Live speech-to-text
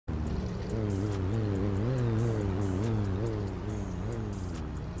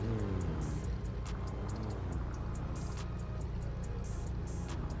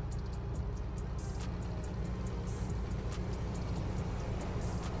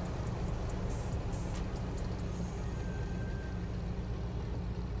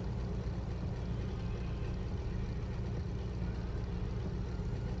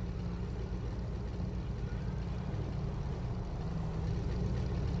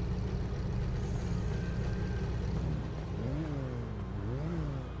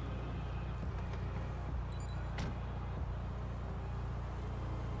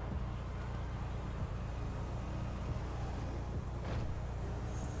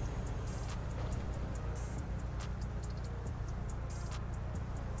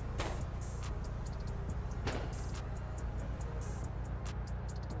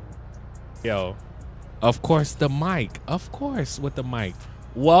Yo, of course the mic. Of course with the mic.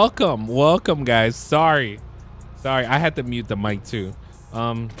 Welcome, welcome guys. Sorry, I had to mute the mic too.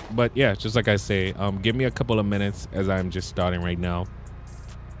 But yeah, just like I say, give me a couple of minutes as I'm just starting right now.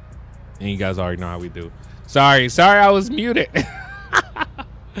 And you guys already know how we do. Sorry, I was muted.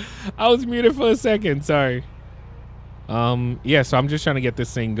 I was muted for a second. Sorry. Yeah, so I'm just trying to get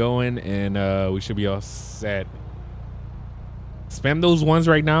this thing going, and we should be all set. Spam those ones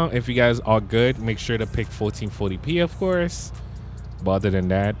right now if you guys are good. Make sure to pick 1440p, of course. But other than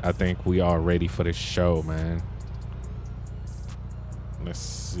that, I think we are ready for the show, man. Let's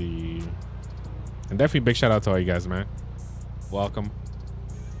see. And definitely big shout out to all you guys, man. Welcome.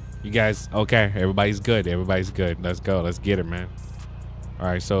 You guys, okay, everybody's good. Everybody's good. Let's go. Let's get it, man. All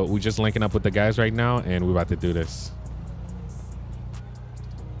right, so we're just linking up with the guys right now, and we're about to do this.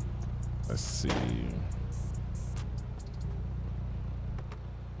 Let's see.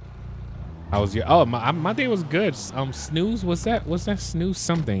 How was your? Oh, my day was good. Snooze, what's that? What's that? Snooze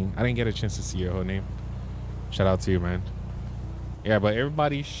something. I didn't get a chance to see your whole name. Shout out to you, man. Yeah, but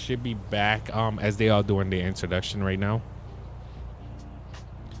everybody should be back as they are doing their introduction right now.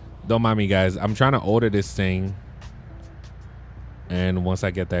 Don't mind me, guys. I'm trying to order this thing, and once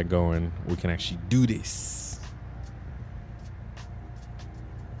I get that going, we can actually do this.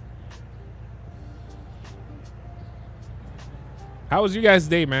 How was you guys'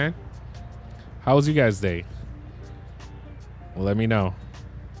 day, man? How was you guys' day? Well, let me know.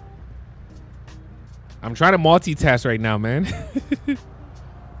 I'm trying to multitask right now, man.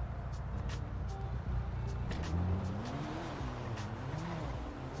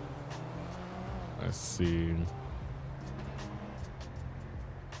 Let's see.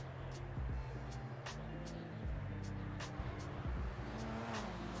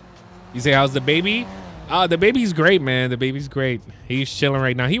 You say, how's the baby? The baby's great, man. The baby's great. He's chilling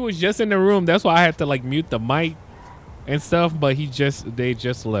right now. He was just in the room. That's why I had to like mute the mic and stuff. But they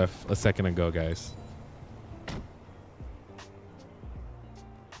just left a second ago, guys.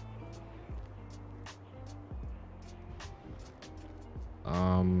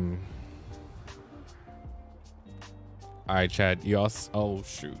 All right, Chad. You all. Oh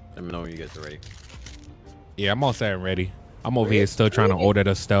shoot. Let me know when you guys are ready. Yeah, I'm all set and ready. I'm over here still trying to order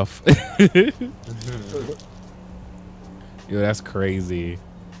the stuff. Yo, that's crazy.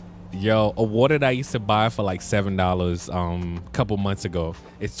 Yo, a water that I used to buy for like $7 a couple months ago,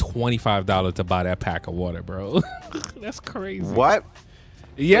 it's $25 to buy that pack of water, bro. That's crazy. What?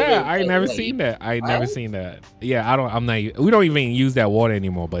 Yeah, I never seen that. I never seen that. Yeah, I'm not. We don't even use that water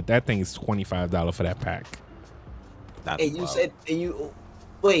anymore, but that thing is $25 for that pack. That's and you said, and you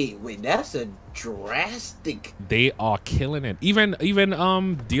wait, that's a drastic. They are killing it. Even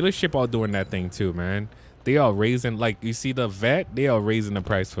dealership are doing that thing too, man. They are raising, like, you see the vet, they are raising the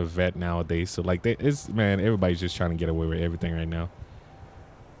price for vet nowadays. So like, man, everybody's just trying to get away with everything right now.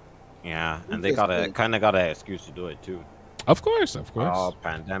 Yeah, and they kind of got an excuse to do it too. Of course. Oh,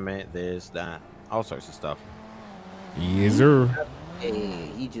 pandemic, this, that, all sorts of stuff. Yes, sir.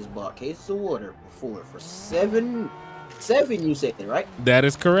 Hey, he just bought cases of water before for seven. You said that, right? That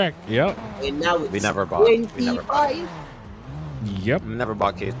is correct. Yep. And now it's we never bought. Yep. We never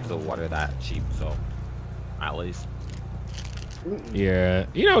bought cases of water that cheap, so at least. Yeah,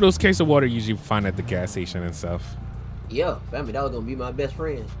 you know those cases of water you usually find at the gas station and stuff. Yeah, family, that was gonna be my best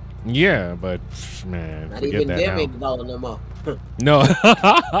friend. Yeah, but man, not even them ain't $1 no more. No,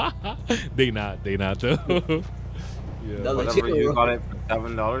 they not though. Yeah. Whatever you got it for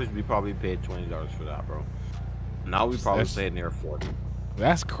 $7, we probably paid $20 for that, bro. Now we probably say near 40.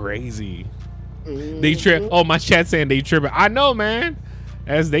 That's crazy. They trip. Oh, my chat saying they tripping. I know, man.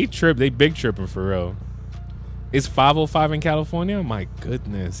 As they trip, they big tripping for real. It's 505 in California. My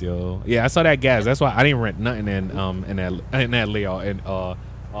goodness, yo. Yeah, I saw that gas. That's why I didn't rent nothing in that layout and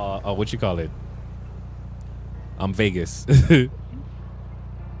what you call it? Vegas.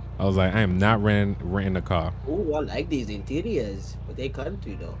 I was like, I am not renting a car. Oh, I like these interiors, but they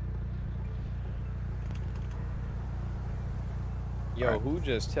country though. Yo, who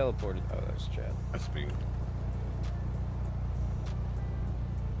just teleported? Oh, that's Chad. That's me.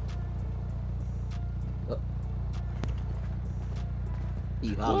 What?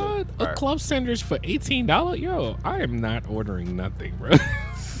 A club sandwich for $18? Yo, I am not ordering nothing, bro.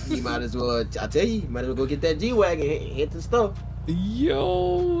 You might as well, I tell you might as well go get that G-Wagon and hit the stuff.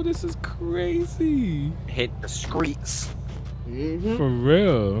 Yo, this is crazy. Hit the streets. For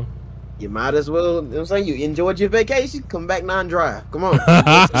real. You might as well, you know what I'm saying? You enjoyed your vacation, come back non-drive. Come on.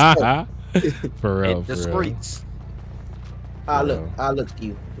 For real. Hit the streets. I look at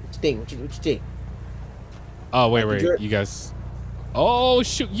you. What you think? What you think? Oh, wait. You guys. Oh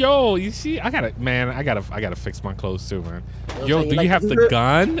shoot, yo, you see, I gotta fix my clothes too, man. Yo, do you have the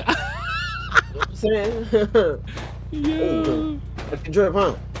gun? You know what I'm saying? Yeah. Like the drip,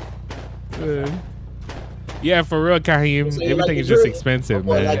 huh? Yeah, for real, Kaheem. Everything is just expensive,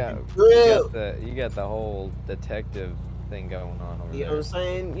 man. You got the whole detective thing going on over You there. know what I'm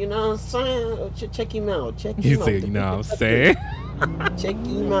saying? You know what I'm saying? Oh, check him out. Check him You out. said, you know what I'm saying? Check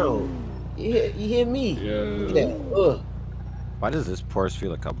him out. You hear me? Yeah. Look at that. Why does this Porsche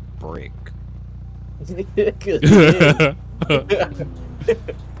feel like a brick?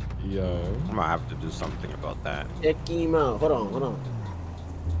 Yo. I'm gonna have to do something about that. Check him out. Hold on.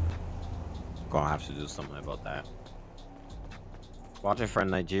 Gonna have to do something about that. Watching from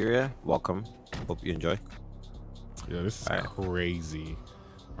Nigeria, welcome. Hope you enjoy. Yo, this is crazy.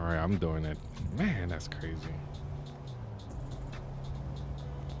 All right, I'm doing it. Man, that's crazy.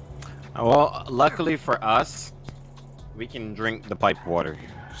 Well, luckily for us, we can drink the pipe water.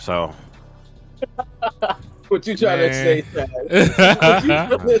 So. What you trying to say,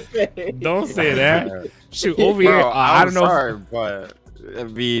 Don't say that. Shoot, over here. I don't know. Sorry, but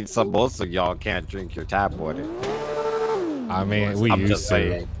it means most of y'all can't drink your tap water. I mean, we used to.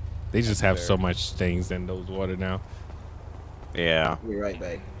 Saying. They just have so much things in those water now. Yeah. We're right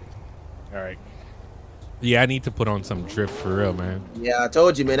back. All right. Yeah, I need to put on some drip for real, man. Yeah, I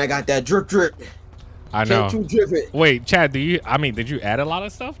told you, man. I got that drip. I know. Can't you drip it? Wait, Chad, did you add a lot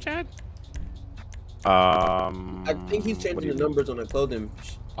of stuff, Chad? I think he's changing the numbers on the clothing.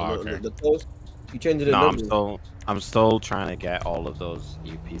 Okay. The clothes. He changed the numbers. I'm still trying to get all of those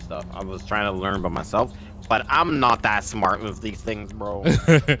EP stuff. I was trying to learn by myself, but I'm not that smart with these things, bro.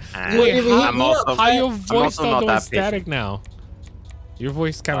 Wait, how your voice not doing static now? Your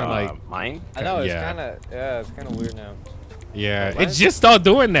voice kind of like mine. I know it's kind of weird now. Yeah, it just started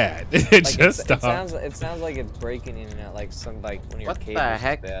doing that. It like just stopped. It sounds like it's breaking in and out, like one of your cables is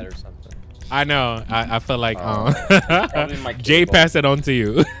bad or something. I know. I feel like Jay passed it on to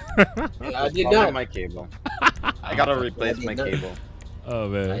you. I did not. My cable. I gotta replace my cable. Oh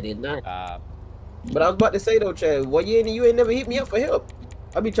man. I did not. But I was about to say though, Chad, well, you ain't never hit me up for help.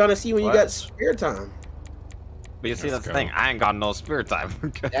 I be trying to see when you got spare time. But you see, that's the thing. I ain't got no spare time.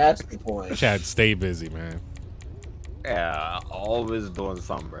 That's the point. Chad, stay busy, man. Yeah, always doing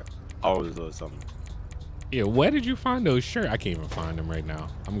something, bro. Always doing something. Yeah, where did you find those shirts? I can't even find them right now.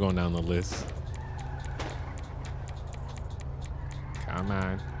 I'm going down the list. Come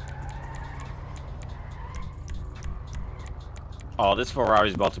on. Oh, this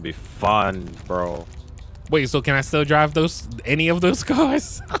Ferrari's about to be fun, bro. Wait, so can I still drive any of those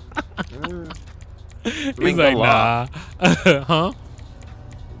cars? He's like, nah. Huh?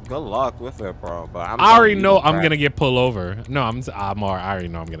 Good luck with it, bro. But I already know I'm gonna get pulled over. No, I already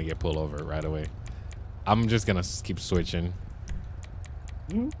know I'm gonna get pulled over right away. I'm just gonna keep switching.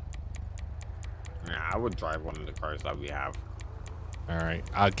 Yeah, I would drive one of the cars that we have. All right.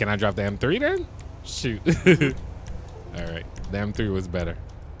 Can I drive the M3 then? Shoot. All right. The M3 was better.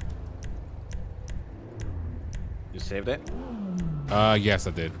 You saved it? Yes,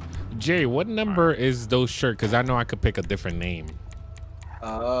 I did. Jay, what number is those shirts? Because I know I could pick a different name.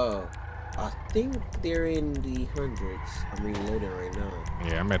 Oh, I think they're in the hundreds. I'm reloading right now.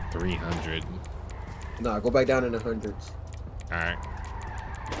 Yeah, I'm at 300. Nah, go back down in the hundreds. All right.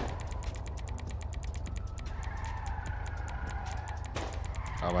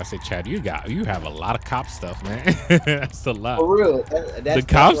 Oh, I say, Chad, you have a lot of cop stuff, man. That's a lot. For real, the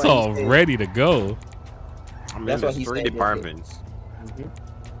cops are ready to go. I mean, there's 3 departments.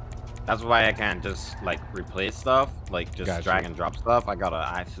 That's why I can't just like replace stuff, like just drag and drop stuff. I gotta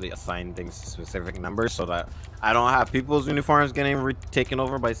actually assign things to specific numbers so that I don't have people's uniforms getting taken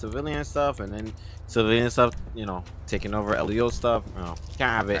over by civilian stuff, and then civilian stuff, you know, taking over LEO stuff. No,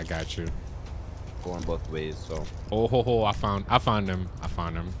 can't have it. I got you. Going both ways. So. Oh ho ho! I found them.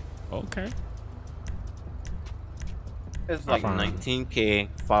 Okay. It's like 19K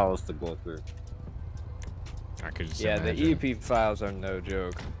files to go through. I could just the EP files are no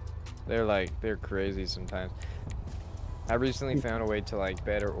joke. They're crazy sometimes. I recently found a way to like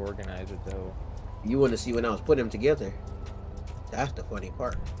better organize it though. You want to see when I was putting them together? That's the funny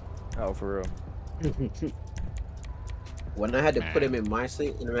part. Oh, for real. When I had to put them in my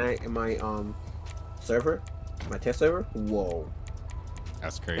server, my test server. Whoa.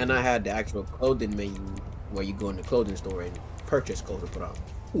 That's crazy. And I had the actual clothing menu where you go in the clothing store and purchase clothes to put on.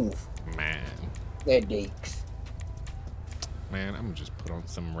 Oof. Man. Headaches. Man, I'm gonna just put on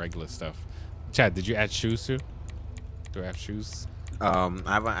some regular stuff. Chad, did you add shoes too? Do I have shoes? I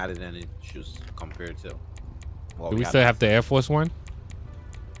haven't added any shoes compared to. Do we still have the Air Force One?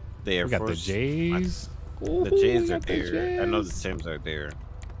 The Air Force. We got the J's. The J's are there. I know the Tims are there.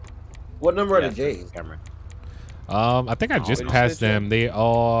 What number are the J's? I think I just passed them. They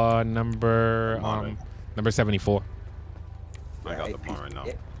are number 74. I got the one right now.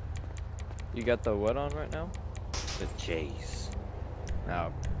 You got the what on right now? The J's.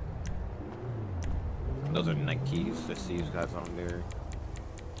 No. Those are Nikes. The C's guys on there.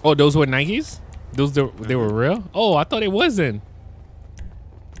 Oh, those were Nikes? They were real? Oh, I thought it wasn't.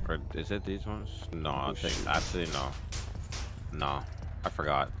 Or is it these ones? No, I think actually no. No, I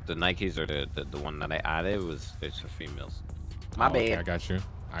forgot. The Nikes are the one that I added it's for females. My bad. Okay,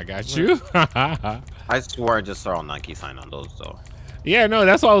 I got you. I swear I just saw a Nike sign on those though. Yeah, no,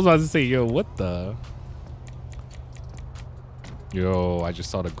 that's what I was about to say. Yo, what the? Yo, I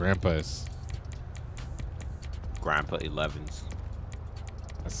just saw the Grandpas. Grandpa 11s.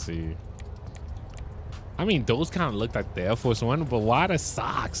 Let's see. I mean, those kind of look like the Air Force One, but why the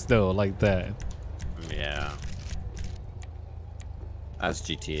socks though, like that? Yeah. That's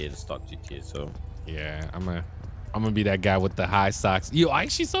GTA, the stock GTA. So yeah, I'm gonna be that guy with the high socks. Yo, I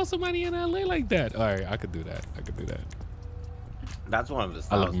actually saw somebody in LA like that. All right, I could do that. That's one of the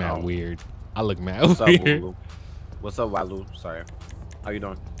styles. I look mad weird. What's up, Wulu? What's up, Walu? Sorry. How you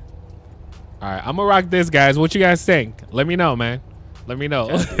doing? All right, I'm gonna rock this, guys. What you guys think? Let me know, man. Let me know.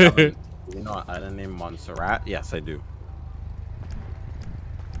 You know I didn't name Montserrat? Yes, I do.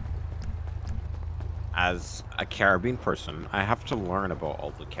 As a Caribbean person, I have to learn about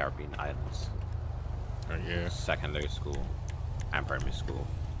all the Caribbean islands. Oh, yeah. Secondary school and primary school.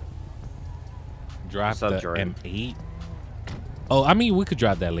 Drop the M8. Oh, I mean, we could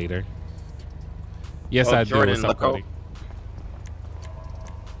drop that later. Yes, I do. What's up, Cody?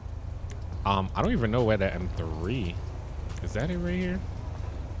 I don't even know where that M3 is. That it right here?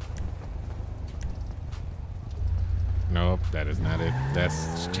 Nope, that is not it.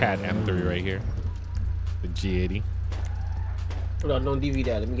 That's Chat M3 right here. The G80. Hold on, don't DV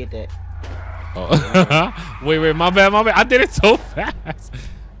that. Let me get that. Oh, wait, my bad. I did it so fast.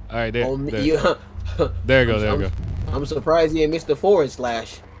 All right, there. There you go. I'm surprised you ain't missed the forward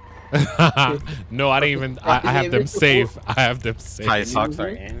slash. No, I didn't even. I have them safe. I have them safe. High socks are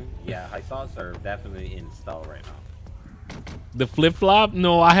in. Yeah, high socks are definitely in style right now. The flip flop?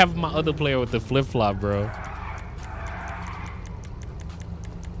 No, I have my other player with the flip flop, bro.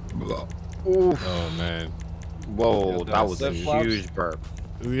 Oof. Oh man. Whoa, that was a huge burp.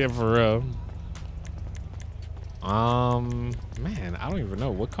 Yeah, for real. Man, I don't even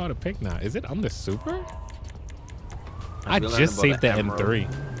know what car to pick now. Is it on the Super? I just saved the M3.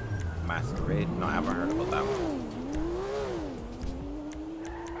 Masquerade? No, I haven't heard about that one.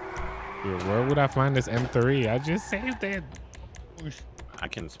 Yeah, where would I find this M3? I just saved it. I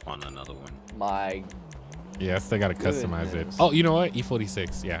can spawn another one. Yeah, I still gotta customize it. Oh, you know what?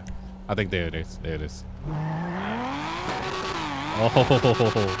 E46. Yeah, I think there it is.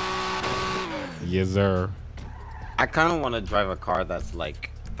 Oh, yes, sir. I kind of want to drive a car that's like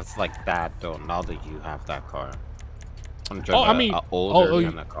that though. Now that you have that car, I want to drive an older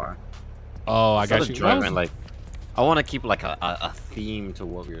kind of car. Oh, I got you. Driving like, I want to keep like a theme to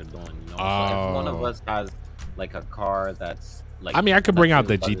what we're doing. You know, so if one of us has like a car that's like, I mean, I could bring out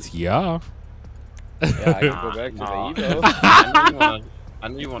the GTR. Yeah, I can go back to the Evo. I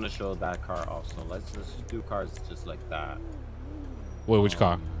know you want to show that car off, so let's just do cars just like that. Wait, which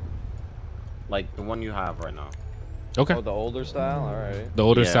car? Like the one you have right now. Okay. Oh, the older style? All right. The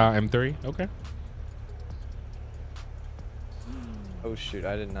older style M3? Okay. Oh, shoot.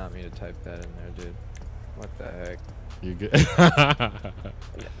 I did not mean to type that in there, dude. What the heck? You good?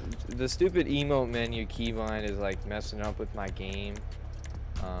 The stupid emote menu keybind is like messing up with my game.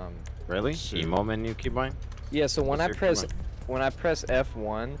 Really? Emote menu keybind? Yeah, so when I press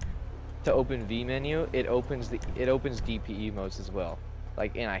F1 to open V menu, it opens DP emotes as well.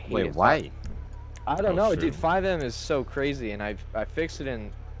 Like, and I hate it. Wait, why? I don't know, dude. Fivem is so crazy, and I fixed it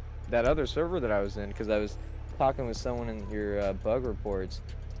in that other server that I was in because I was talking with someone in your bug reports,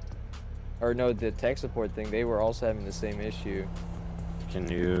 or no, the tech support thing. They were also having the same issue. Can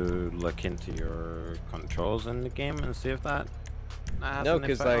you look into your controls in the game and see if that? No,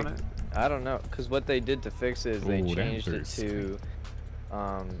 because like I don't know, because what they did to fix it is they changed it to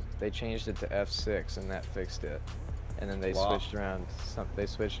F6, and that fixed it. And then they switched around. They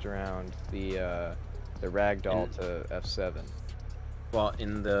switched around the ragdoll to F7. Well,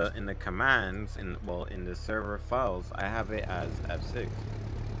 in the commands, in the server files, I have it as F6.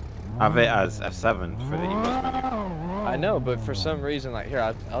 I have it as F7 for the emote menu. I know, but for some reason, like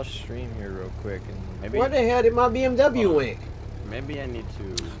here, I'll stream here real quick, and maybe. Where the hell did my BMW went? Maybe I need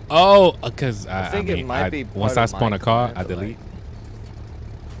to. Oh, because I think it might be once I spawn a car, I delete.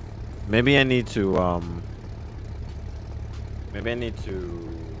 Maybe I need to Maybe I need to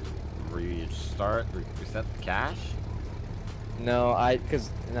reset the cache. No,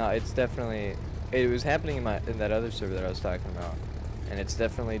 it's definitely, it was happening in that other server that I was talking about, and it's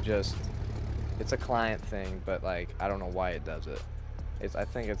definitely just, it's a client thing, but like I don't know why it does it. I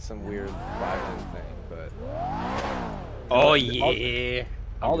think it's some weird violent thing, but. Oh yeah.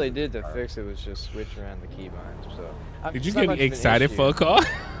 All they did to fix it was just switch around the keybinds. So. Did you get excited for a car?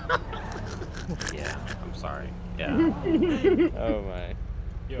 Yeah, I'm sorry. Yeah. Oh my.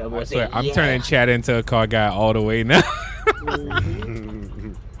 Yo, I swear, I'm turning Chad into a car guy all the way now.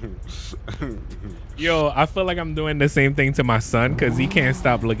 Yo, I feel like I'm doing the same thing to my son because he can't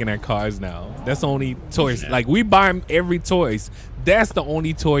stop looking at cars now. That's the only toys. Like, we buy him every toys. That's the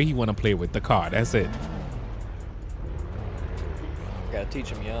only toy he want to play with, the car. That's it. Gotta teach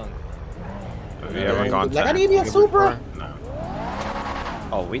him young. Have you ever gone like, I need a Supra? No.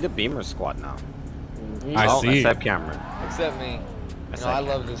 Oh, we the Beamer squad now. I see. Except Cameron. Except me. No, I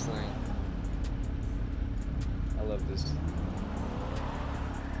love this thing. I love this.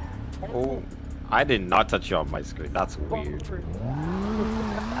 Oh, I did not touch you on my screen. That's weird. So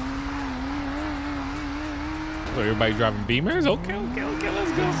everybody driving Beamers? Okay,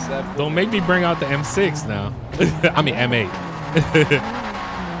 let's go. Don't make me bring out the M6 now. I mean M8.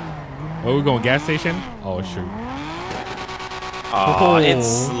 Where we going? Gas station? Oh shoot. Oh,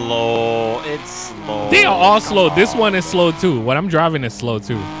 it's slow. It's slow. They are all slow. This one is slow too. What I'm driving is slow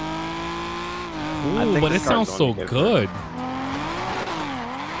too. Ooh, but it sounds so good.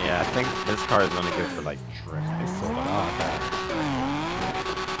 Yeah, I think this car is only good for like drifting. It's so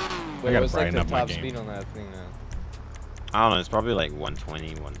stuff. Wait, what's like the up my top game. speed on that thing now? I don't know. It's probably like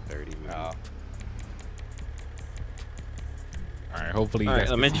 120, 130. Maybe. Oh. All right, hopefully you All guys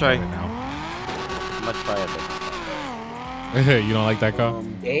right, can let me see try. it now. Let's try it. You don't like that car?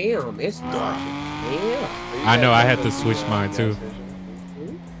 Damn, it's dark. Damn. I know. I had to switch mine too.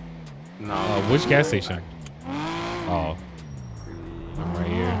 No. Which gas station? Oh, I'm right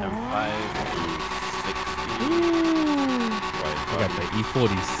here. M5 I got the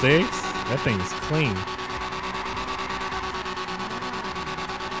E46. That thing is clean.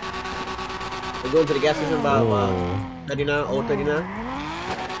 We're going to the gas station about 39, 039.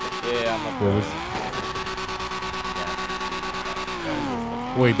 Yeah, I'm up What was...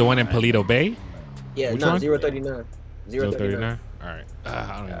 Wait, the one in Paleto Bay? Yeah, Which no, one? 039. 039? All right.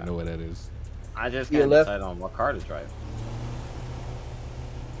 I don't even know what that is. I just Your can't left. decide on what car to drive.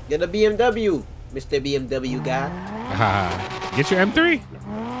 Get a BMW, Mr. BMW guy. Get your M3.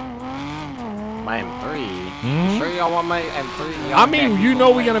 My M3? Mhm. Sure y'all want my M3? I mean, you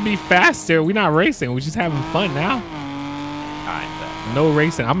know we're going to be faster. We're not racing. We're just having fun now. Alright, No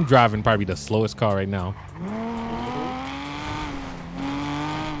racing. I'm driving probably the slowest car right now.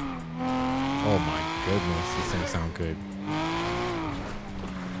 Oh my goodness, this thing sound good.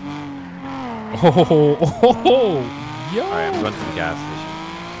 Oh, yo. Alright, I'm going to the gas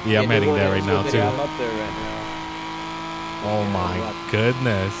station. Yeah, I'm heading there right now Yeah, too. I'm up there right now. Oh my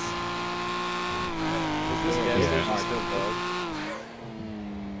goodness. Is this gas Yeah. station still bugged?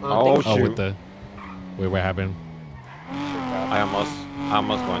 Oh, Oh, shoot. with the... Wait, what happened? I almost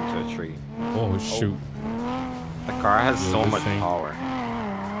going to a tree. Oh, shoot. The car has Yeah, so this much thing. power.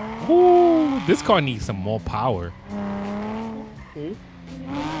 Ooh, this car needs some more power.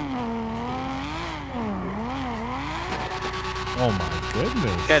 Oh my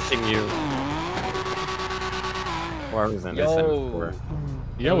goodness. Catching you. Whoever's in this Yo. M4.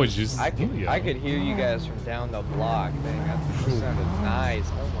 Yeah, was just... I could hear you guys from down the block. Dang, that sounded nice.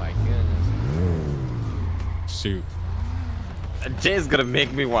 Oh my goodness. Shoot. Jay's gonna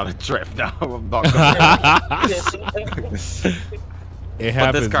make me want to drift now. I'm not gonna. It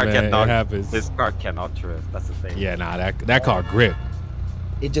happens, but this car man. cannot. It happens. This car cannot drift. That's the thing. Yeah, nah, that car grip.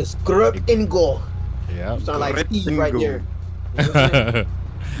 It just grip and go. Yeah. Sound like Grip Steve and right go. there.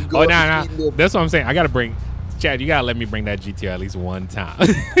 Oh, nah. That's what I'm saying. I gotta bring... Chad, you gotta let me bring that GTR at least one time.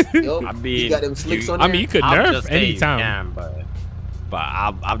 Yo, I mean, you got them slicks on I there. mean, you could I'll nerf just say anytime. You can, but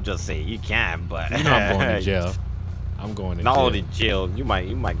I'm just saying you can, but You know I'm going to jail. I'm going to Not jail. only jail, you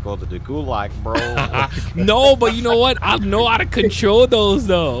might go to the gulag, bro. No, but you know what? I know how to control those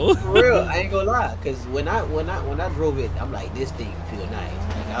though. For real, I ain't gonna lie. Cause when I drove it, I'm like, this thing feel nice.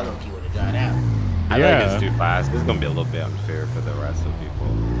 Like I don't keep want to drive that. I Yeah. think it's too fast. This is gonna be a little bit unfair for the rest of people.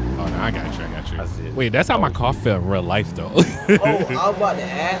 Oh, no, I got you. That's it. Wait, that's how my car felt in real life though. Oh, I was about to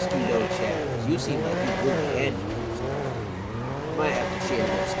ask you though, Chad. 'Cause you seem like you really handle it. You might have to share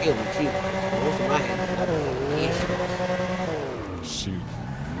that skill with you. Most of my handling, I don't have issues. Shoot.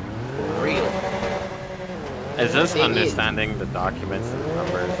 For real. It's just Thing is- understanding the documents and the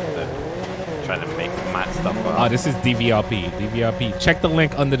numbers. trying to make mad stuff up. Oh, this is DVRP. DVRP. Check the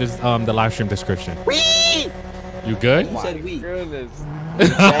link under this the live stream description. Wee! You good? You said we. Goodness.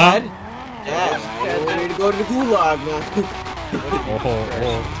 Dad? Dad, I'm ready to go to the gulag now.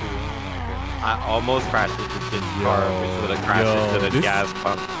 I almost crashed into the kid's car, which would have crashed into the gas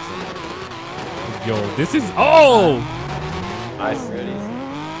pump. Yo, this is Nice.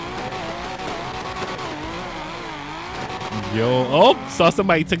 Yo, oh, saw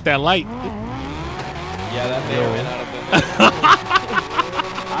somebody took that light. Yeah, that may or may not have been it.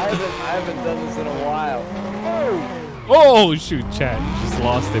 I haven't done this in a while. Oh shoot, chat. You just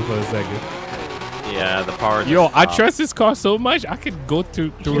lost it for a second. Yeah, the power. Yo, I trust this car so much. I could go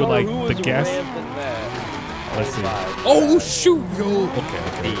through like the gas. Let's see. Oh shoot, yo.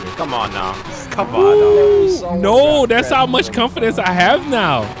 Okay. Come on now. Come on now. No, that's how much confidence I have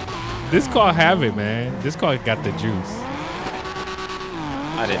now. This car have it, man. This car got the juice.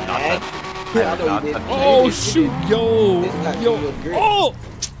 I did not touch. Oh shoot, yo. Oh.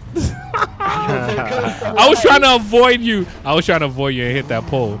 I was trying to avoid you. And hit that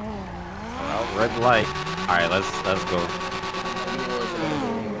pole. Well, red light. All right, let's go.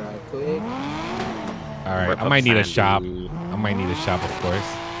 All right, I might need a shop. Of course.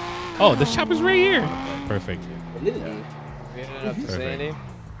 Oh, the shop is right here. Perfect. Perfect.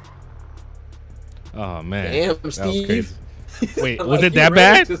 Oh man. Damn, that was Steve. crazy. Wait, was Like it that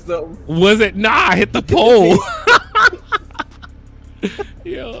bad? Was it? Nah, I hit the pole.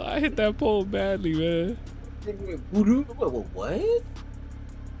 Yo, I hit that pole badly, man. What?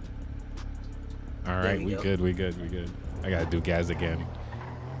 All right, we good. I gotta do gas again.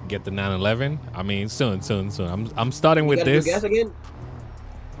 Get the 911. I mean, soon. I'm starting with this. Do gas again?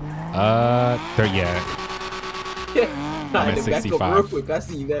 Yeah. I'm at 65. Real quick. I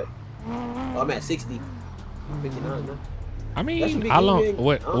see you that. Oh, I'm at 60. 59 now. I mean, how long?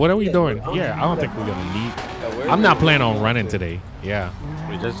 What are we doing? Yeah, I don't think we're gonna need. I'm not planning on running today. Yeah.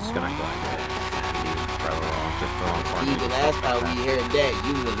 We're just gonna go Steve, the last time we heard that,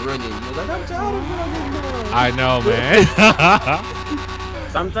 you was running. You was like, I'm tired of running. I know, man.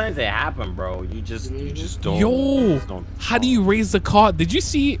 Sometimes it happen, bro. You just don't. Yo, don't. How do you raise the car? Did you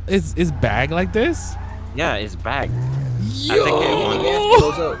see his bag like this? Yeah, it's bagged. Yo.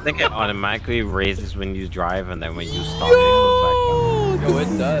 I think it automatically raises when you drive, and then when you start, it goes back down. Yo,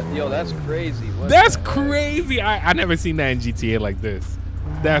 it does. Yo, that's crazy. That's crazy. I never seen that in GTA like this.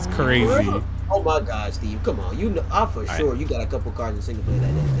 That's crazy. Oh my God, Steve! Come on, you know, I'm for sure you got a couple cars in single player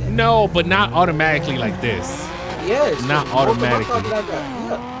that. No, but not automatically like this. Yes. Not automatically.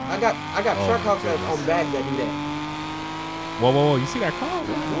 I got truck hops on bags that do that. Whoa! You see that car?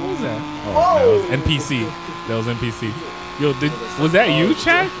 What was that? Oh, that was NPC. That was NPC. Yo, was that you,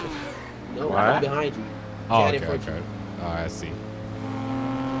 Chad? No, I'm behind you. Oh, okay. Oh, I see.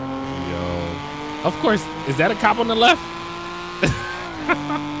 Yo. Of course, is that a cop on the left?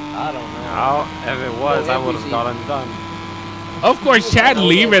 I don't know. Oh, if it was, I would have got him done. Of course, Chad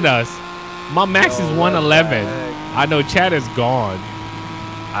leaving us. My max is 111. I know Chad is gone.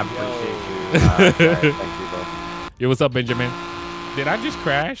 I appreciate you. Thank you, bro. Yo, what's up, Benjamin? Did I just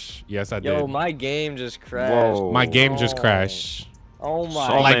crash? Yes, I did. Yo, my game just crashed. Whoa. My game just crashed. Oh my!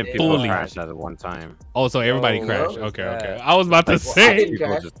 So like many people fully crashed at one time. Oh, so everybody crashed. Okay. I was about to say.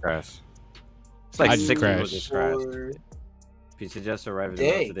 People just crashed. It's like 6 people crashed. just crashed. PC just arrived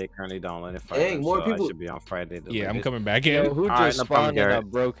today, currently downloading Friday. More so people. I should be on Friday. Yeah, I'm coming back in. Yo, who just spawned in a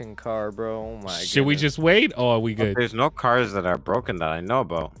broken car, bro? Oh my! Should we just wait, or are we good? There's no cars that are broken that I know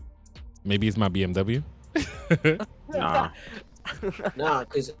about. Maybe it's my BMW. Nah. Nah,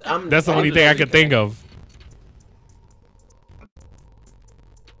 cause I'm. That's the only thing I could think of.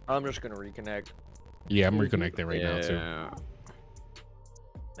 I'm just gonna reconnect. Yeah, I'm reconnecting right now too.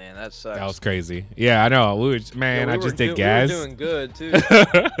 Man, that sucks. That was crazy. Yeah, I know. I just did gas. We were doing good too.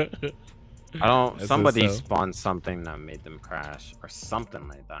 I don't. Somebody spawned something that made them crash, or something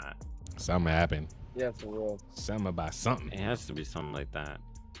like that. Something happened. Yeah, for real. Something about something. It has to be something like that.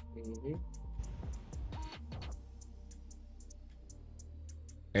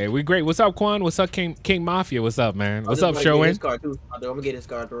 Hey, we great. What's up, Quan? What's up, King Mafia? What's up, man? What's up, Sherwin? I'm gonna get his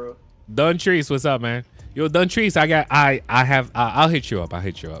car, bro. Dun Trees, what's up, man? Yo, Dun Trees, I'll hit you up.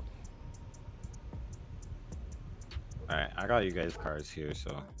 Alright, I got you guys cars here,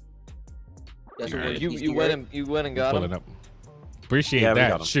 so. You went and got him. Up. Appreciate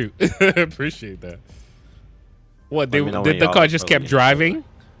that. Shoot, appreciate that. What did the car just kept driving?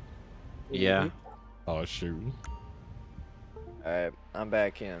 Yeah. Oh shoot. Alright, I'm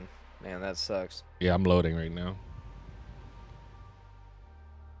back in. Man, that sucks. Yeah, I'm loading right now.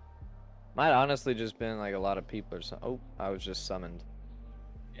 Might honestly just been like a lot of people or something. Oh, I was just summoned.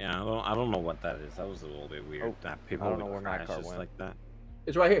 Yeah, I don't know what that is. That was a little bit weird. Oh, that people I don't know would where my crash car just went. like that.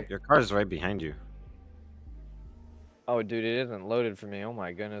 It's right here. Your car is right behind you. Oh, dude, it isn't loaded for me. Oh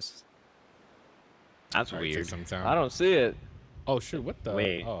my goodness. That's All right, weird. take some time. I don't see it. Oh shoot! What the?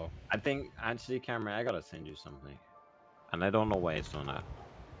 Wait. Oh. I think actually, Cameron, I gotta send you something, and I don't know why it's doing that.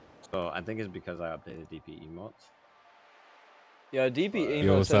 So I think it's because I updated DP emotes. Yeah, DP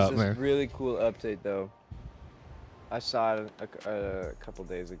Yo, Emotes what's has up, this man? really cool update though. I saw it a couple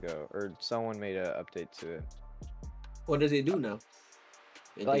days ago, or someone made an update to it. What does it do now?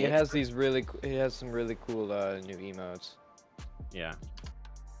 Like it has these really, it has some really cool new emotes. Yeah.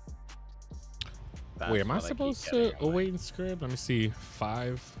 Wait, am I That's what keep supposed getting to on my- await script? Let me see.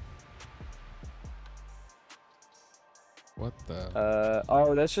 5. What the?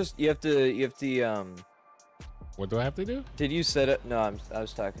 Oh, that's just you have to What do I have to do? Did you set it? No, I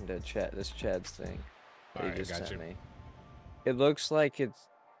was talking to Chad. This Chad's thing that Alright, you just got sent you. me. It looks like it's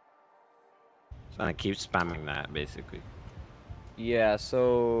So I keep spamming that basically. yeah.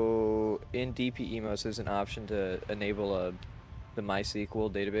 So in DP Emotes, there's an option to enable the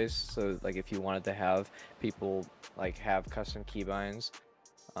MySQL database. So like if you wanted to have people like have custom keybinds,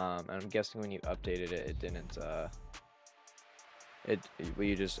 and I'm guessing when you updated it, it didn't.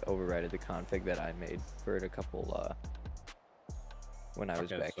 You just overrided the config that I made for it a couple when I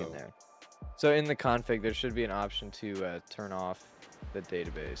was Okay, back in so- there. So in the config, there should be an option to turn off the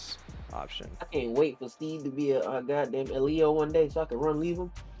database option. I can't wait for Steve to be a goddamn Leo one day so I can run leave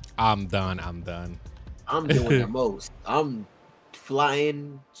him. I'm done. I'm done. I'm doing the most. I'm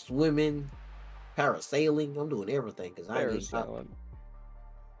flying, swimming, parasailing. I'm doing everything because I Parasailing.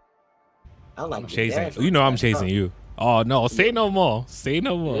 like I'm the chasing. dash You know on I'm that chasing truck. you. Oh no! Say no more. Say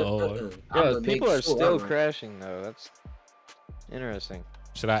no more. Yeah, I'ma people make are sure still I run. crashing though. That's interesting.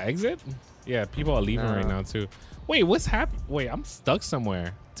 Should I exit? Yeah, people are leaving right No. now too. Wait, what's happening? Wait, I'm stuck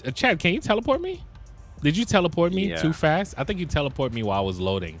somewhere. Chad, can you teleport me? Did you teleport me Yeah. too fast? I think you teleported me while I was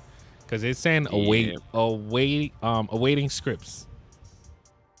loading, because it's saying Yeah. awaiting scripts.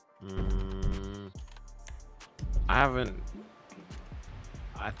 I haven't.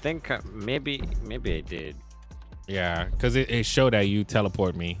 I think maybe I did. Yeah, because it showed that you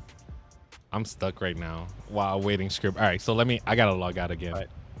teleport me. I'm stuck right now while awaiting script. All right, so I gotta log out again.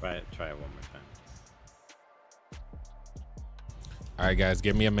 Try it one more time. All right, guys,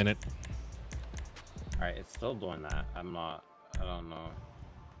 give me a minute. All right, it's still doing that. I don't know.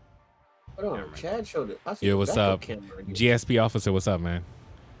 Hold on, Camera. Chad showed it. I see Yo, the what's backup up? camera again. GSP officer, what's up, man?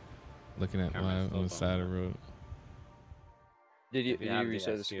 Looking at Camera's live still on the side of the going. road. Did you, If did have you the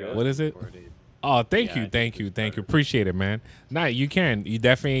reset the SPO script? What is it? recorded- Oh, thank Yeah, you, I thank just you, thank you. restarted. Appreciate it, man. Nah, you can. You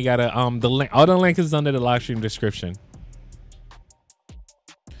definitely gotta the link. All the link is under the live stream description.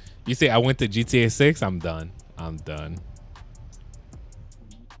 You say I went to GTA 6. I'm done. I'm done.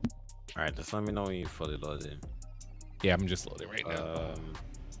 All right, just let me know when you fully loaded. Yeah, I'm just loading right now.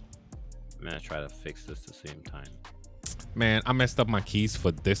 I'm gonna try to fix this at the same time. Man, I messed up my keys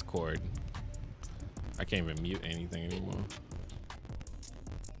for Discord. I can't even mute anything anymore.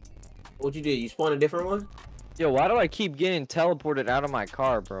 What you did? You spawned a different one? Yo, why do I keep getting teleported out of my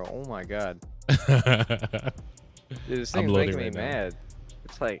car, bro? Oh my god. Dude, this I'm thing's loading making me right now. mad.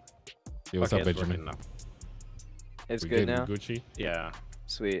 It's like, Yo, what's Okay, up, it's working Benjamin? now. it's We good good? now? We Gucci? Yeah,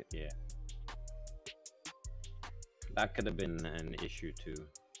 Sweet. yeah. That could have been an issue too,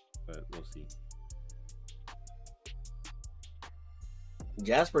 but we'll see.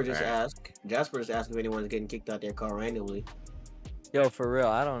 Jasper just Alright. asked. Jasper just asked if anyone's getting kicked out their car randomly. Yo, for real,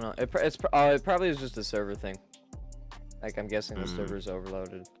 I don't know. It probably is just a server thing. Like, I'm guessing the server's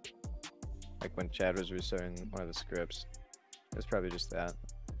overloaded. Like when Chad was restarting one of the scripts. It's probably just that.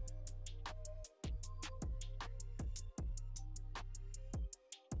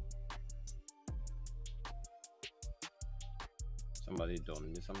 Somebody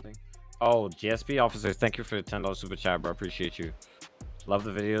donated something. Oh, GSP officers, thank you for the $10 super chat, bro. Appreciate you. Love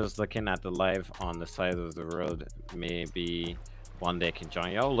the videos. Looking at the live on the side of the road. Maybe one day I can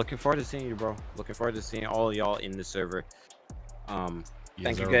join y'all. Looking forward to seeing you, bro. Looking forward to seeing all y'all in the server.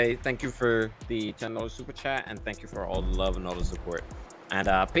 Thank you, guys. Thank you for the $10 super chat, and thank you for all the love and all the support. And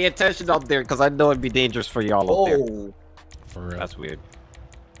pay attention out there, because I know it'd be dangerous for y'all out there. Oh, For real. That's weird.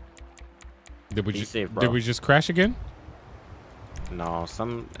 Did we Be just safe, bro. did we just crash again? No,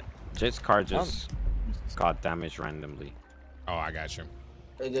 Jay's car just got damaged randomly. Oh, I got you.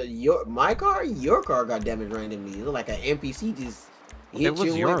 my car, your car got damaged randomly. It looked like an NPC just hit was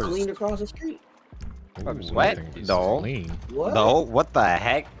you and went yours. clean across the street. Ooh, What? that thing is No. clean. What? No, what the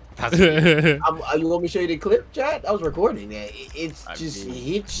heck? That's You want me to show you the clip, Chad? I was recording that. It's I just mean-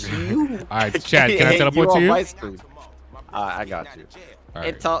 hits you. All right, Chad, can I Hey, teleport you to on you? my screen. I got you.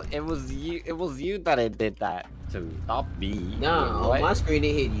 It was you. It was you that it did that to, not me. No, on my screen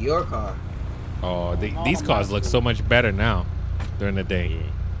it hit your car. Oh, these cars look so much better now during the day.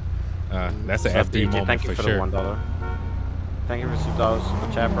 That's an F3 moment Thank you for for sure. the $1. Thank you for $2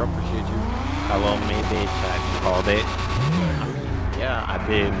 super chat, bro. Appreciate you. Hello, mayday chat. You called it. Yeah, I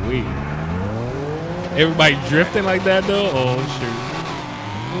did. We. Everybody drifting like that though. Oh shoot.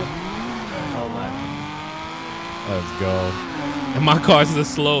 Oh my. Let's go. And my car's the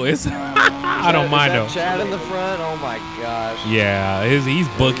slowest. I don't mind though. Chad in the front. Oh my gosh. Yeah, he's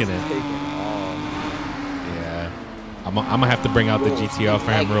booking it. Taking off. Yeah. I'm gonna have to bring out the GTR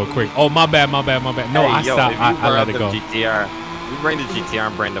for him real quick. Oh, my bad. No, hey, I stopped. I let it go. GTR, you bring the GTR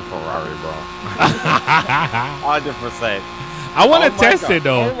and bring the Ferrari, bro. 100%. I want to test it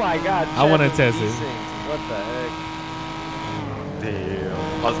though. Oh my god. I want to test it. What the heck?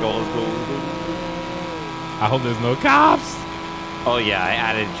 Damn. Let's go. I hope there's no cops. Oh yeah, I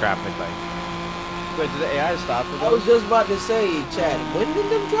added traffic lights. Wait, did the AI stop for I was just about to say, Chad, when did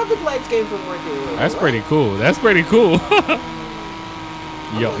them traffic lights came from right there? That's pretty cool.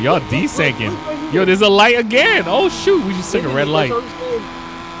 Yo, y'all desyncing. Yo, there's a light again. Oh shoot, we just took a red light.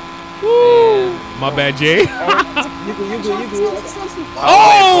 Woo! My bad, Jay. You good.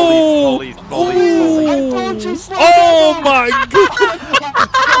 Oh! Police. Oh my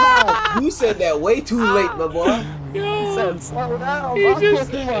god! You said that way too late, my boy. Yo, slow down. he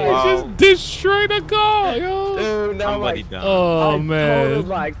just destroyed the car, yo. Dude, now Somebody done. Oh I man. totaled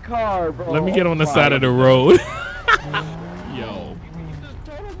my car, bro. Let me get on the side of the road. Yo.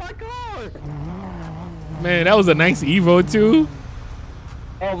 Totaled my car. Man, that was a nice Evo too.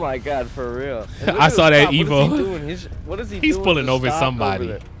 Oh my god, for real. I saw that Evo. Evo. What is he He's doing pulling to over stop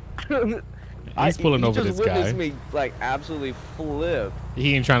somebody. over He's pulling over this He just guy. witnessed me like absolutely flip.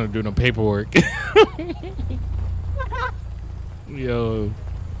 He ain't trying to do no paperwork. Yo,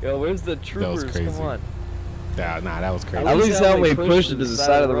 where's the troopers? crazy. Come on. nah, that was crazy. At least help me push it to the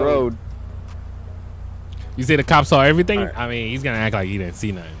side of the road. You say the cop saw everything? Right. I mean, he's gonna act like he didn't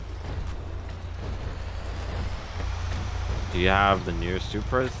see nothing. Do you have the nearest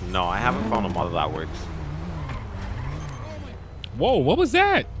Supras? No, I haven't found a model that works. Whoa, what was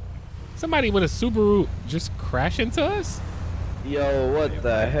that? Somebody with a Subaru just crash into us? Yo, what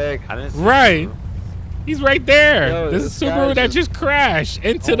the heck? I didn't see Right. He's right there. Yo, This is Subaru that just crashed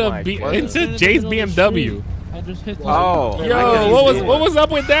into into Jay's BMW. I just hit. Oh. Yo, what was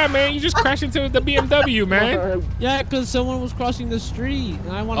up with that, man? You just crashed into the BMW, man. Yeah, because someone was crossing the street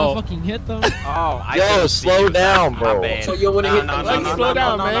and I want to fucking hit them. Oh, Yo, slow down, bro. So you want to hit him? Slow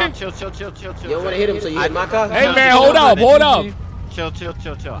down, man. Chill. You don't want to hit him, so you hit my car? Hey, man, hold up. Chill.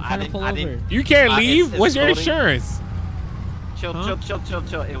 I didn't. You can't leave. it's What's your loading. insurance? Chill.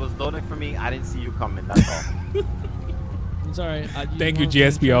 It was loading for me. I didn't see you coming. That's all. It's alright. Thank you,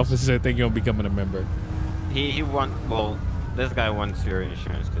 GSP officer. Thank you for becoming a member. He won. Well, this guy wants your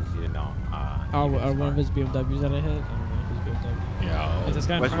insurance because you know. one of his BMWs that I hit. I don't know if his BMW. Yo. Is this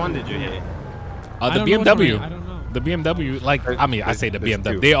guy in Which front one of did you me? hit? The I don't know which one BMW. I don't know. The BMW, like, I mean, I say the There's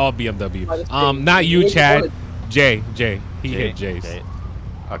BMW. two. They all BMW. Not you, Chad. Jay. He hit Jay's. Jay.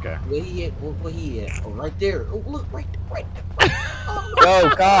 Okay. Where he at? Where he at? Oh, right there. Oh, look, right there. Yo,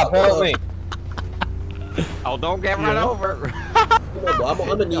 cop, help me. Oh, don't get run over. I'm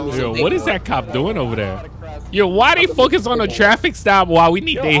gonna need me some Yo, what is that cop doing over there? Yo, why they focus on a traffic stop while we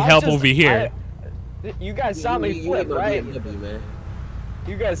need their help over here? You guys saw me flip, right?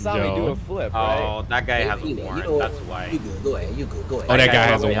 You guys saw me do a flip, right? Oh, that guy has a warrant. That's why. You good? Go ahead. Oh, that guy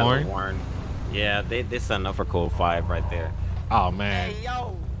has a probably warrant? Yeah, they signed up for code 5 right there. Oh, man. Hey,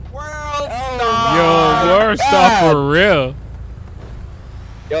 yo, world Yo, word star for real.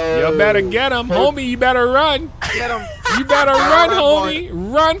 Yo, You better get him, homie. You better run. Get him. You better run, homie.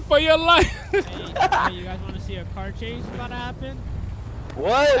 Run for your life. Hey, you guys want to see a car chase about to happen?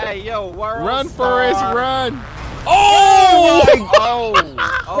 What? Hey, yo, world Run, star. Forrest, run. Oh!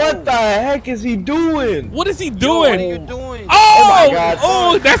 What the heck is he doing? What is he What are doing? you doing? Oh! my God.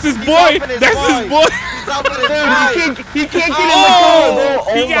 Oh, that's his boy. up in his That's his bike. boy. He's up in his Dude, bike. he can't get in the car, Oh!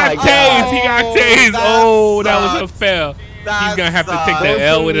 bro. He Oh got my tased. God. He got tased. that Oh, that was a sucks. fail. He's gonna have to take sucks. the Don't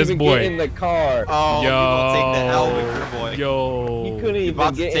L with his even boy. Get in the car. Oh, you gonna take the L with your boy. Yo. He couldn't You even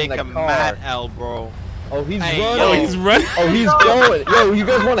about to get take in a the car. mad L, bro. Oh, he's Hey, running. Oh, he's running. Oh, he's going. Yo, you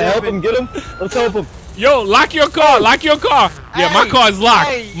guys want to help him? Get him? Let's help him. Yo, lock your car. Lock your car. Yeah, my car is locked.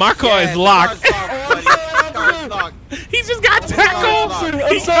 Hey, My car yeah, is locked. the car's locked, buddy. The car's locked. He just got tackled.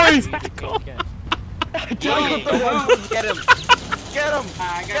 I'm sorry. He got tackled. Get him.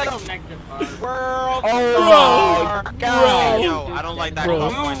 Get him. World Oh, star. bro. Yo, I don't like that Bro.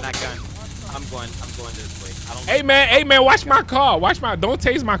 car pointing that gun. I I'm going this way. I don't hey man, watch my car. Don't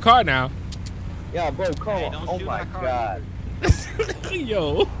tase my car now. Yeah, bro, come on. Oh my god.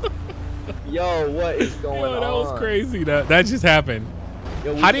 Yo. Yo, what is going on? That was crazy. That just happened.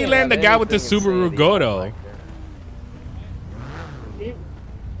 Yo, how do you land the guy with the Subaru Go though?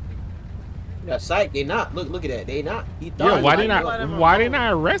 Yeah, psych. They not. Look at that. They not. He thought. Yo, why didn't I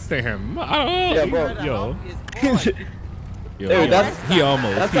arrest him? I don't know. Yeah, bro. Yo, Dude, he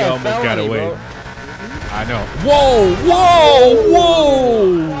almost got away. Bro. I know. Whoa!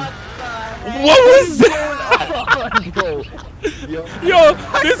 What was that? Yo,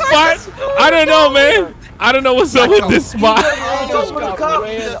 this spot. I don't know, man. I don't know what's up with this spot.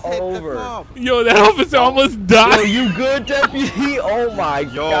 Yo, that officer almost died. Yo, you good, deputy? Oh my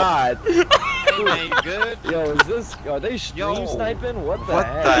god. you good? Yo, are they stream sniping? What the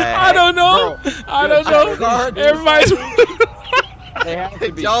heck? I don't know. I don't know. Everybody's.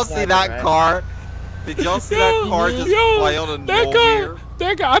 Did y'all see that car? Did y'all see that car just fly out of nowhere?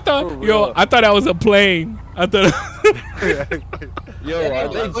 That guy, I thought that was a plane. I thought. Yo, are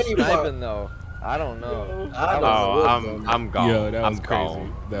they sniping though? I don't know. I'm gone. Yo, that was crazy.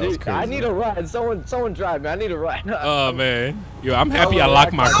 That was crazy. I need a ride. Someone drive me. I need a ride. Oh man. Yo, I'm happy I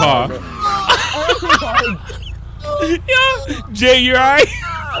locked my car. Yo, Jay, you alright?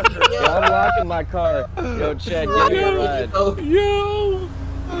 Yo, I'm locking my car. Yo, Chad, get me a ride. Yo,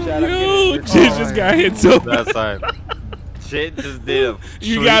 Chad, Jay just got hit so bad. That's right. Shit just did a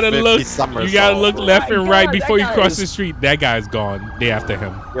You gotta look left and right before you cross the street. That guy's gone. They after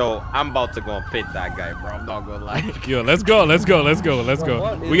him. Yo, I'm about to go pit that guy, bro. I'm not gonna lie. Yo, let's go.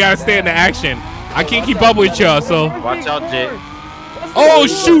 We gotta stay in the action. I can't keep up with y'all, so. Watch out, Jay. Oh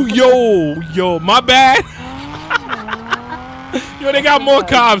shoot, yo, my bad. Yo, they got more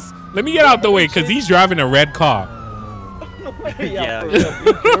cops. Let me get out the way, cause he's driving a red car. Yeah. Be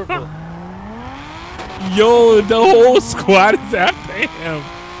careful. Yo, the whole squad is after him.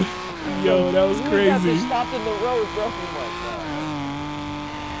 Yo, that was crazy. They stopped in the road, bro.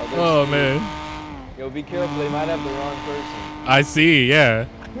 Oh man. Yo, be careful. They might have the wrong person. I see. Yeah.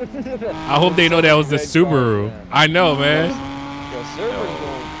 I hope they know that was the Subaru. I know, man. Yo, server's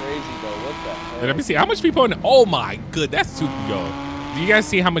going crazy though. What the heck? Let me see how much people in. Oh my good, that's too. Yo, do you guys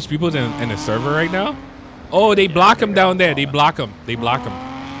see how much people's in the server right now? Oh, they block him down there. They block him.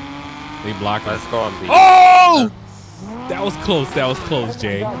 Let's go on, B. Oh! That was close,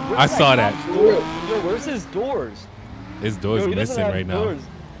 Jay. I saw that. Yo, where's his doors? His door's missing right now.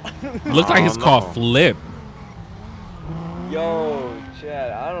 Looks like his car flipped. Yo,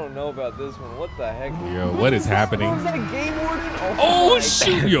 Chad, I don't know about this one. What the heck? Yo, what is happening? Was that a game warden? Oh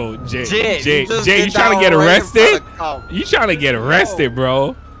shoot! Yo, Jay, you trying to get arrested? You trying to get arrested,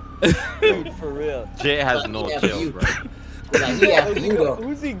 bro? Dude, for real. Jay has no chill, bro.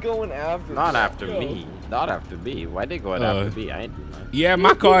 Who's he going after? Not after me. Not after me. Why they going after me? I ain't doing that. Yeah,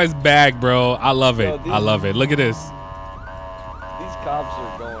 my car is bagged, bro. I love it. I love it. Look at this. These cops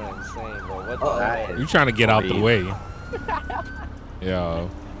are going insane, bro. What the heck? You trying to get out the way? Yo.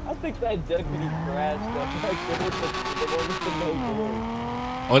 I think that deputy crashed up back there with the one with the no door.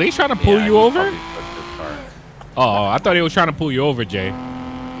 Oh, they trying to pull you over? Oh, I thought they were trying to pull you over, Jay.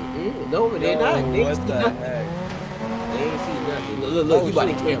 No, they're not. They What the heck? ain't see nothing. Look, you about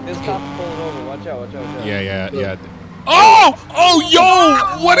to kill This cop's pulling over. Watch out. Yeah. Oh,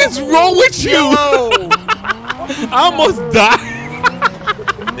 yo, what is wrong with you? I almost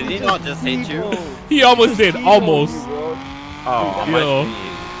died. Did he not just hit you? He almost did, almost. Oh, Yo.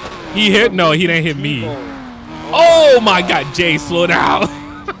 He hit? No, he didn't hit me. Oh my God, Jay, slow down.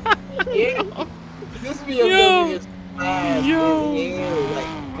 This BMW is fast. Yo.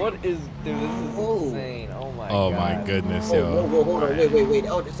 What is, dude, this is insane. Oh my god. Oh my goodness, yo. Whoa, hold on, wait.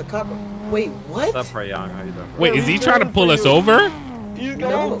 Oh, there's a cop. Wait, what? What's up, Ray Young? How you doing? Wait, is he trying to pull us over? He's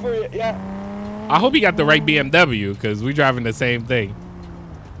going for it, yeah. I hope he got the right BMW, because we driving the same thing.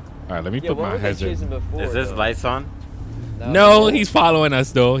 All right, let me put my hazard. Is this lights on? No, he's following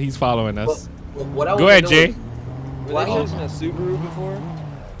us, though. He's following us. Go ahead, Jay. Were they chasing a Subaru before?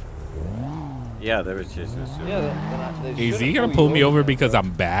 Yeah, they were chasing a Subaru. Yeah, Is he going to pull me over because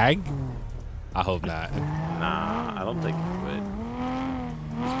I'm bagged? I hope not. Nah, I don't think he would.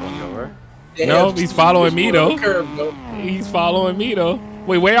 He's pulling you over? No, he's following me, though. He's following me, though.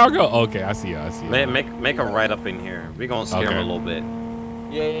 Wait, where y'all go? Okay, I see you. Make a right up in here. We're going to scare him a little bit.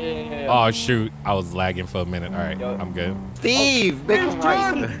 Yeah. Oh, shoot. I was lagging for a minute. All right, I'm good. Steve, make a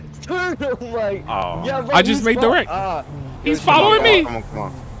right. Turn like. Oh. Yeah, I just made the right. He's following me. Come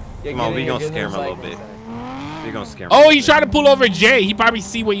on. Come on, we gonna scare him a little bit. We gonna scare him. Oh, he's trying to pull over Jay. He probably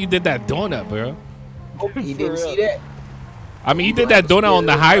see when you did that donut, bro. He didn't see that? I mean, he did that donut on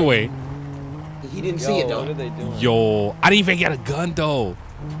the highway. He didn't see it though. What are they doing? Yo, I didn't even get a gun though.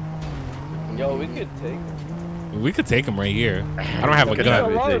 Yo, we could take him. We could take him right here. I don't have a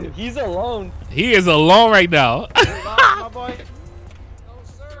gun. He's alone. He is alone right now. My boy.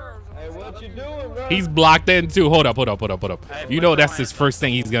 Hey, what you doing, bro? He's blocked in too. Hold up. Hey, You know that's his first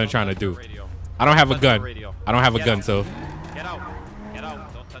thing he's gonna try to do. I don't have a gun. I don't have a gun, so. Get out. Get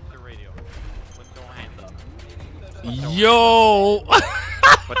out. Don't touch the radio. Put your hands up. Yo.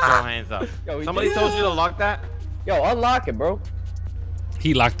 Put your hands up. Yo, Somebody told you to lock that? Yo, unlock it, bro.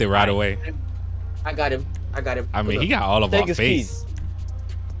 He locked it right away. I got him. I mean, he got all of Take our his face.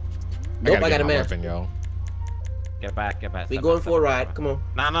 Nope, I gotta got get a my man. weapon, yo. Get back. We going for a ride. Come on.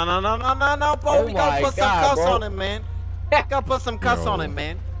 No, bro. Oh We gotta my put some God, cuffs bro. on him, man. We gotta put some cuffs Yo. on him,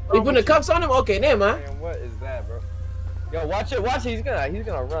 man. We putting the cuffs on him? Okay, never mind. Man, what is that, bro? Yo, watch it. He's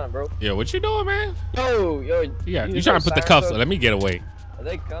gonna run, bro. Yo, what you doing, man? Yo. Yeah, you just trying heard to put the sirens cuffs up? on. Let me get away. Are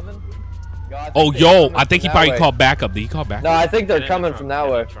they coming? Yo, I think Oh, they're yo, coming I think he from probably that way. called backup. Did he call backup? No, I think they're Get in the coming trunk, from that get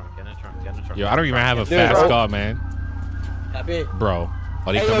in way. the trunk, get in the trunk. Yo, I don't even have a Dude, fast bro. car, man. Hop in. Bro.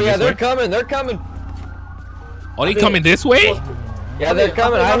 Are they Hey, yo, coming yeah, this they're way? coming. They're coming. Are they coming this way? Yeah, they're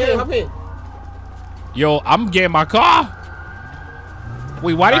coming. I hear Hop in. Yo, I'm getting my car.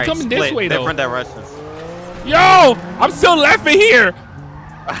 Wait, why they Alright, coming this split, way, though? Different directions. Yo, I'm still left in here.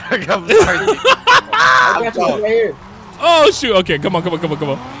 I'm sorry. I got you right here. Oh, shoot. Okay, come on. Go ahead. You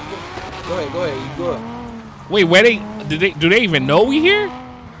go up. Wait, where do they even know we here?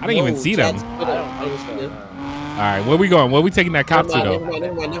 I didn't even see them. I don't see them. All right, where we going? Where we taking that cop to, though?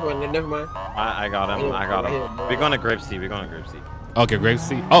 Never mind. I got him. We're going to grape seed. Okay, grape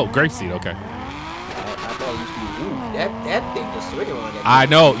seed. Oh, grape seed. Okay. That thing just swinging on that. I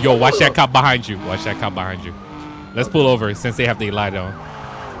know. Yo, watch that cop behind you. Let's pull over since they have the light on.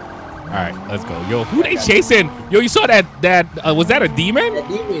 All right, let's go. Yo, who they chasing? Yo, you saw that was that a demon? That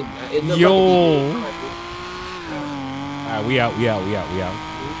demon. It looked Yo. like a demon. All right, we out.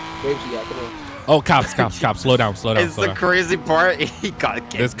 Grapes, yeah, come on. Oh, cops. Slow down. It's the crazy part. He got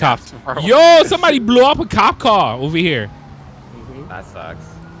kicked. There's cops. Yo, somebody blew up a cop car over here. That sucks.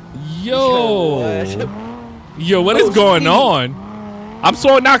 Yo, what is going on? I'm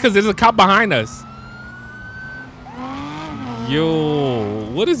slowing down because there's a cop behind us. Yo,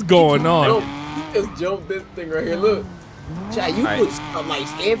 what is going on? You just jumped this thing right here. Look. Chad, you put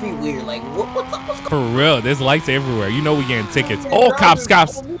lights everywhere. Like, what's going on? For real, there's lights everywhere. You know we getting tickets. Oh, cops.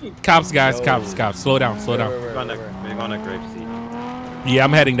 Cops, guys. Slow down. We're gonna grape seed. Yeah,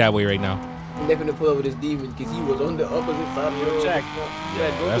 I'm heading that way right now. I'm definitely pull over this demon because he was on the opposite side of the road. Jack,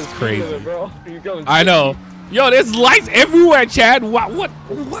 That's crazy. bro. I know. Yo, there's lights everywhere, Chad. What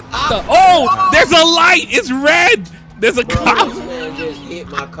the? Oh, there's a light. It's red. There's a Bro, cop. this man just hit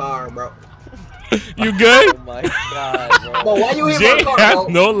my car, bro. You good? Oh my God, bro. Bro, why you hit Jay my car, has bro?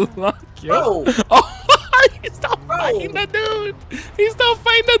 no luck, yo. Bro. Oh, he's still fighting the dude. He's still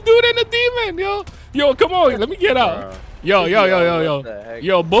fighting the dude and the demon, yo. Yo, come on, let me get out. Yo. What the heck?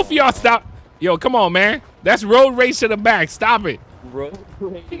 Yo, both of y'all stop. Yo, come on, man. That's road rage to the back. Stop it. Bro.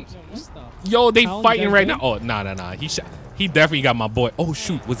 Yo, they How fighting you right guys now. Oh, nah. He definitely got my boy. Oh,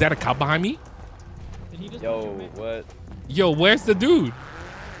 shoot. Was that a cop behind me? Yo, what? Yo, where's the dude?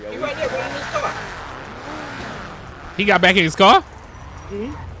 He right there, right in his car. He got back in his car?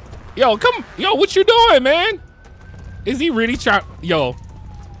 Yo, what you doing, man? Is he really trying? Yo.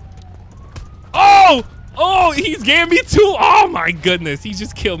 Oh, he's getting me too. Oh my goodness, he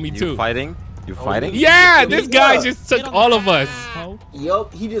just killed me too. You fighting? Yeah, this guy just took all of us.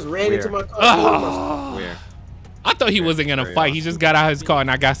 Yup, he just ran into my car. Oh. Where? I thought he wasn't gonna fight. He just got out his car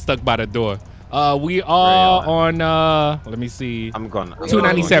and I got stuck by the door. We are on let me see. I'm going.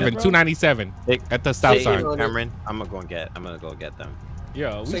 297 at the stop sign. Cameron, I'm gonna go get them.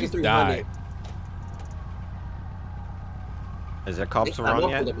 Yo, we just 63 died. Is there cops around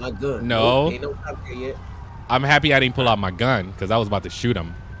yet? My gun. No. Ain't no cops here yet. I'm happy I didn't pull out my gun because I was about to shoot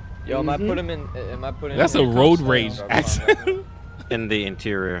him. Yo, am I putting That's a road rage accident. In the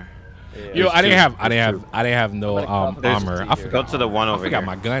interior. Yeah. Yo, I didn't have no I'm gonna armor. I Go to the one over I forgot here.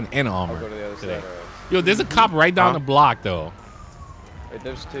 my gun and I'll go armor. to the other today. side. Yo, there's a cop right down the block though. Wait,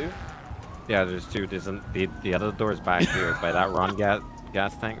 there's two? Yeah, there's two. There's the other door is back here by that Ron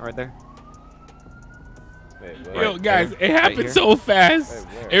gas tank right there. Wait, what? Yo, guys, there, it happened here. so fast.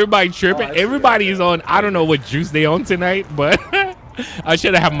 Wait, where? Everybody tripping. I see Everybody that. is on. I don't know what juice they on tonight, but I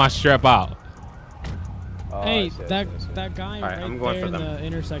should have my strap out. Oh, Hey, I see, I that see, I see. that guy Alright, right I'm going there for in them. the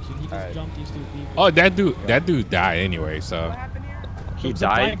intersection, he just Alright. jumped these two people. Oh, that dude died anyway. So He It was a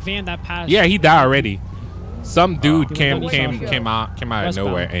died. black van that passed. yeah, he died already. Some dude He came was out on of Westbound.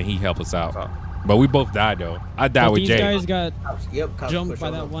 nowhere and he helped us out. But we both died though. I died with these Jay. guys got Cops jumped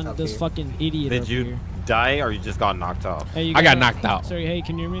by that one, this fucking idiot. Did you here. die or you just got knocked out? Hey, you I got knocked out. Sorry, hey,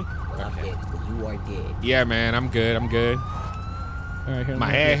 can you hear me? Okay. You are dead. Yeah, man, I'm good. I'm good. All right, here. My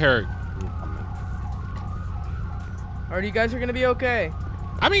head hurt. Alright, you guys are gonna be okay.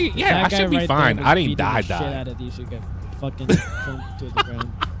 I mean, yeah, I should be fine. I didn't die. Shit out of these, you get fucking jumped to the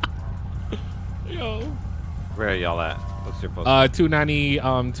ground. Yo. Where are y'all at? What's your post? 290,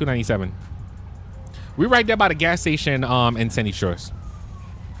 297. We're right there by the gas station, in Sandy Shores.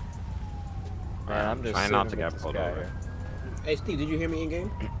 Man, I'm just trying not to sitting get with pulled this guy over. here. Hey, Steve, did you hear me in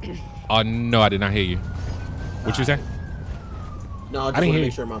game? Oh no, I did not hear you. What you say? No, I just didn't want to hear make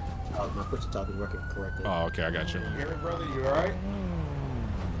you. sure my push to talk is working correctly. Oh, okay, I got you. Hear me, brother? You alright?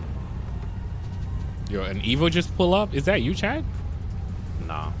 Yo, an Evo just pull up? Is that you, Chad?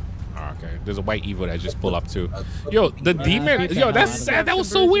 No. Oh, okay. There's a white Evo that just pull up too. Yo, the demon. Yo, that's sad. That was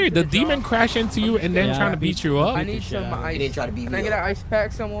so weird. The demon crashed into you and then trying to beat you up. I need some He ice. didn't try to beat Can me I get up. an ice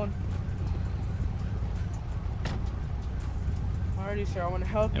pack, someone? Alrighty, sir. I want to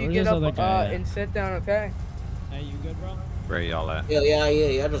help Hey, you where's get this other up guy at? and sit down, okay? Hey, you good, bro? Where are y'all at? Yeah.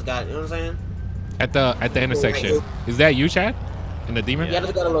 I just got. You know what I'm saying? At the intersection. Is that you, Chad? And the demon? Yeah, I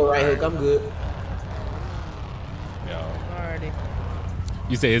just got a little right hook. I'm good. Yo. Alrighty.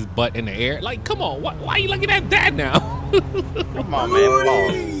 You say his butt in the air? Like, come on. Why are you looking at that now? Come on,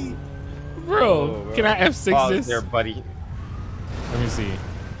 man. Bro, can I F6 Pause this? there, buddy. Let me see.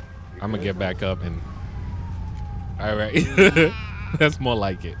 I'm gonna get back up and. All right. That's more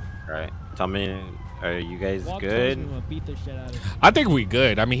like it. All right. Tell me, are you guys Walk good? towards me, I'm gonna beat the shit out of you. I think we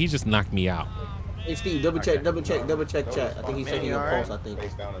good. I mean, he just knocked me out. Hey, Steve, double check chat. I think he's checking your pulse. I think.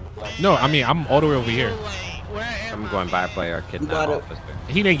 No, I mean, I'm all the way over here. I'm going back by our kidnapped got it. officer.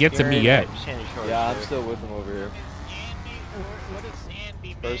 He didn't get to me yet. Yeah, I'm still with him over here.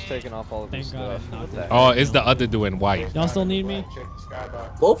 Bro's taking off all of his Thank God stuff. I'm not With that. Oh, it's the other dude in white. Y'all still need me?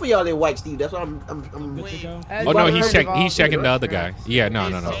 Both of y'all in white, Steve. That's what I'm. Good to go? Oh no, he's checking the other guy. Yeah, no.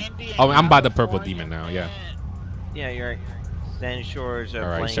 Oh, I'm by the purple demon now. Yeah. Yeah, you're right. Sand Shores are All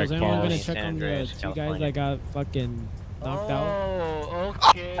right, playing check Is anyone gonna pause. check on the Andreas, two guys California. that got fucking knocked out? Oh,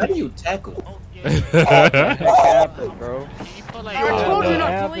 okay. How do you tackle? What happened, bro? I told you what not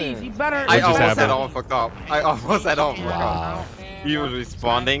to happened? leave. You better. just I almost happened? had off a cop. I almost had off a Wow. cop. He was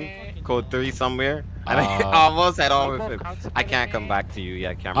responding, code 3 somewhere, and I almost had off with him. I can't come back to you.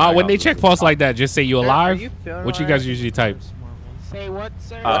 Yeah, camera. When they check pulse like that, just say you Are alive. you feeling What you guys alright? usually type? Say what,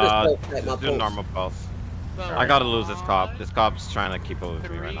 sir? Just do normal pulse. I gotta lose this cop. This cop's trying to keep up with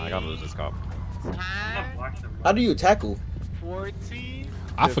me right now. I gotta lose this cop. How do you tackle? 14,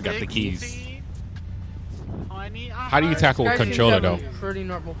 I forgot the keys. 20. How do you tackle a Guys seem to controller have though? a Pretty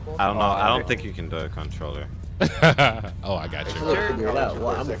normal pulse. I don't know. I don't think you can do a controller. Oh, I got I'm you. gonna figure it out. Well,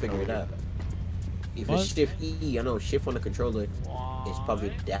 I'm gonna figure it out. If What? it's shift E, I know shift on the controller is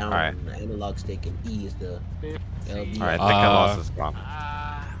probably down Alright. on the analog stick, and E is the LB. Alright, I think I lost this cop.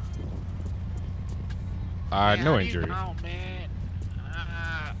 No injury. Oh, man.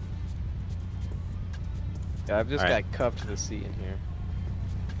 Yeah, I've just Alright. got cuffed to the seat in here.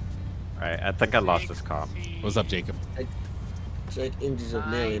 Alright, I think I lost this cop. What's up, Jacob? Check engines of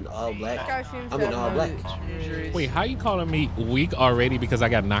mail in all This black. guy seems I'm to in have all no black. injuries. Wait, how you calling me weak already because I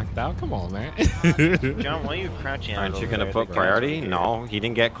got knocked out? Come on, man. John, why are you crouching? Aren't you over gonna there? put priority? No, he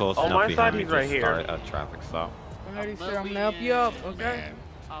didn't get close enough behind me he's right to here. start a traffic stop. Alrighty, sir. I'm gonna help you up. Okay.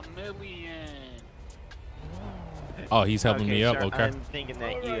 A million. Oh, he's helping me up. sir, Okay. I'm thinking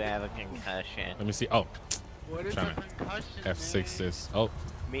that you have a concussion. Let me see. Oh, What is Trying a concussion? F6 is. Oh,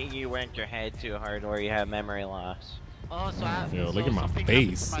 Maybe you went your head too hard or you have memory loss. Oh, so Yo, look at my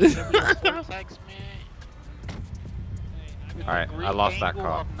face. Alright, I lost that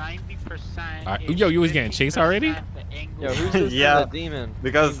cop. yo, you was getting chased already? Yo, who's this Yeah. little demon?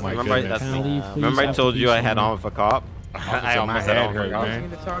 Because My remember, goodness. that's Can I me. leave, please? Remember I have told to you be I had somewhere. on with a cop? Officer, my almost head had on hurt, with a cop. I man.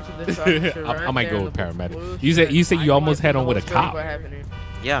 need to talk to this officer right I might there go in with the paramedic. blue You said shirt. you almost I had on with a want to know cop. what happened here.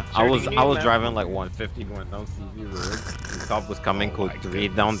 Yeah, Sir, I do was you need I was a driving like 150 going down CV road. The cop was coming code 3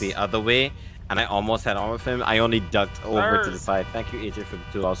 down the other way, and I almost had on with him. I only ducked over to the side. Thank you, AJ, for the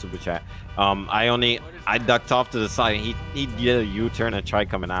 $2 super chat. I ducked off to the side. And he did a U-turn and tried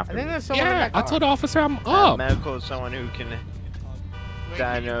coming I after think me. there's someone in Yeah, that I car. told the officer I'm up. Medical is someone who can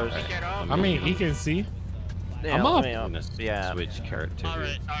diagnose. I mean, he can see. Yeah, I'm let up. me I'm gonna Yeah. switch character.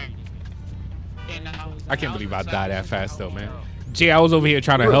 here. I can't believe I died that fast though, man. Jay, I was over here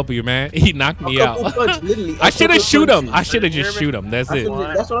trying to help you, man. He knocked me out. I should have shoot him. I should have just shoot him. That's it.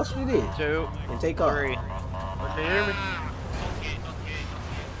 That's what I should have did. 2, And take off. 3. Who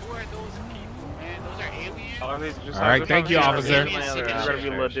are those people, man? Those are aliens?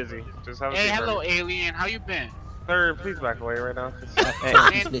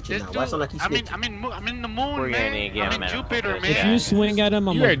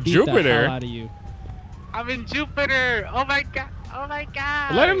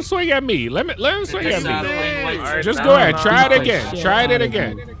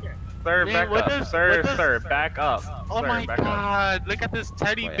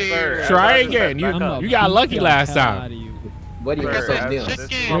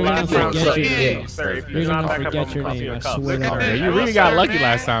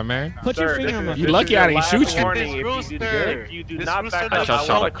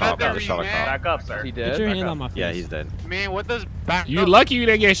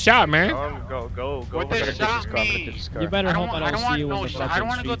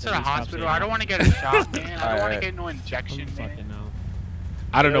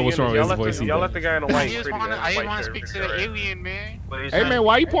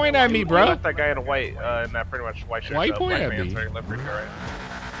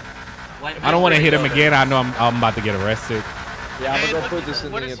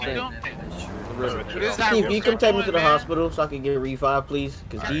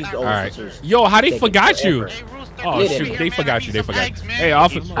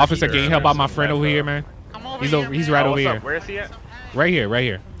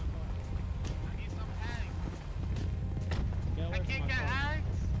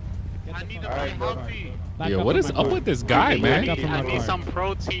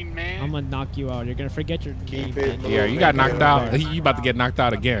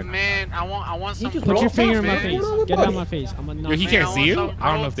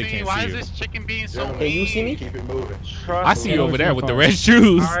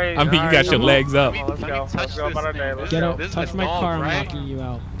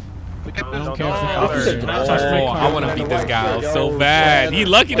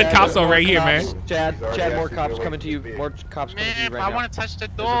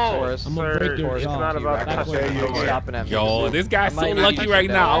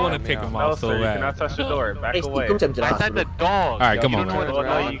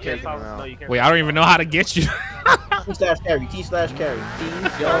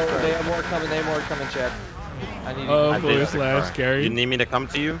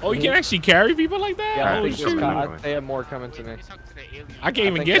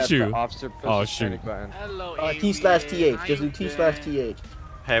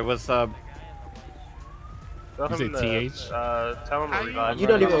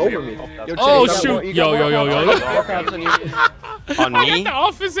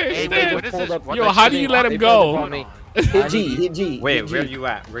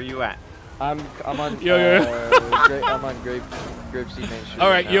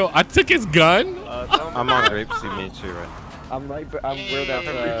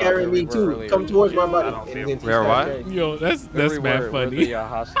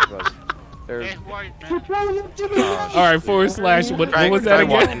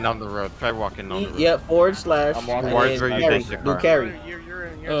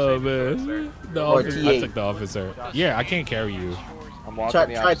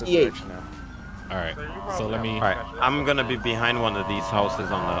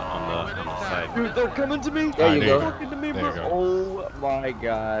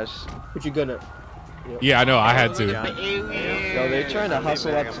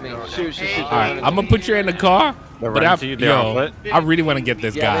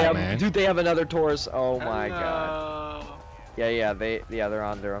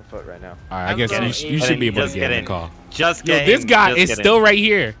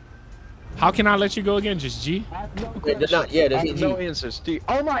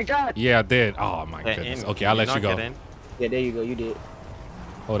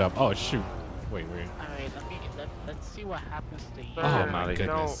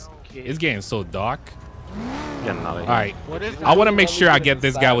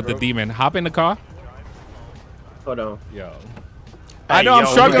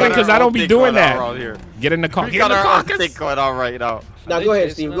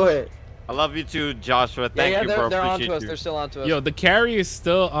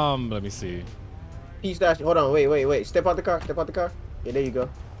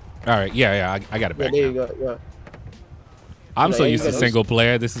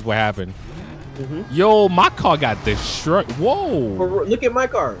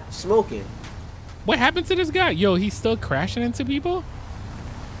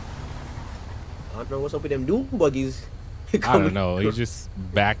 What's up with them dune buggies? I don't know. He just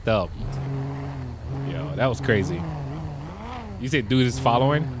backed up. Yo, that was crazy. You said dude is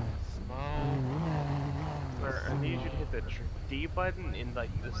following? D button in like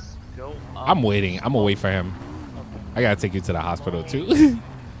the scope? I'm waiting. I'm gonna wait for him. I gotta take you to the hospital too.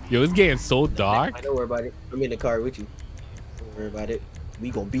 Yo, it's getting so dark. Don't worry about it. I'm in the car with you. Don't worry about it.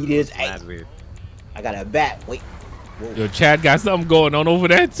 We gonna beat his ass. I got a bat. Wait. Whoa. Yo, Chad got something going on over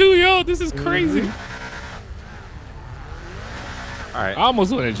there too, yo. This is crazy. All right. I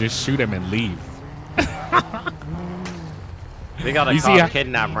almost want to just shoot him and leave. We got a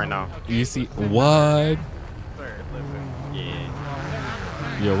kidnap right now. You see what?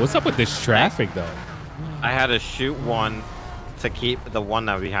 Yeah. Yo, what's up with this traffic though? I had to shoot one to keep the one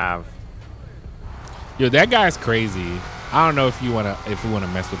that we have. Yo, that guy's crazy. I don't know if you wanna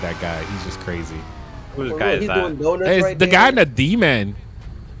mess with that guy. He's just crazy. Whose guy is that? It's right the there. guy in the D-man.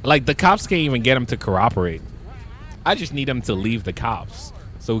 Like the cops can't even get him to cooperate. I just need him to leave the cops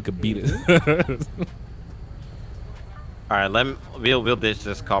so we could beat it. All right, we'll ditch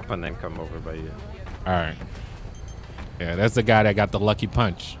this cop and then come over by you. All right. Yeah, that's the guy that got the lucky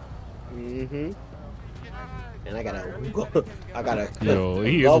punch. And I gotta. Yo,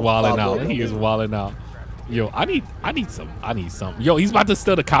 he is wilding out. He is wilding out. Yo, I need some. Yo, he's about to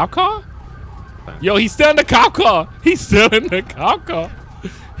steal the cop car. Yo, he's still in the cop car. He's still in the cop car.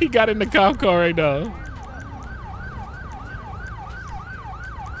 He got in the cop car right now.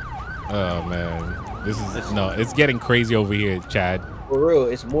 Oh man, this is it's getting crazy over here, Chad. For real,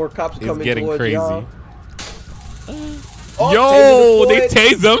 it's more cops coming. It's getting crazy. Oh, yo, they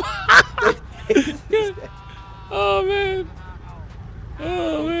tased him. Oh man.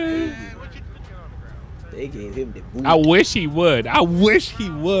 Oh man. They gave him the boot. I wish he would. I wish he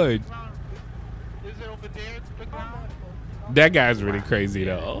would. That guy's really crazy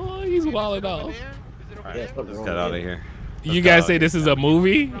though. Oh, he's wilding out. Right, let's get out of here. You guys say this is a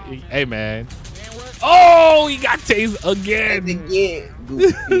movie? Hey man. Oh, he got tased again. Yeah.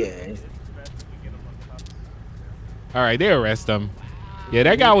 All right, they arrest him. Yeah,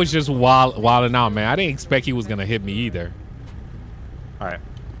 that guy was just wilding out, man. I didn't expect he was gonna hit me either. All right.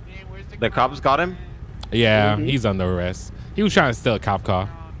 The cops got him? Yeah, he's under arrest. He was trying to steal a cop car.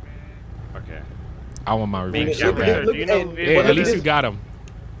 Okay. I want my revenge. Yeah, at least you got him.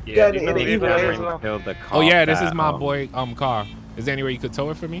 Yeah, you know killed the cop. Oh yeah, this is my boy car. Is there any way you could tow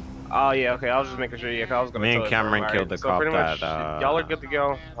it for me? Oh yeah, okay. I was just making sure. Yeah, 'cause I was gonna. Me and Cameron killed the cop pretty much, that. y'all are good to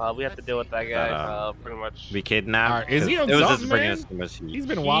go. We have to deal with that guy. Pretty much. We kidnapped. Is he on it was something, just bringing man? us too much heat. He's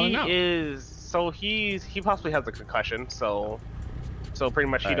been wilding out. He possibly has a concussion. So pretty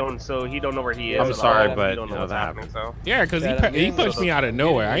much he don't know where he is. I'm sorry, all. but he don't know what's happening. So yeah, because he punched me out of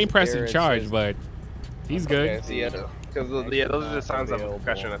nowhere. I ain't pressing charge, but he's good. okay, so yeah, because those are the signs of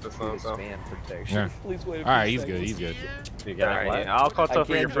concussion at this time. So Yeah. All right, he's good. He's good. You got all it. right, yeah, I'll call tough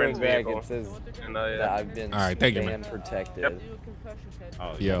for your friend's back. vehicle. It says And, that I've been All right, thank you, man. protected. Yep.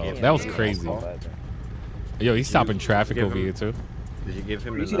 Oh, Yo, that was crazy. Yo, he's stopping traffic over here too. Did you give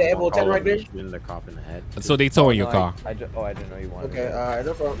him You see the M1 right there? shooting the cop in the head? So they towing your car. I didn't know you wanted. Okay, alright,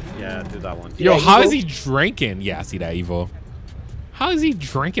 no problem. Yeah, do that one. Yo, that how Evo? is he drinking? Yeah, I see that, Evo. How is he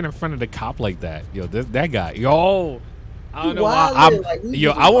drinking in front of the cop like that? Yo, that guy. Yo, I don't know why.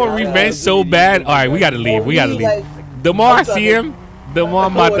 I want revenge so bad. All right, we gotta leave. We gotta leave. The more I see him, the more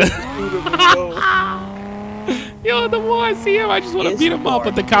I'm about to. Yo, the more I see him, I just want to beat him up.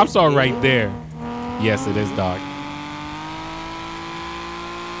 But the cops are right there. Yes, it is, dog.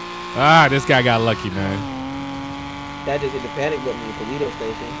 Ah, this guy got lucky, man. That just hit the panic button in the Toledo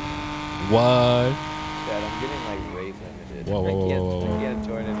station. What? Dad, I'm getting like Wraith limited. Whoa. I can't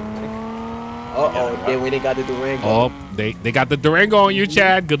join anything. Then when they got the Durango. Oh, they got the Durango on you,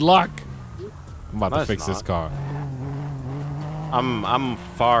 Chad. Good luck. I'm about to fix this car. I'm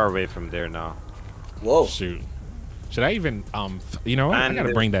far away from there now. Whoa. Shoot. Should I even you know what? I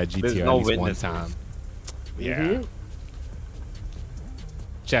gotta bring that GTR at least one time. Yeah.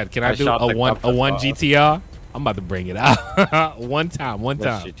 Chad, can I do a one GTR? I'm about to bring it out. one time.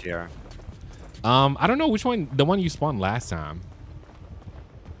 GTR? I don't know which one. The one you spawned last time.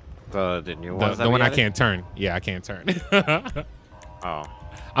 The new one. The one I can't turn. Yeah, I can't turn. Oh.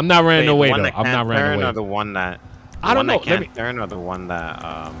 I'm not running away though. I'm not running away. Or the one that. I don't know. Can't turn or the one that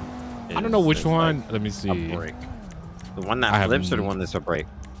I don't know which one. Like let me see. A break. The one that flips or the one that's a break?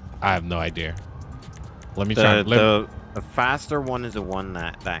 I have no idea. Let me try. The faster one is the one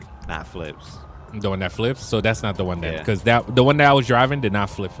that flips. The one that flips. So that's not the one that, because the one that I was driving did not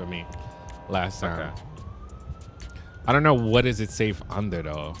flip for me last time. Okay. I don't know what is it safe under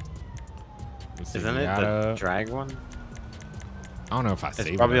though. Isn't it the drag one? I don't know if I saved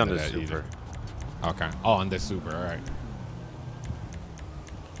it. It's probably on the Super. Super. Okay. Oh, on the Super. All right.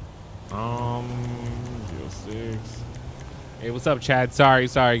 06. Hey, what's up, Chad? Sorry,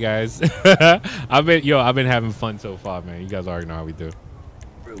 guys. I've been having fun so far, man. You guys already know how we do.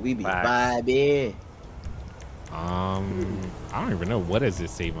 Bro, we be vibing. I don't even know what does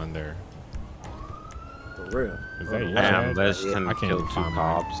it save under. For real. Is that you? Damn, this I can can't kill even 2 find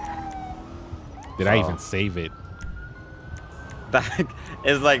cops. Did I even save it? That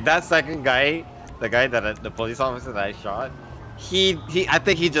is like that second guy, the guy that the police officer that I shot. I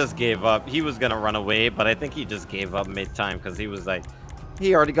think he just gave up. He was gonna run away, but I think he just gave up mid-time because he was like,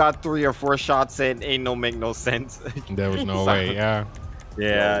 he already got 3 or 4 shots in. Ain't make no sense. There was no way. Yeah.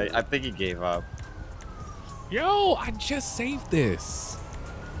 Yeah, I think he gave up. Yo, I just saved this.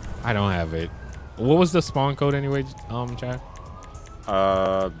 I don't have it. What was the spawn code anyway, Chad?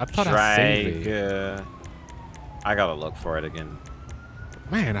 I thought I saved it. I gotta look for it again.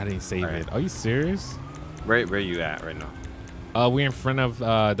 Man, I didn't save it. Are you serious? Where you at right now? We're in front of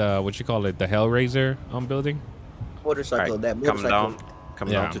the what you call it, the Hellraiser building. Motorcycle. Right, That motorcycle. Come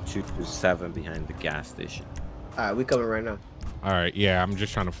down to 227 behind the gas station. All right, we coming right now. All right, yeah, I'm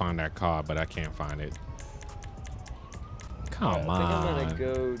just trying to find that car, but I can't find it. Come on. I think I'm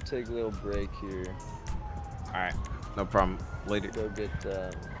gonna go take a little break here. All right, no problem. Later. Go get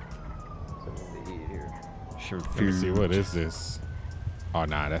something to eat here. Let me see, what is this? Oh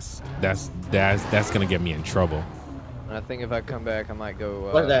nah, that's gonna get me in trouble. And I think if I come back, I might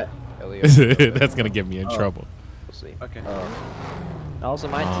go. What's that? That's gonna get me in trouble. We'll see. Okay. Also,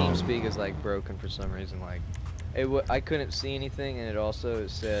 my TeamSpeak is like broken for some reason. Like, I couldn't see anything, and it also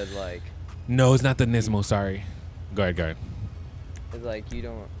said like. No, it's not the Nismo. Sorry. Go ahead. It's like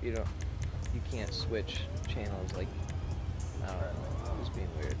you can't switch channels. Like, I don't know. It's being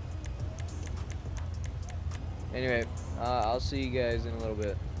weird. Anyway, I'll see you guys in a little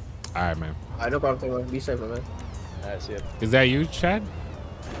bit. All right, man. All right, no problem. Be safe, man. All right, see ya. Is that you, Chad?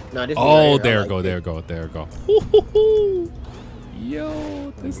 No, this oh, right there we go.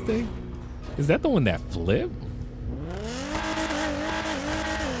 Yo, this thing. Is that the one that flipped?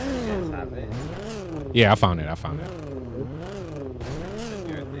 Yeah, I found it.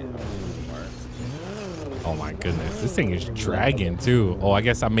 Oh my goodness, this thing is dragging too. Oh, I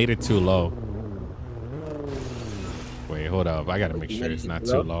guess I made it too low. Wait, hold up. I gotta make sure it's not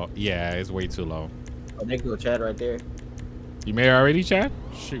too low. Yeah, it's way too low. Oh, there go Chad right there. You made it already, Chad?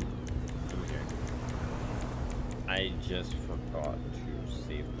 Shoot. I just forgot to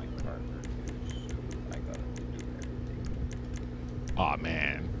save my partner, so I gotta do everything. Oh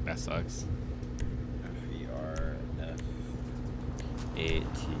man, that sucks.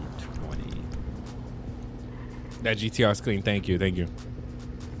 FERF8020. That GTR is clean. Thank you.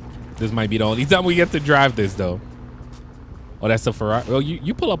 This might be the only time we get to drive this though. Oh, that's the Ferrari. Oh,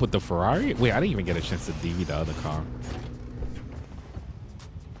 you pull up with the Ferrari? Wait, I didn't even get a chance to DV the other car.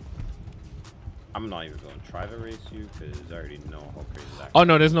 I'm not even going to try to race you because I already know how crazy that. Oh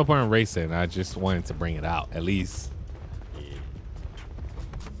no, there's no point in racing. I just wanted to bring it out at least. Yeah.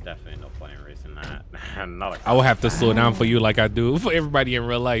 Definitely no point in racing that. Not I will have to slow down for you like I do for everybody in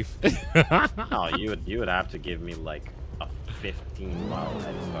real life. No, you would have to give me like a 15-mile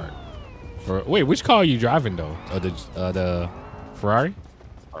head start. Wait, which car are you driving though? The Ferrari?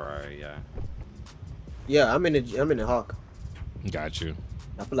 Ferrari, yeah. Yeah, I'm in the Hawk. Got you.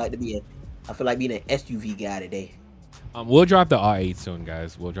 I feel like being an SUV guy today. We'll drop the R8 soon,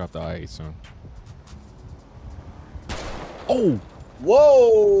 guys. We'll drop the R8 soon. Oh!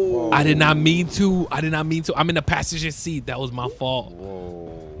 Whoa! I did not mean to. I'm in the passenger seat. That was my fault.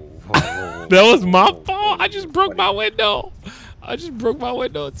 Whoa. That was my fault. I just broke my window.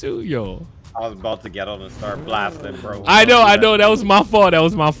 Too, yo. I was about to get on and start blasting, bro. I know. That was my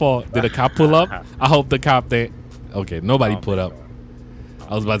fault. Did a cop pull up? I hope the cop did. Okay, nobody pulled up.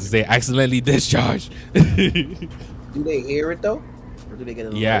 I was about to say accidentally discharged. Do they hear it though? Or do they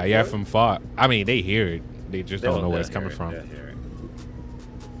get yeah, from far. I mean, they hear it. They just don't know where it's coming from.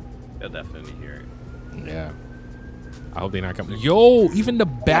 They'll definitely hear it. Yeah. I hope they're not coming. Yo, even the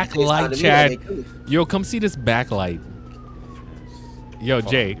backlight, Chad. Yo, come see this backlight. Yo,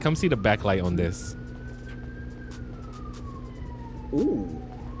 Jay, come see the backlight on this. Ooh.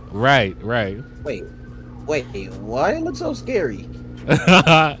 Right. Wait, what? It looks so scary.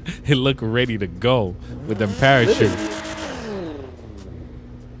 It looked ready to go with them parachutes.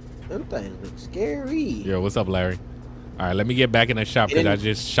 Them things look scary. Yo, what's up, Larry? All right, let me get back in the shop because I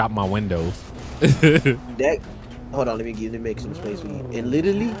just shot my windows. Hold on, let me make some space for you. And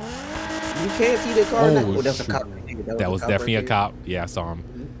literally, you can't see the car. Oh, that's a cop. That was definitely a cop. Yeah, I saw him.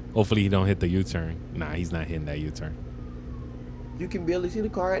 Hopefully he don't hit the U-turn. Nah, he's not hitting that U-turn. You can barely see the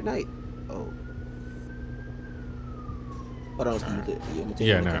car at night. Oh. Hold on, Steve.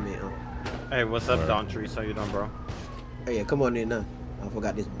 Yeah, no. Hey, what's up, Don Trees? How you doing, bro? Hey, yeah, come on in now. I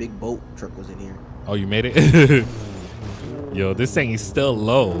forgot this big boat truck was in here. Oh, you made it? Yo, this thing is still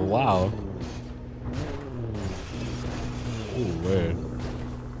low. Wow. Ooh, weird.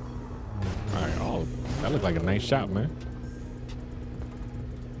 All right. Oh, that looked like a nice shot, man.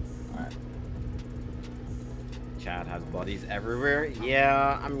 All right. Chad has bodies everywhere.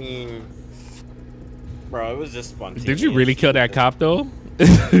 Yeah, I mean, bro, it was just spontaneous. Did you really kill that cop though?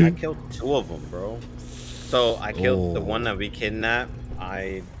 I killed 2 of them, bro. So I killed the one that we kidnapped.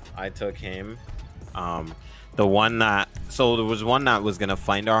 I took him. The one that there was one that was gonna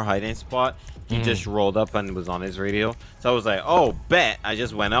find our hiding spot. He just rolled up and was on his radio. So I was like, oh, bet. I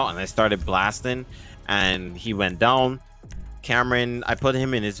just went out and I started blasting, and he went down. Cameron, I put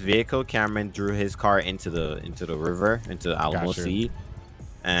him in his vehicle. Cameron drew his car into the river, into Alamo Sea,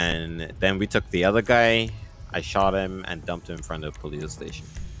 and then we took the other guy. I shot him and dumped him in front of the police station.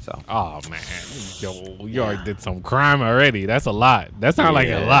 So. Oh man, yo, you already did some crime already. That's a lot. That sounds like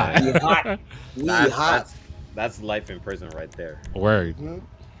a lot. That's life in prison right there. Word.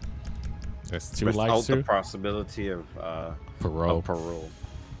 That's 2 lives without the possibility of parole.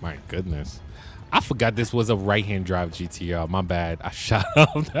 My goodness, I forgot this was a right-hand drive GTR. My bad. I shot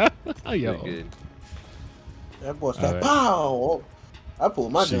up. Yo. Good. That boy said, "Pow!" I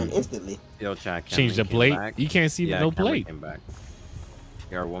pulled my gun instantly. Yo, Chad, change the plate. Back. You can't see no plate. Back.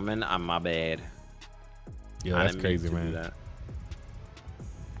 You're a woman. I'm my bad. Yo, that's crazy, man. That.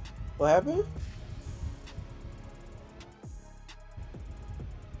 What happened?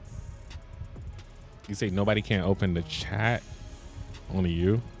 You say nobody can't open the chat? Only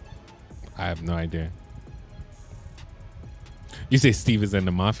you? I have no idea. You say Steve is in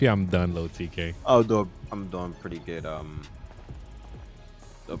the mafia? I'm done, low TK. Oh, I'm doing pretty good.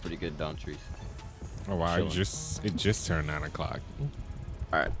 Pretty good down trees. Oh wow! It just turned 9 o'clock.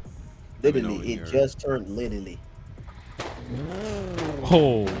 All right. Literally, it just turned literally.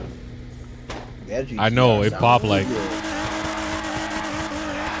 Oh. I know it popped like. Yo,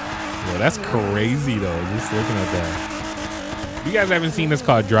 that's crazy though. Just looking at that. You guys haven't seen this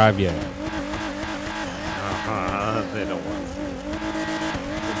car drive yet. They don't want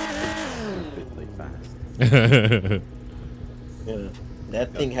to see it. Yeah.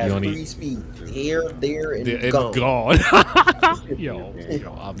 That thing has 3 speeds. Here, there, and it's gone. Yo,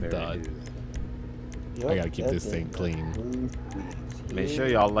 I'm done. Yep, I gotta keep this thing clean. Make sure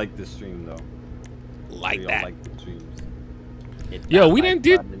y'all like the stream though. Like that. Like the streams. Yo, we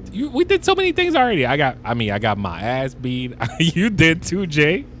we did so many things already. I got my ass beat. You did too,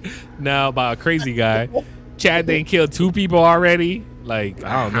 Jay. Now by a crazy guy. Chad didn't kill 2 people already. Like,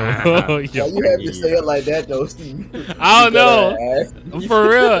 I don't know. Yo, you have to say it like that though, Steve. I don't know. For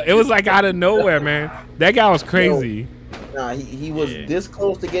real. It was like out of nowhere, man. That guy was crazy. Yo, nah, he was this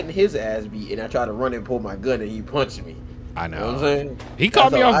close to getting his ass beat, and I tried to run and pull my gun, and he punched me. I know. You know what I'm saying? He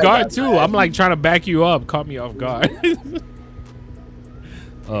caught me off guard too. I'm like trying to back you up. Caught me off guard.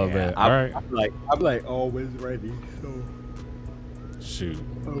 Oh man. All right. I'm like always ready. So shoot.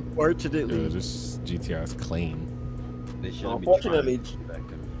 Unfortunately, this GTR is clean. Unfortunately,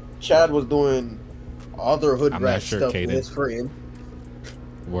 Chad was doing other hood rat stuff with his friend.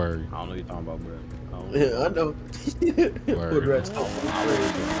 Word. I don't know what you're talking about, bro. Yeah, I know. Hood rat stuff.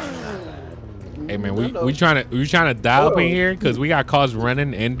 Hey man, we trying to dial up in here because we got cars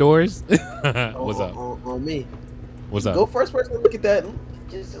running indoors. What's up? On me. What's up? Go first person. Look at that.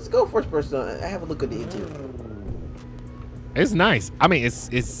 Just go first person. Have a look at the interior. It's nice. I mean,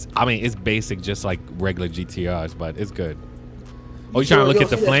 it's basic, just like regular GTRs, but it's good. Oh, you trying to look at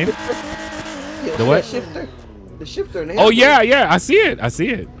the flame? The what? The shifter. Oh yeah, I see it.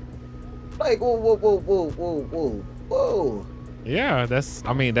 Like whoa. Yeah, that's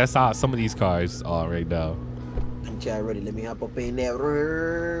how some of these cars are right now. I'm Chad ready. Let me hop up in that.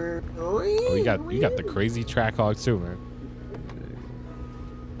 Oh, you got the crazy track hogs too, man.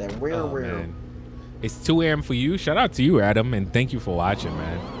 That man. It's 2 a.m. for you. Shout out to you, Adam, and thank you for watching,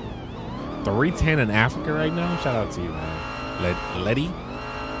 man. 3:10 in Africa right now. Shout out to you, man. Letty.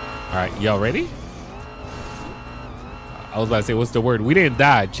 All right, y'all ready? I was about to say, what's the word? We didn't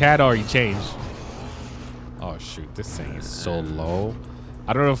die. Chad already changed. Oh shoot, this thing is so low.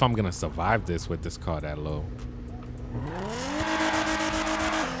 I don't know if I'm gonna survive this with this car that low.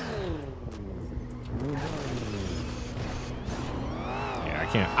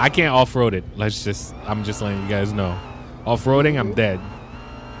 I can't off-road it. I'm just letting you guys know. Off-roading, I'm dead.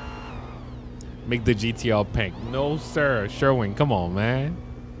 Make the GTR pink. No, sir. Sherwin, come on, man.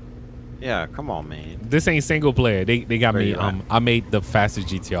 Yeah, come on, man. This ain't single player. They got me. I made the fastest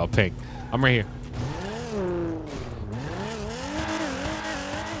GTR pink. I'm right here.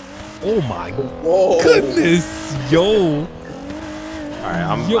 Oh my goodness, yo. All right,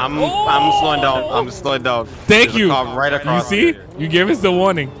 I'm slowing down. I'm slowing down. Thank you. Right across. You see? You give us the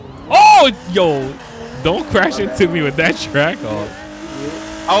warning. Oh, yo. Don't crash into me with that track off.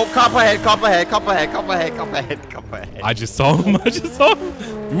 Oh, cop ahead, cop ahead, cop ahead, cop ahead, cop ahead, cop ahead. I just saw him. I just saw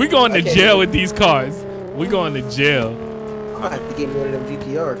him. We going to jail with these cars. We going to jail. I have to get one of them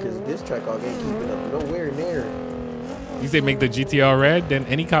GTR because this track off ain't keeping up nowhere near. You say make the GTR red, then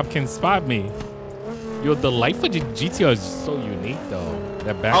any cop can spot me. Yo, the light for GTR is so unique though.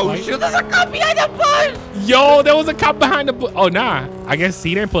 That backlight. Oh shoot, there's a cop behind the bush! Yo, there was a cop behind the bush. Oh nah, I guess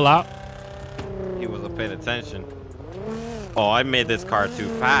he didn't pull out. He wasn't paying attention. Oh, I made this car too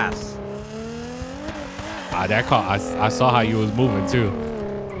fast. Ah, that car, I saw how you was moving too.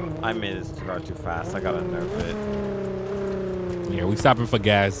 I made this car too fast. I gotta nerf it. Yeah, we stopping for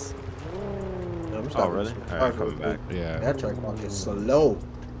gas. Oh really? Alright, coming back. Yeah. That track walk is slow.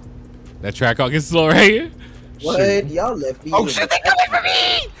 That track walk is slow right here? What? Y'all left me. Oh shit, they coming for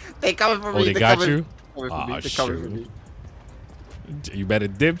me! They coming for me. Oh, they got you? Oh shoot. You better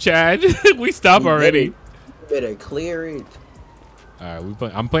dip, Chad. We stop already. You better clear it. All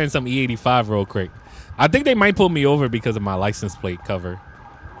right, I'm playing some E85 real quick. I think they might pull me over because of my license plate cover.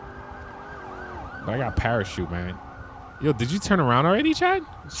 But I got parachute, man. Yo, did you turn around already, Chad?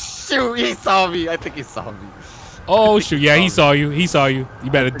 Shoot, he saw me. I think he saw me. Oh shoot, yeah, he saw you. He saw you. You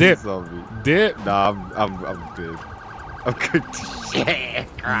better dip. He saw me. Dip. Nah, I'm good. I'm good. Shit.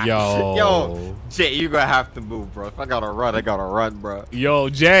 Yo, Jay, you gonna have to move, bro. If I gotta run, I gotta run, bro. Yo,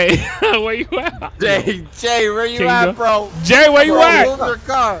 Jay, where you at? Jay, where you at, bro? Jay, where you at? Move your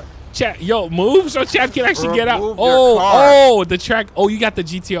car. Chad, yo, move so Chad can actually get out. Move your Oh, the track. Oh, you got the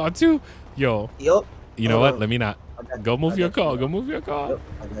GTR too? Yo. Yup. You know what? Let me not. Go move your car. Go move your car.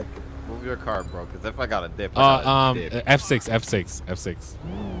 Move your car, bro. Because if I got a dip, F6,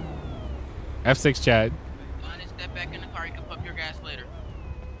 F6, Chad. Step back in the car. You can pump your gas later.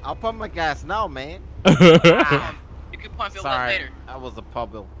 I'll pump my gas now, man. You can pump it later. That was a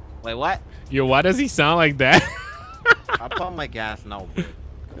public. Wait, what? Yo, why does he sound like that? I'll pump my gas now, bro.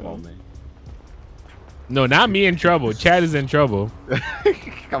 Come on, man. No, not me in trouble. Chad is in trouble.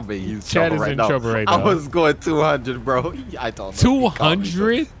 I mean, he's Chad is in trouble right now. I was going 200, bro. I don't know.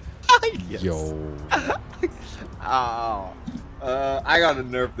 200? Yes. Yo. Oh. I gotta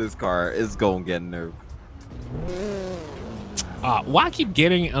nerf this car. It's gonna get nerfed. Why I keep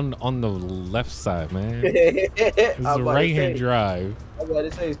getting on the left side, man? This is a right-hand drive. I was about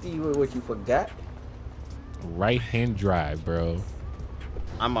to say, Steve, what you forgot? Right-hand drive, bro.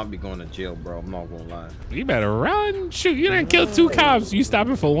 I might be going to jail, bro. I'm not gonna lie. You better run. Shoot, you done killed 2 cops. You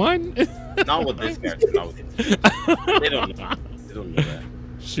stopping for 1? Not with this guy. Not with this. They don't know. They don't know that.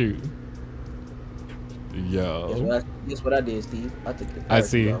 Shoot. Yo. Guess what I did, Steve? I took the I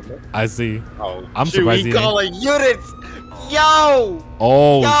see. I see. Oh, I'm surprised he calling units. Yo.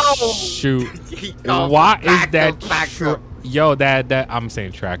 Oh, yo. Shoot. Why is that? Yo, that I'm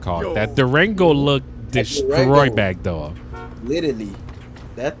saying track hard. That Durango look destroyed back door. Literally.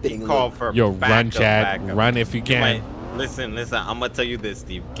 That thing. Yo, run, Chad. Run if you can. Listen. I'm gonna tell you this,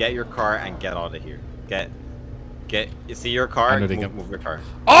 Steve. Get your car and get out of here. You see your car? Move your car.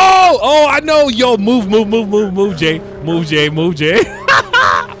 Oh, I know. Yo, move, Jay. Move, Jay.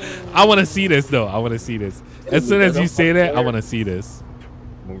 I want to see this, though. I want to see this. As soon as you say that, I want to see this.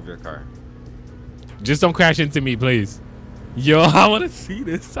 Move your car. Just don't crash into me, please. Yo, I want to see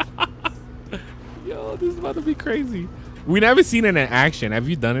this. Yo, this is about to be crazy. We never seen it in action. Have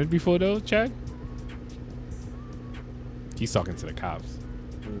you done it before, though, Chad? He's talking to the cops.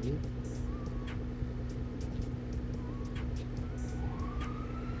 Mm-hmm.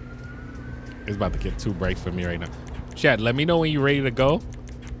 It's about to get too bright for me right now. Chad, let me know when you're ready to go.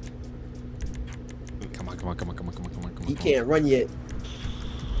 Come on. He can't run yet.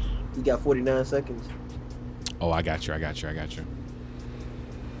 He got 49 seconds. Oh, I got you.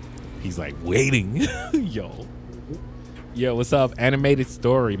 He's like waiting. Yo. Yo, what's up? Animated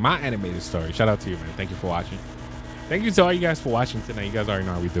story. My animated story. Shout out to you, man. Thank you for watching. Thank you to all you guys for watching tonight. You guys already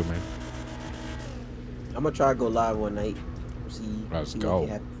know how we do, man. I'm gonna try to go live one night. Let's see go. what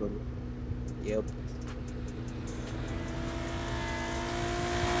can happen for me. Yep.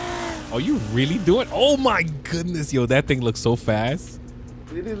 Oh, you really doing? Oh my goodness, yo, that thing looks so fast.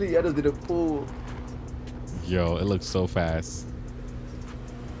 Literally, I just did a pull. Yo, it looks so fast.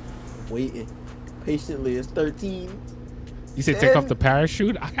 Waiting patiently. It's 13. You said take off the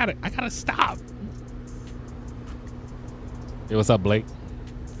parachute? I gotta stop. Yo, what's up, Blake?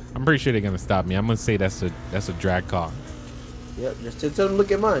 I'm pretty sure they're gonna stop me. I'm gonna say that's a drag car. Yep, just tell them to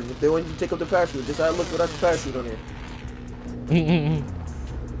look at mine. If they want you to take up the parachute, just I look without the parachute on there.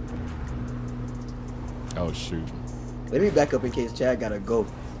 Oh shoot. Let me back up in case Chad gotta go,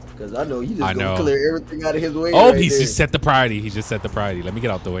 because I know he just gonna clear everything out of his way. Oh, he's just set the priority. He just set the priority. Let me get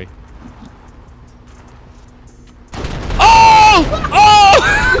out the way. Oh! Oh!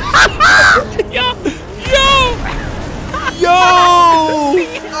 Yo!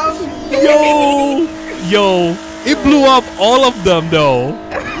 Yo! It blew up all of them, though.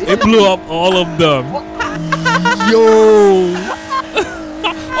 It blew up all of them. Yo!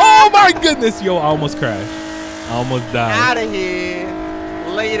 Oh my goodness! Yo, I almost crashed. I almost died. Out of here.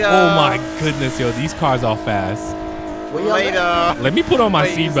 Later. Oh my goodness, yo, these cars are fast. Later. Let me put on my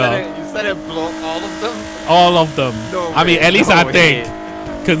seatbelt. You said it blew up all of them? All of them. No I mean, at least I think.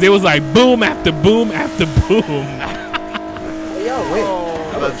 Because it was like boom after boom after boom.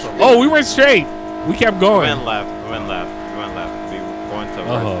 Oh, we went straight. We kept going. We went left. We went left. We went left. We were going to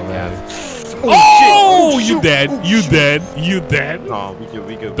man. Oh, you dead. You dead. You dead. No, we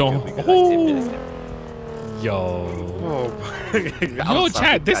good. Don't. Yo. Yo,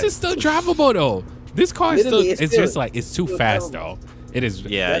 Chad, this is still drivable though. This car is still, it's just like, it's too fast though. It is.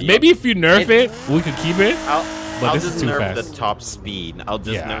 Yeah. Maybe if you nerf it, we could keep it. But this just is too nerf fast. the top speed. I'll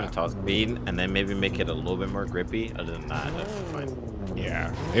just nerf the top speed and then maybe make it a little bit more grippy. Other than that, that's fine.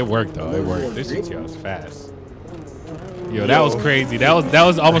 Yeah, it worked though. It worked. This GTR was fast. Yo, that was crazy. That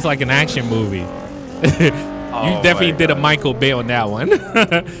was almost like an action movie. You definitely did a Michael Bay on that one.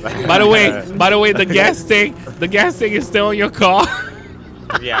 By the way, the gas tank is still in your car.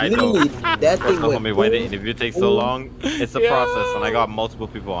 Yeah, I know. That thing wait. If you take so long, it's a process, and I got multiple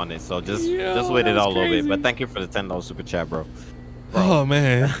people on it, so just wait it out a little bit. But thank you for the $10 super chat, bro. Oh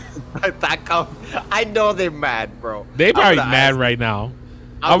man, I know they're mad, bro. They probably mad right now.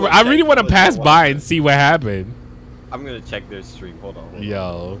 I really want to pass by and see what happened. I'm gonna check their stream. Hold on.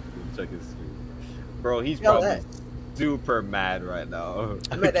 Yo, check his stream. Bro, he's probably super mad right now.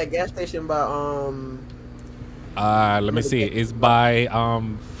 I'm at that gas station by let me see. It's by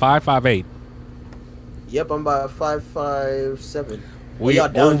 558. Yep, I'm by 557. We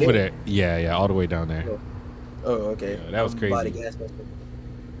are over there. Yeah, all the way down there. Oh, okay. Yeah, that was crazy. By the gas station.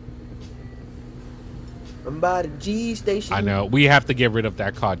 I'm by the G station. I know. We have to get rid of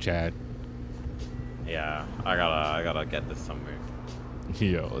that car, Chad. Yeah, I gotta get this somewhere.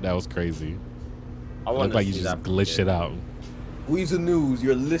 Yo, that was crazy. Looked like you just glitched it out. Weasel News,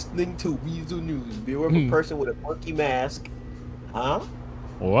 you're listening to Weasel News. Beware of a person with a monkey mask. Huh?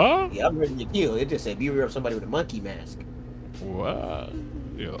 What? Yeah, I'm ready to kill. It just said beware of somebody with a monkey mask. What?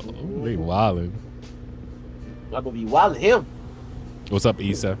 Yo, they wildin'. I'm gonna be wildin' him. What's up,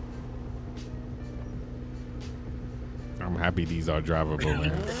 Issa? I'm happy these are drivable,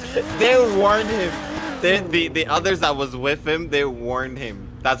 man. They warned him. The others that was with him, they warned him.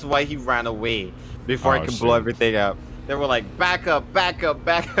 That's why he ran away before he could blow everything up. They were like, back up.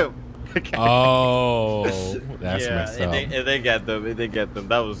 Oh, that's messed up. And they get them.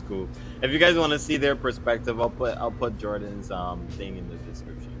 That was cool. If you guys want to see their perspective, I'll put Jordan's thing in the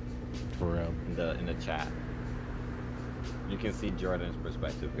description. For real. In the chat. You can see Jordan's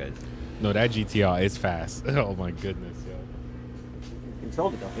perspective, guys. No, that GTR is fast. Oh my goodness, yo.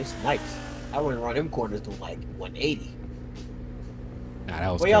 Controlled it though. It's nice. I went around them corners to like 180. Nah,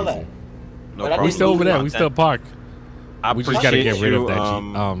 that was Where y'all crazy. at? We still over there. We still parked. We just gotta get rid of that.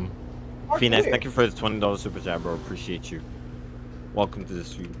 Phoenix, thank you for the $20 super chat, bro. Appreciate you. Welcome to the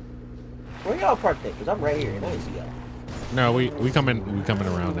stream. Where y'all parked at? Cause I'm right here and I didn't see y'all. No, we coming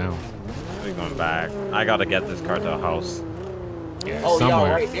around now. We're going back. I gotta get this car to a house. Yeah, oh, somewhere.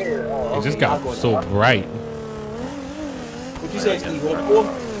 y'all right there. Oh, it just got so bright. What you say, Steve?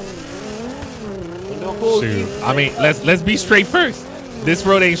 Shoot. I mean, let's be straight first. This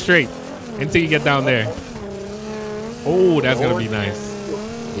road ain't straight until you get down there. Oh, that's gonna be nice.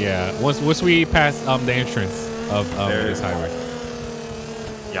 Yeah. Once we pass the entrance of this highway.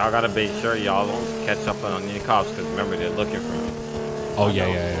 Y'all gotta make sure y'all don't catch up on any cops, because remember they're looking for you. Oh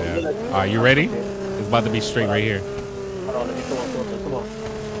yeah. All right, you ready? It's about to be straight right here. Hold on, let me come on. All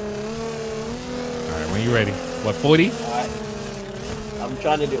right, when you ready? What, 40? All right. I'm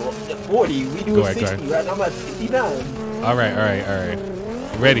trying to do 40. We do 60 right now. I'm at 59. All right.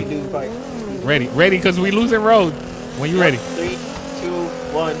 Ready, because we losing road. When you ready? 3, 2,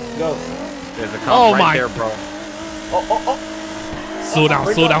 1, go. There's a cop right there, bro. Oh. Slow down.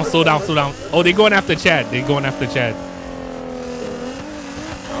 Oh, they going after Chad.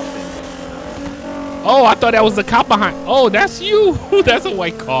 Oh, I thought that was the cop behind. Oh, that's you. That's a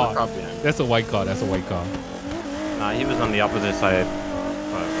white car. That's a white car. Nah, he was on the opposite side.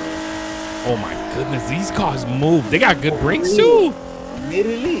 Oh my goodness, these cars move. They got good brakes too.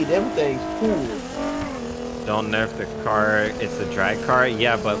 Literally, them things cool. Don't nerf the car. It's a drag car.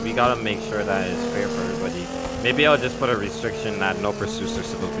 Yeah, but we gotta make sure that it's fair for everybody. Maybe I'll just put a restriction that no pursuits are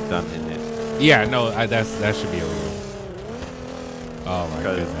supposed to be done in it. Yeah, no, that should be a rule. Oh my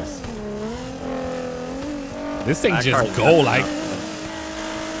goodness. This thing just go like.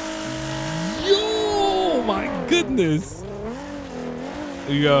 Yo, my goodness.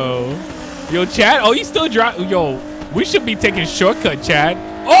 Yo, Chad. Oh, you still drive? Yo, we should be taking shortcut, Chad.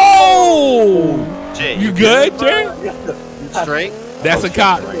 Oh, Jay, you good, Jay? Straight? That's a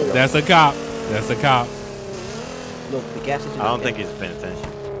cop. That's a cop. That's a cop. Look, the gas station. I don't think he's paying attention.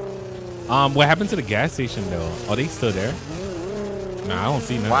 What happened to the gas station though? Are they still there? No, I don't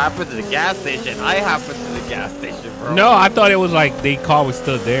see nothing. What happened to the gas station? I happened to the gas station, bro. No, I thought it was like the car was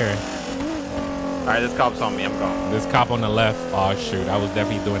still there. All right, this cop's on me. I'm going. This cop on the left. Oh shoot, I was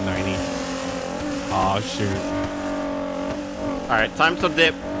definitely doing 90. Oh shoot. All right, time to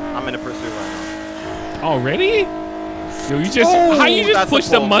dip. I'm in a pursuit right now. Already? Yo, you just how you just push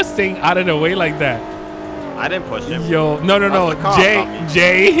the Mustang out of the way like that? I didn't push him. Yo, no,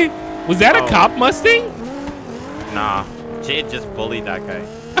 Jay, was that a cop Mustang? Nah, Jay just bullied that guy.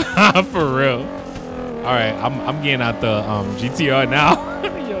 For real. All right, I'm getting out the GTR now.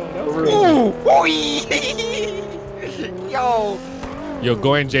 Yo, that was Yo. Yo,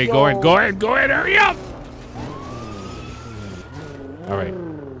 go in, Jay. Go in. Hurry up. All right.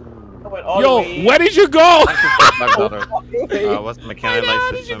 Yo, where did you go? What's the mechanic light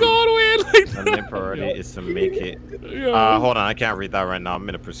system? Did you go all the way like that? The main priority is to make it. Hold on, I can't read that right now. I'm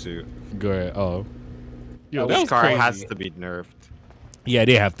in a pursuit. Go ahead. Oh. Yo, this car has to be nerfed. Yeah,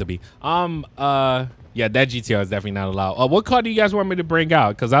 they have to be. Yeah, that GTR is definitely not allowed. What car do you guys want me to bring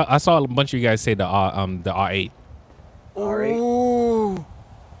out? Because I saw a bunch of you guys say the R8. R8.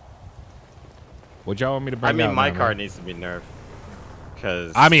 What y'all want me to bring out? I mean, my car needs to be nerfed.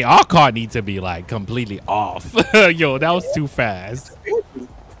 I mean, our car needs to be like completely off. Yo, that was too fast.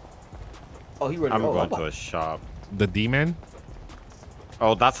 Oh, he ready? I'm going to a shop. The D-Man?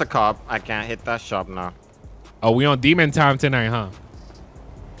 Oh, that's a cop. I can't hit that shop now. Oh, we on D-Man time tonight, huh?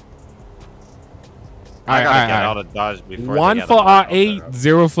 I gotta get out of Dodge before. 1 for R8,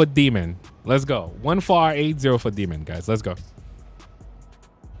 0 for D-Man. Let's go. 1 for R8, 0 for D-Man, guys. Let's go.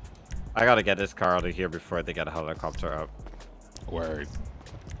 I gotta get this car out of here before they get a helicopter up. Word.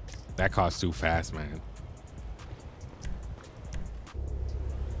 That car's too fast, man.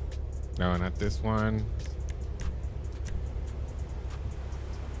 No, not this one.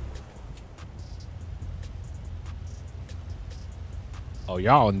 Oh,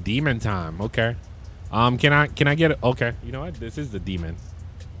 y'all on demon time. Okay. Can I get it? Okay. You know what? This is the demon.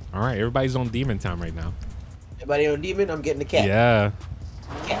 All right. Everybody's on demon time right now. Everybody on demon? I'm getting the cat. Yeah.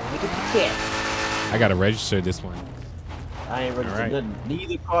 Cat. Let me get the cat. I gotta register this one. I ain't registered nothing.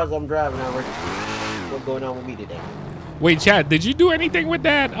 Neither cars I'm driving are registered. What's going on with me today? Wait, Chad, did you do anything with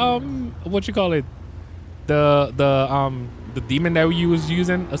that? What you call it? The demon that you was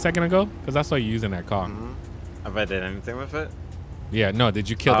using a second ago? Because I saw you using that car. Have I did anything with it? Yeah, no. Did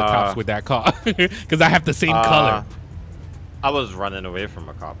you kill the cops with that car? Because I have the same color. I was running away from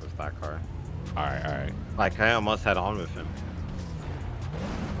a cop with that car. All right. Like I almost had on with him.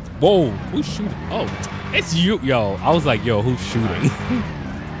 Whoa, who's shooting? Oh, it's you. Yo, I was like, yo, who's shooting?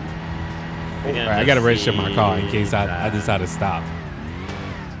 All right, I gotta register my car in case I decide to stop.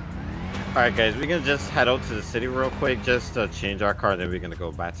 All right, guys, we're gonna just head out to the city real quick just to change our car. Then we're gonna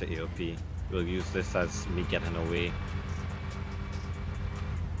go back to AOP. We'll use this as me getting away.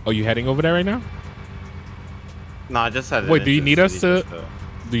 Oh, you heading over there right now? No, I just had. Wait, do you need us to?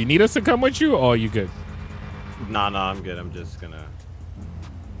 Do you need us to come with you, or are you good? No, I'm good. I'm just gonna.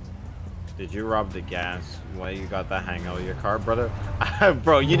 Did you rob the gas? Why you got that hang out of your car, brother?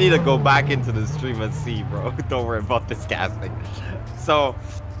 Bro, you need to go back into the stream and see, bro. Don't worry about this gas thing. So,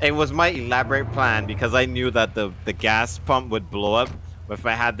 it was my elaborate plan because I knew that the gas pump would blow up if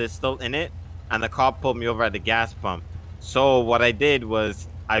I had this still in it, and the cop pulled me over at the gas pump. So what I did was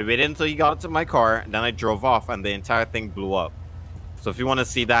I waited until he got into my car, and then I drove off, and the entire thing blew up. So if you want to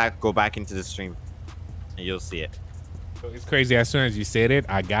see that, go back into the stream, and you'll see it. It's crazy. As soon as you said it,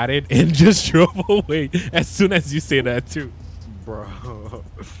 I got it and just drove away. As soon as you say that too, bro. All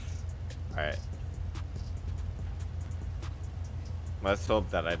right. Let's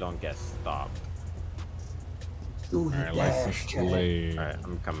hope that I don't get stopped. All right, license plate. All right,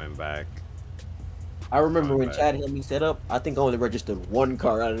 I'm coming back. I remember when Chad had me set up. I think I only registered one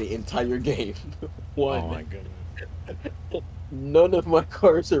car out of the entire game. One. Oh my goodness. None of my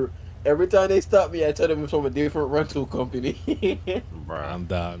cars are. Every time they stop me, I tell them it's from a different rental company. Bro, I'm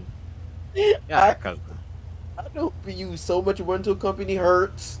done. Yeah, because I don't use so much rental company.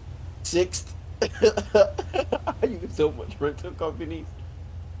 Hertz, Sixth. I use so much rental companies.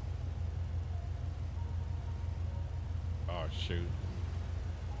 Oh shoot.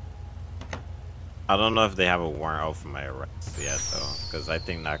 I don't know if they have a warrant out for my arrest yet though, because I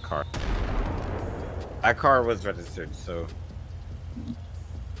think that car was registered. So.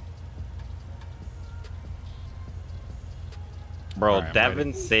 Bro, right,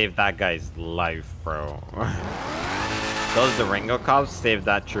 Devin saved that guy's life, bro. Those Durango cops saved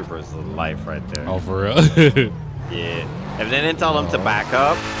that trooper's life right there. Oh, for real? Yeah. If they didn't tell him to back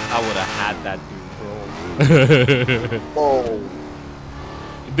up, I would have had that dude, bro. Oh.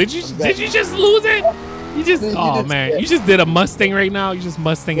 Did you just lose it? You just you just did a Mustang right now. You just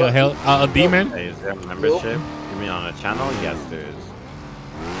Mustang a demon. Hey, is there a membership? You mean on a channel? Yes, there is.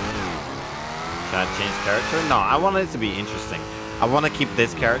 Should I change character? No, I want it to be interesting. I want to keep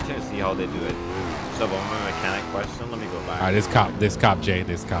this character and see how they do it. So, but my mechanic question. Let me go back. All right, this cop Jay,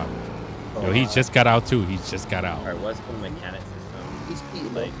 this cop. Yo, he just got out too. He just got out. All right, what's the mechanic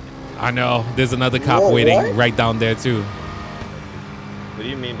system? Like, I know. There's another cop waiting right down there too. What do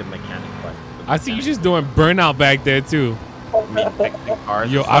you mean the mechanic question? I see you just doing burnout back there too. You mean fixing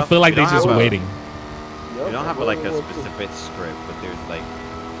cars? Yo, I feel like they just waiting. We don't have like a specific script, but there's like.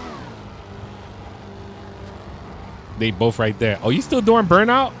 They both right there. Oh, you still doing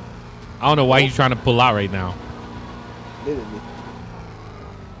burnout? I don't know why you trying to pull out right now.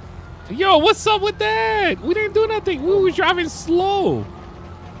 Yo, what's up with that? We didn't do nothing. We were driving slow.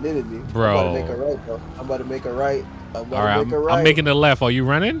 Literally. Bro. I'm about to make a right. All right, I'm making the left. Are you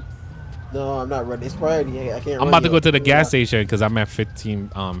running? No, I'm not running. It's Friday. I can't run. I'm about to go to the gas station because I'm at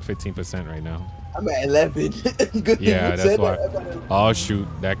 15% right now. I'm at 11. Good yeah, that's why. Oh shoot,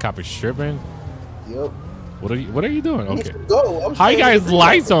 that cop is stripping. Yep. What are you doing? Okay. Go. How you guys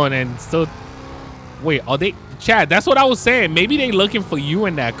lights on and still? Wait, are they? Chad, that's what I was saying. Maybe they looking for you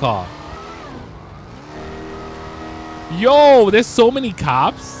in that car. Yo, there's so many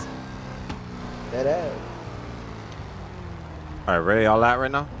cops. That ass. All right, ready? All at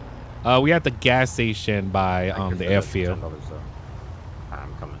right now? We at the gas station by the airfield.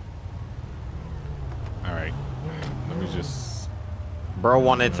 I'm coming. All right. Let me just. Bro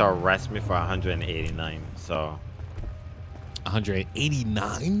wanted to arrest me for 189. So.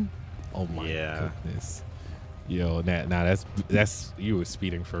 189? Oh my goodness. Yo, now that's you were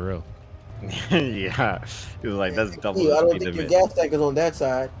speeding for real. Yeah, he was like, that's double I the don't speed think your limit. gas tank is on that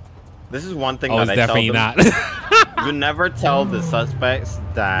side. This is one thing that I definitely tell them. not. You never tell the suspects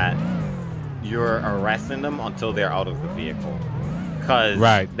that you're arresting them until they're out of the vehicle, cause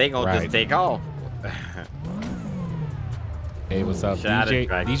they gonna just take off. Hey, what's up,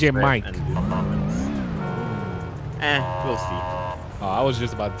 DJ Mike? We'll see. Oh, I was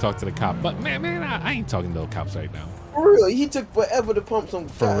just about to talk to the cop, but man, I ain't talking to the cops right now. For real, he took forever to pump some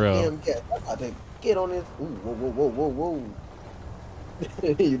goddamn gas. I think get on this. Ooh, whoa.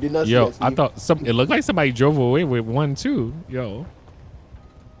 You did not see Yo, that, I thought it looked like somebody drove away with one too. Yo,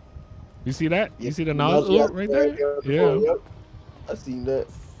 you see that? You see the nozzle right there? Yeah. Yep. I seen that.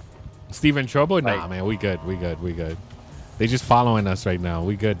 Steve in trouble? Nah, man, we good. They just following us right now.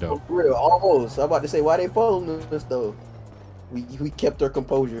 We good though. For real, almost. I'm about to say why they following us though. We kept our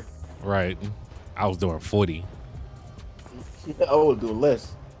composure. Right. I was doing 40. I was doing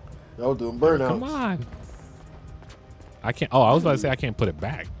less. I was doing burnouts. Come on. I can't. Oh, I was about to say I can't put it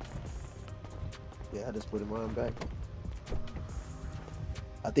back. Yeah, I just put mine back.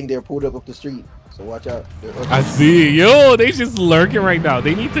 I think they're pulled up the street, so watch out. I see. Yo, they just lurking right now.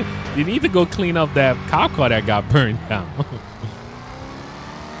 They need to go clean up that cop car that got burned down.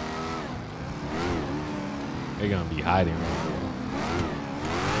 They're gonna be hiding right now.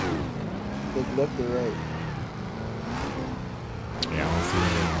 Look left or right. Yeah, I don't see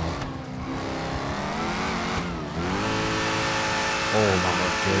anything. Oh my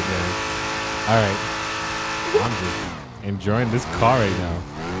goodness. All right. I'm just enjoying this car right now.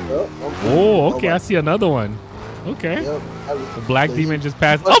 Oh, okay. I see another one. Okay. The black demon just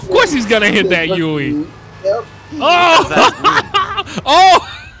passed. Of course he's going to hit that Yui. Oh! Oh!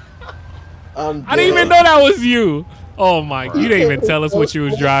 I didn't even know that was you. Oh my. You didn't even tell us what you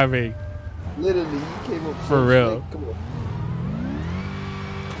was driving. Literally, you came up for real. Come on.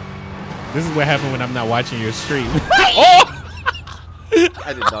 This is what happened when I'm not watching your stream. Oh!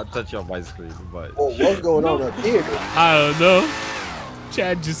 I did not touch on my screen, but what's going on up here? I don't know.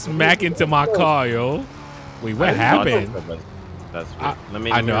 Chad just smacked into my car, yo. Wait, what happened? That's weird.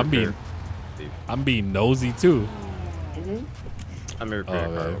 I know. I'm being nosy too. Let me repair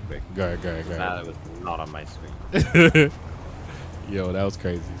the car real quick. Go ahead. That was not on my screen. Yo, that was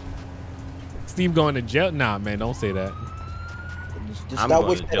crazy. Steve going to jail? Nah, man, don't say that. I'm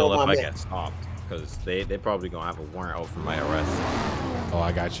going to jail if I get stopped, because they probably gonna have a warrant out for my arrest. Oh, Oh,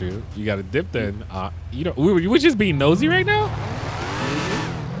 I got you. You got to dip then. You know, we were just being nosy right now.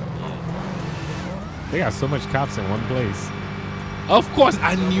 They got so much cops in one place. Of course,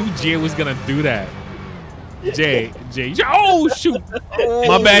 I knew Jay was gonna do that. Jay. Oh shoot!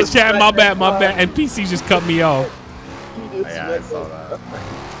 My bad, Chad. My bad. And PC just cut me off. Yeah, I saw that.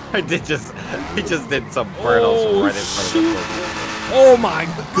 He just did some burnos right in front of the. Oh my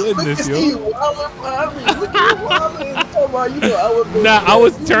goodness, yo! Nah, I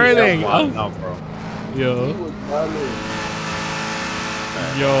was turning. Yo.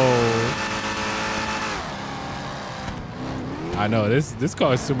 I know this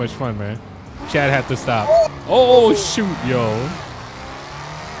car is too much fun, man. Chad had to stop. Oh shoot, yo!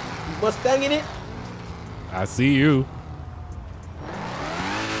 Mustang in it. I see you.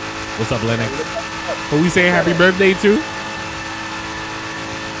 What's up, Lennox? Who we saying happy birthday to?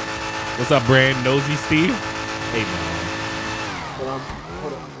 What's up, Brand Nosy Steve? Hey man. Hold on.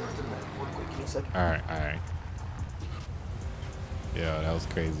 Give me a second. All right. Yeah, that was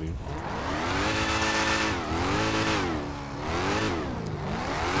crazy.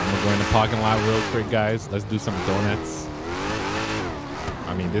 I'm gonna go in the parking lot real quick, guys. Let's do some donuts.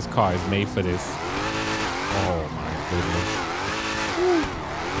 I mean, this car is made for this. Oh my goodness.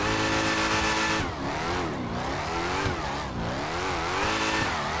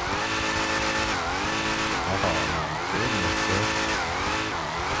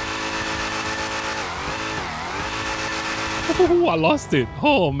 Oh, I lost it.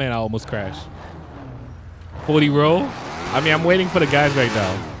 Oh man, I almost crashed. 40 roll. I mean, I'm waiting for the guys right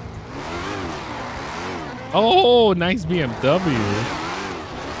now. Oh, nice BMW. I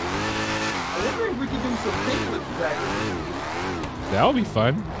wonder if we could do some kickflips back. That would be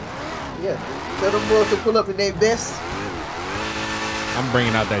fun. Yeah, tell them boys to pull up in their best. I'm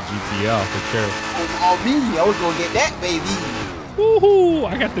bringing out that GTR for sure. On me, I was gonna get that, baby. Woohoo!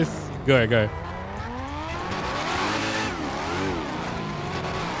 I got this. Go ahead.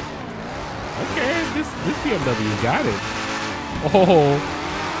 Okay, this BMW got it.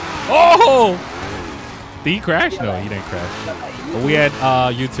 Oh! Did he crash? No, he didn't crash. But we had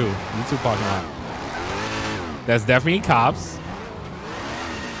U2 parking lot. That's definitely cops.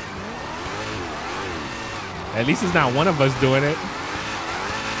 At least it's not one of us doing it.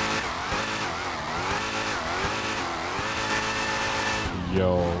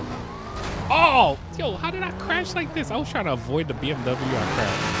 Yo. Oh! Yo, how did I crash like this? I was trying to avoid the BMW. I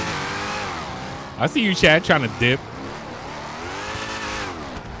crashed. I see you, Chad, trying to dip.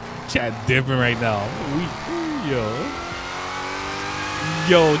 Chad dipping right now.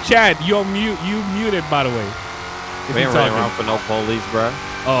 Yo, Chad, you're mute. You muted, by the way. We ain't running around for no police, bro.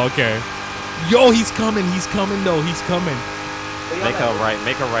 Oh, okay. Yo, he's coming. He's coming, though. He's coming. Make a right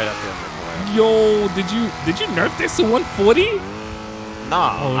up here. Yo, did you nerf this to 140?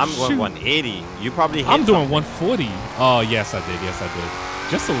 Nah, I'm going 180. You probably hit I'm doing 140. Oh, yes, I did.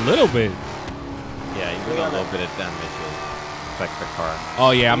 Just a little bit. Yeah, you got a little bit of damage. Affect the car.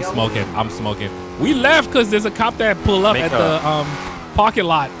 Oh yeah, I'm smoking. We left because there's a cop that pulled up at the parking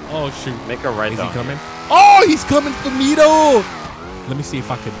lot. Oh shoot. Make a right. Is he coming? Oh, he's coming for me though. Let me see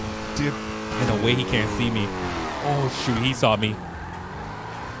if I can dip in a way he can't see me. Oh shoot, he saw me.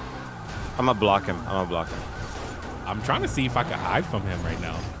 I'm gonna block him. I'm trying to see if I can hide from him right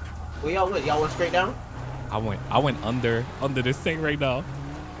now. Where y'all went? Y'all went straight down? I went under this thing right now.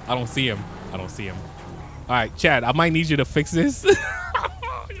 I don't see him. All right, Chad, I might need you to fix this.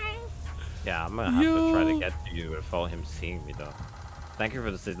 Yeah, I'm gonna have to try to get to you without him seeing me though. Thank you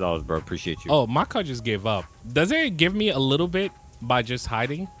for the $6, bro. Appreciate you. Oh, my car just gave up. Does it give me a little bit by just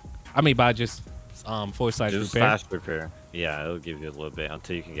hiding? I mean, by just /repair. Yeah, it'll give you a little bit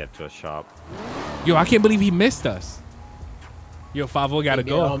until you can get to a shop. Yo, I can't believe he missed us. Yo, Favo gotta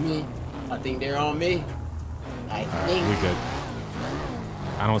go. I think they're on me. I think we good.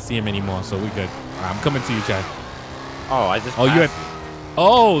 I don't see him anymore, so we good. I'm coming to you, Chad. Oh, I just. Oh, you had.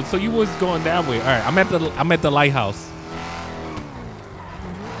 Oh, so you was going that way. All right, I'm at the lighthouse. All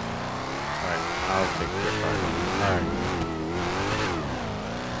right, I'll fix your car. All right.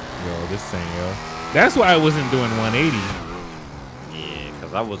 Yo, this thing, yo. That's why I wasn't doing 180. Yeah,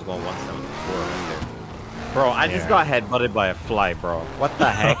 because I was going 174 right there. Bro, I just got headbutted by a fly, bro. What the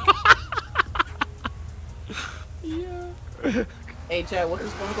heck? Yeah. Hey, Chad, what's the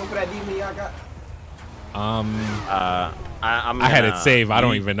spawn code for that demon y'all got? I had it saved. I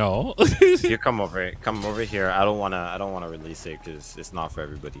don't even know. You come over here. I don't wanna release it because it's not for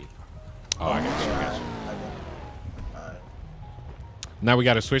everybody. Oh, I got you. Now we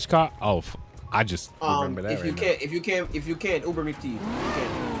got a switch car. Oh, I just remember that. If you can, Uber me to you.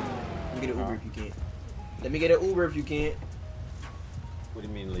 Let me get an Uber if you can. What do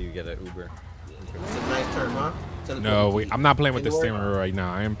you mean you get an Uber? It's a nice term, huh? Teleport. No, I'm not playing with the steering wheel right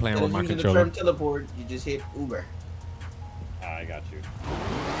now. I am playing with my controller. The term teleport, you just hit Uber. I got you.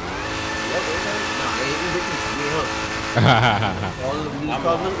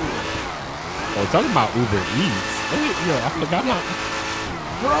 Oh, talking about Uber Eats. Oh, yo, I forgot about.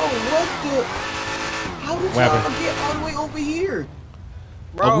 Bro, what the? How did y'all get all the way over here?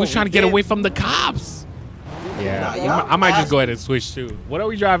 Bro, oh, we was trying to get away from the cops. Yeah, I might just go ahead and switch too. What are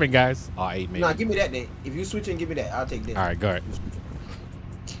we driving, guys? R8 maybe. Nah, give me that then. If you switch and give me that, I'll take this. All right, go ahead.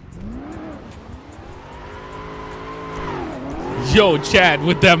 Yo, Chad,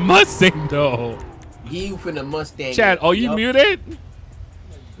 with that Mustang though. You finna Mustang. Chad, are you muted?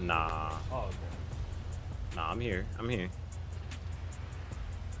 Nah. Oh, okay. Nah, I'm here. I'm here.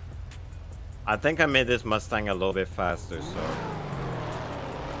 I think I made this Mustang a little bit faster, so.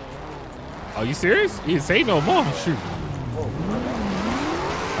 Are you serious? You didn't say no more. Shoot.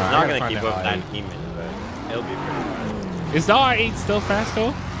 I'm not gonna keep up that demon, but it'll be pretty fast. Is the R8 still fast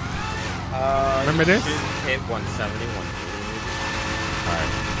though? Remember this? Hit 170.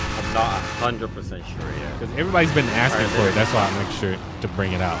 Alright. I'm not 100% sure yet. Because everybody's been asking for it. That's why I make sure to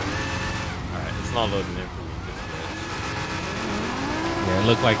bring it out. Alright, it's not loading in for me just yet. Yeah, it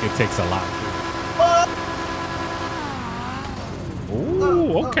looked like it takes a lot.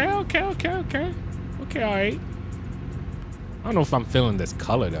 Ooh, okay. Okay, alright. I don't know if I'm feeling this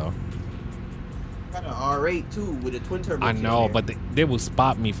color though. Got an R8 too with a twin turbo. I know, but they will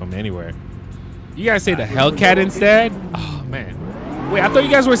spot me from anywhere. You guys say the Hellcat instead? Oh man. Wait, I thought you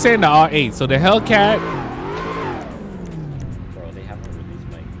guys were saying the R8. So the Hellcat. Bro, they haven't released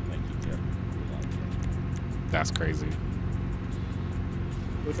my GTR. That's crazy.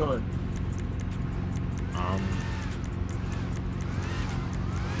 Which one?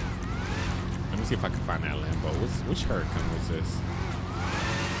 Let me see if I can find that Lambo. Which Huracan was this?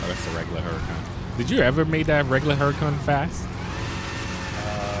 Oh, that's a regular Huracan. Did you ever make that regular Huracan fast?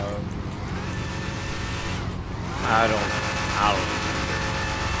 I don't know.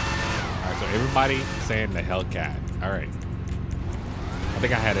 Alright, so everybody saying the Hellcat. Alright. I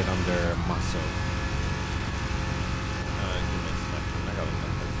think I had it under muscle.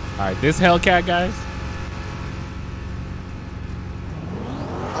 Alright, this Hellcat, guys.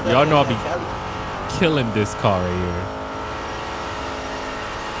 Y'all know I'll be killing this car right here.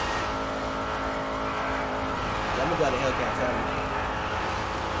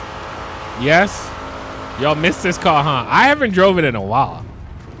 Yes? Y'all missed this car, huh? I haven't drove it in a while.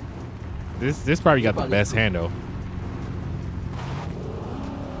 This probably got the best handle.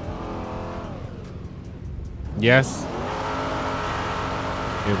 Yes.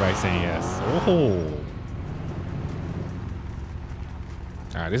 Everybody saying yes. Oh.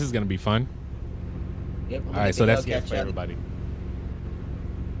 All right, this is gonna be fun. Yep, all right, so that's yes for everybody.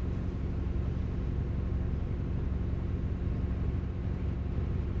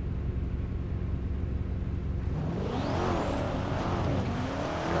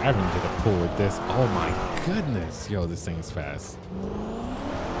 Driving to the pool with this. Oh my goodness. Yo, this thing is fast.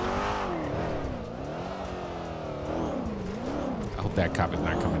 I hope that cop is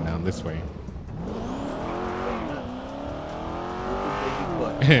not coming down this way.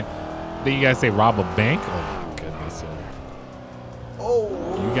 Then you guys say rob a bank? Oh my goodness. Oh.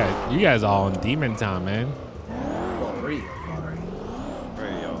 You guys all on demon time, man.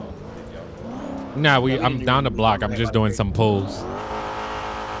 Nah, I'm down the block. I'm just doing some pulls.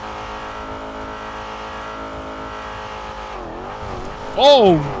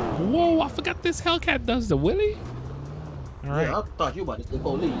 Oh, whoa! I forgot this Hellcat does the wheelie. All right. Yeah, I thought you about to say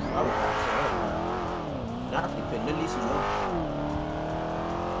police. I was not dependently slow.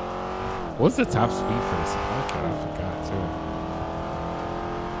 What's the top speed for this Hellcat? I forgot too.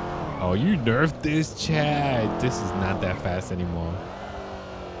 Oh, you nerfed this, Chad. This is not that fast anymore.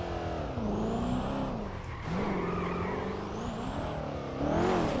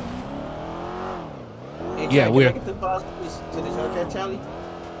 Hey, yeah, we're to this Hellcat, Charlie.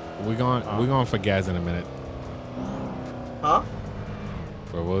 We're going for gas in a minute. Huh?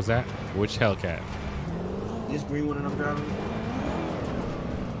 What was that? Which Hellcat? This green one that I'm driving.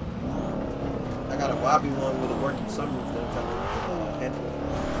 I got a Bobby one with a working sunroof that I'm trying to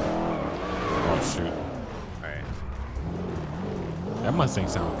Oh shoot! All right. That Mustang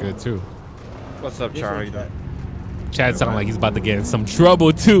sound good too. What's up, Charlie? Chad sound like he's about to get in some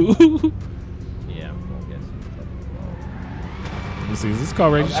trouble too. Yeah, I'm gonna get some trouble. Let me see. Is this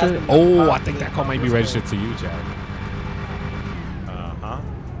car registered? Oh, I think that car might be registered to you, Chad.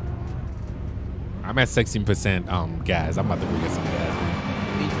 I'm at 16% gas. I'm about to go get some gas.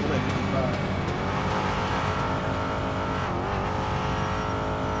 55.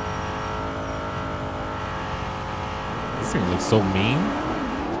 This thing looks so mean.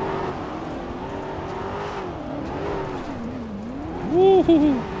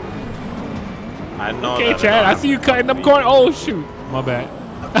 Woo. I know. Okay, Chad, I see you cutting them corners. Oh, shoot. My bad.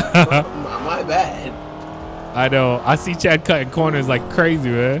 My bad. I know. I see Chad cutting corners like crazy,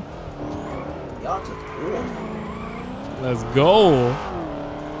 man. Y'all took off. Let's go.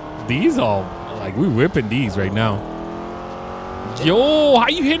 These all, like, we whipping these right now. Yo, how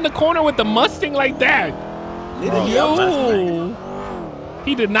you hitting the corner with the Mustang like that? Yo.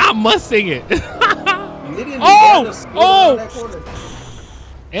 He did not Mustang it. Oh!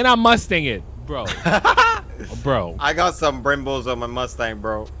 And I Mustang it, bro. Bro. I got some Brimbos on my Mustang,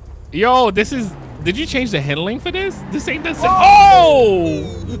 bro. Yo, this is... Did you change the handling for this? This ain't the same. Oh!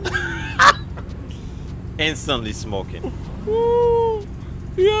 Instantly smoking. Ooh.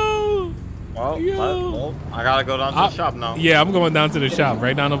 Yo. Well, I gotta go down to the shop now. Yeah, I'm going down to the shop,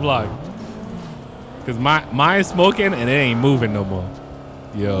 right down the block. Cause mine's smoking and it ain't moving no more.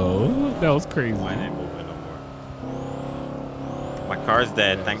 Yo, that was crazy. Mine ain't moving no more. My car's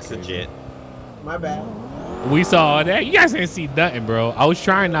dead, thanks to Jit. My bad. We saw all that. You guys didn't see nothing, bro. I was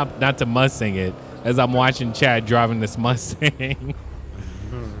trying not to Mustang it as I'm watching Chad driving this Mustang.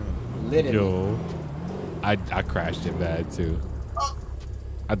 Literally. Yo, I crashed it bad too.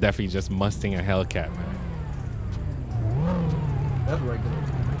 I definitely just Mustang a Hellcat, man. That's regular.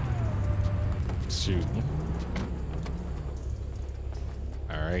 Shoot.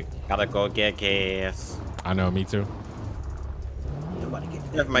 All right. Gotta go get gas. I know, me too.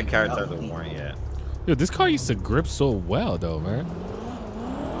 If my car doesn't warrant yet. Yo, this car used to grip so well, though, man.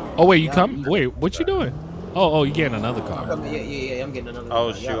 Oh wait, you come? Wait, what you doing? Oh, you getting another car? Yeah, I'm getting another.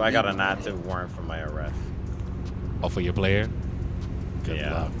 Oh shoot, I got an active warrant for my arrest. Oh, for your player? Good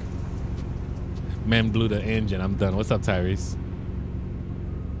luck. Man blew the engine. I'm done. What's up, Tyrese?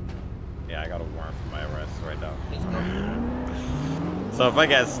 Yeah, I got a warrant for my arrest right now. So if I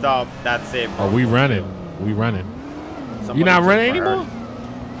get stopped, that's it, bro. Oh, we running. We running. You not running anymore?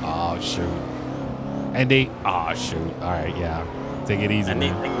 Oh shoot. And they, oh shoot. All right, yeah. Take it easy.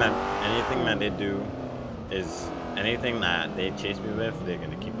 Anything that they do is anything that they chase me with, they're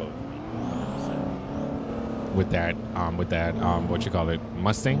gonna keep up with me. 100%. With that, what you call it,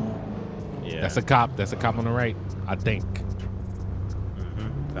 Mustang? Yeah. That's a cop. That's a cop on the right, I think.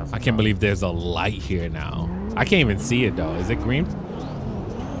 I can't believe there's a light here now. I can't even see it though. Is it green?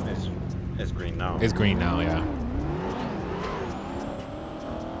 It's green now. It's green now, yeah.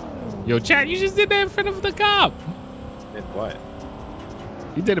 Yo, Chad, you just did that in front of the cop. Did what?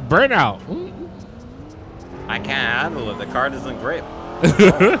 You did a burnout. I can't handle it. The car doesn't grip.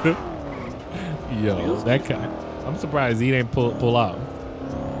 Yo, that guy. I'm surprised he didn't pull out.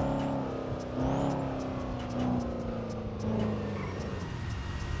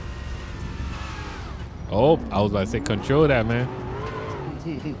 Oh, I was about to say, control that, man.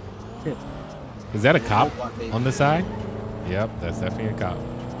 Is that a cop on the side? Yep, that's definitely a cop.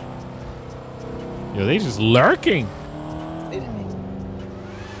 Yo, they just lurking.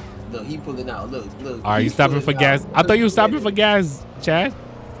 Look, he pulling out. Look. Are you stopping for gas? I thought you were stopping for gas, Chad.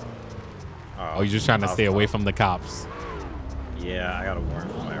 Oh, you're just trying to stay away from the cops. Yeah, I got a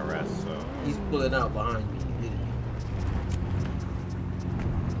warrant for my arrest, so. He's pulling out behind me.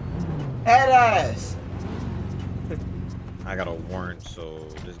 Head ass. I got a warrant, so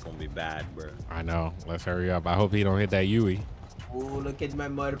this is gonna be bad, bro. I know. Let's hurry up. I hope he don't hit that Yui. Oh, look at my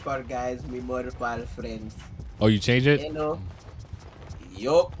motorpod, guys. My motorpod friends. Oh, you changed it? You know.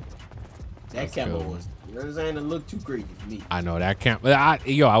 Yup. That Let's camera go. was, you know what I'm saying? It looked too crazy for me. I know that camera. I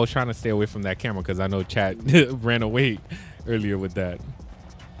was trying to stay away from that camera because I know Chat ran away earlier with that.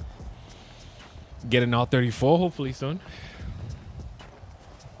 Getting all 34 hopefully soon.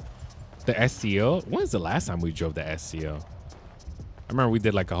 The SCO. When's the last time we drove the SCO? I remember we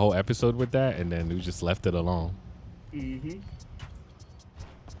did like a whole episode with that and then we just left it alone. Mm-hmm.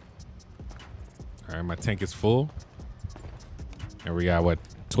 All right, my tank is full. And we got, what,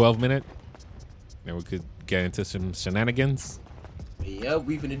 12 minutes? Then we could get into some shenanigans. Yeah,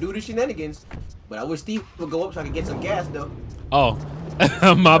 we finna do the shenanigans. But I wish Steve would go up so I could get some gas, though. Oh,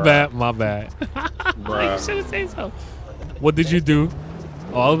 my bad. You should have said so. What did you do?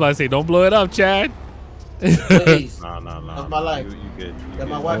 Oh, I was about to say, don't blow it up, Chad. Please. No. That's my life. You good. That's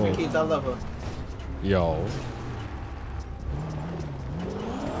my wife and kids. I love her. Yo.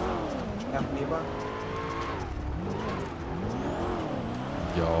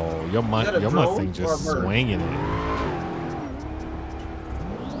 Yo, your Mustang just swinging it.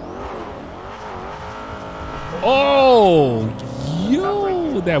 Oh,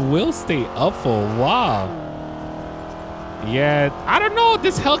 yo, that will stay up for a while. Yeah, I don't know.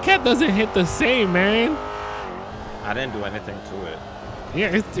 This Hellcat doesn't hit the same, man. I didn't do anything to it.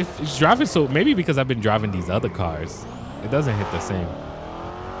 Yeah, it's driving so maybe because I've been driving these other cars, it doesn't hit the same.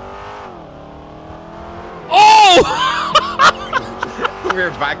 Oh!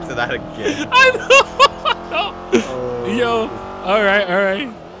 We're back to that again. I know. Yo, all right.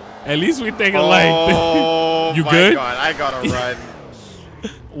 At least we think alike. Oh, you my good? God, I gotta run.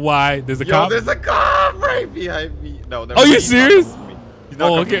 Why? There's a cop? There's a cop right behind me. No, Oh, you serious?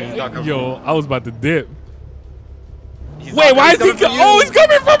 Oh, okay. Yo, I was about to dip. He's Wait, why is he coming? Oh, he's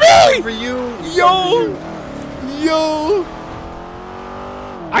coming for me! For you. Yo.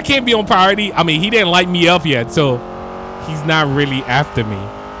 I can't be on priority. I mean, he didn't light me up yet, so he's not really after me.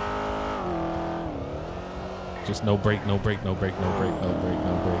 Just no break.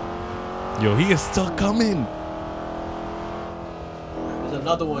 Yo, he is still coming. There's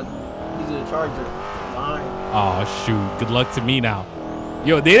another one. He's in a Charger. Fine. Oh shoot! Good luck to me now.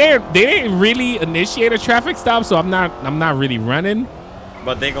 Yo, they didn't really initiate a traffic stop, so I'm not really running.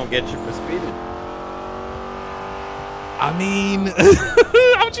 But they gonna get you for speeding. I mean,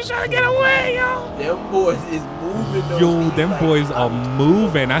 I'm just trying to get away, yo. Them boys is moving. Yo, them boys are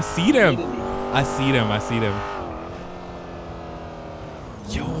moving. I see them. I see them.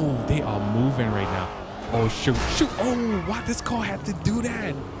 Yo, they are moving right now. Oh shoot! Oh, why this car had to do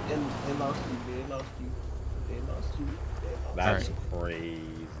that? They lost you. That's crazy.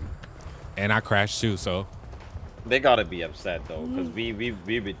 And I crashed too, so they gotta be upset though, because we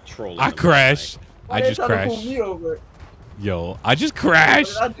be trolling. I crashed. I just crashed. Yo, I just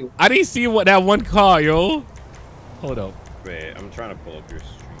crashed. I didn't see what that one car, yo. Hold up. Wait, I'm trying to pull up your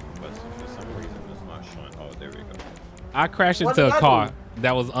stream, but for some reason it's not showing. Oh, there we go. I crashed into a car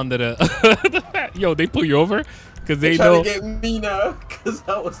that was under the. Yo, they pull you over because they know. Trying to get me now because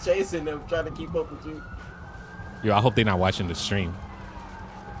I was chasing them, trying to keep up with you. Yo, I hope they're not watching the stream.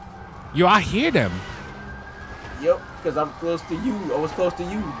 Yo, I hear them. Yep, because I'm close to you. I was close to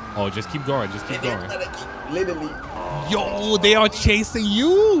you. Oh, just keep going. Literally. Yo, they are chasing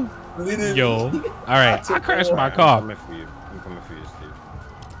you. Literally. Yo, all right. I crashed my car. I'm coming for you, Steve.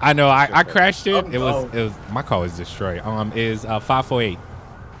 I know. I crashed it. It was my car was destroyed. Is 548.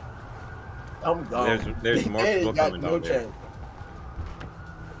 I'm gone. There's more people coming down there.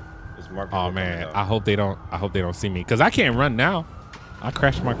 Oh man, I hope they don't see me because I can't run now. I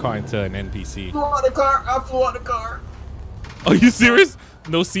crashed my car into an NPC. I flew out the car. Are you serious?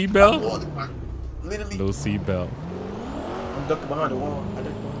 No seatbelt? Literally. No seatbelt. I'm ducking behind the wall.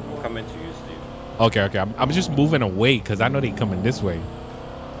 Coming to you, Steve. Okay. I'm just moving away because I know they coming this way.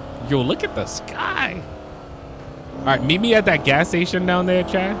 Yo, look at the sky. All right, meet me at that gas station down there,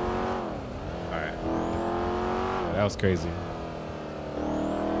 Chad. All right. Yeah, that was crazy.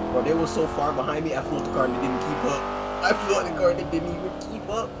 Bro, they were so far behind me. I flew out the car and they didn't keep up. I flew out the car and they didn't even keep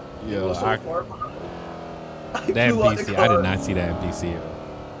up. Yo, they were so far behind. That NPC, I did not see that NPC.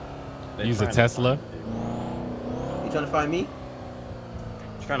 Use a Tesla. You trying to find me?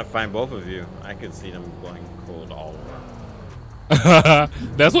 I'm trying to find both of you. I can see them going cold all over.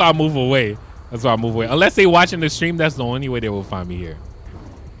 That's why I move away. Unless they watching the stream, that's the only way they will find me here.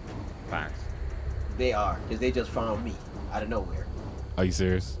 Facts. They are, because they just found me out of nowhere. Are you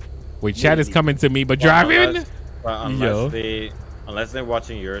serious? Wait, Chad is coming to me, but driving? Unless they're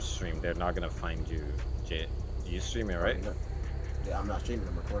watching your stream, they're not gonna find you. Jay, you streaming, right? Yeah, I'm not streaming.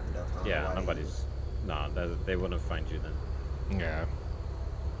 I'm recording though. Yeah, nobody's. Nah, they wouldn't find you then. Yeah.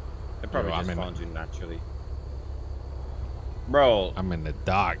 They probably just found you naturally. Bro, I'm in the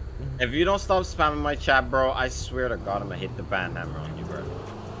dark. If you don't stop spamming my chat, bro, I swear to God, I'm gonna hit the band hammer on you, bro.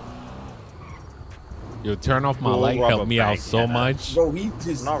 Yo, turn off my light helped me out so much. Bro, he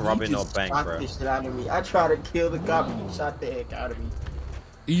just not rubbing no bank, bro. The shit out of me. I tried to kill the cop and he shot the heck out of me.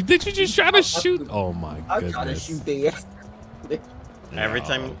 Did you just try to shoot? Oh my goodness. I tried to shoot the ass. Every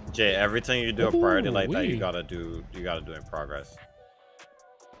time, Jay, every time you do a priority like that, you gotta do in progress.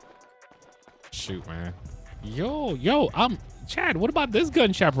 Shoot, man. Yo, Chad, what about this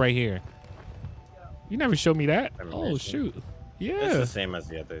gun shop right here? You never showed me that. Oh shoot. Yeah. It's the same as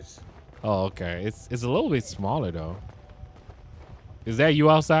the others. Oh, okay. It's a little bit smaller though. Is that you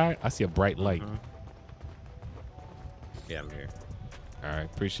outside? I see a bright light. Yeah, I'm here. All right,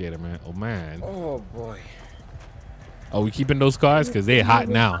 appreciate it, man. Oh man. Oh boy. Oh, we keeping those cars because they're hot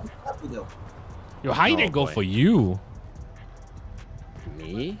now. Yo, how you didn't go for you?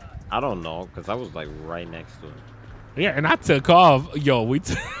 Me? I don't know, cause I was like right next to him. Yeah, and I took off. Yo, I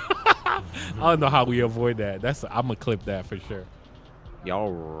don't know how we avoid that. I'm gonna clip that for sure.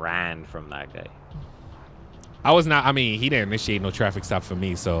 Y'all ran from that guy. I was not. I mean, he didn't initiate no traffic stop for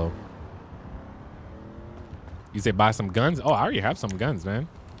me. So you say buy some guns? Oh, I already have some guns, man.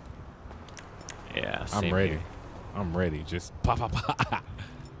 Yeah, I'm ready. Here. I'm ready. Just pop, pop, pop.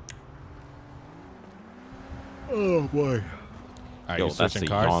 Oh boy. All right, Yo, you're that's switching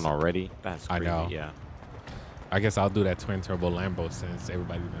a cars yawn already. That's crazy. I know. Yeah. I guess I'll do that twin turbo Lambo since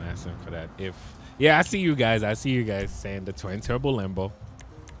everybody's been asking for that. Yeah, I see you guys. I see you guys saying the twin turbo Lambo.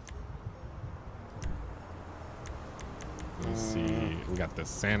 Let's see. We got the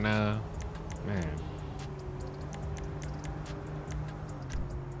Senna. Man.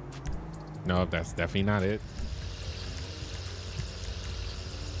 No, that's definitely not it.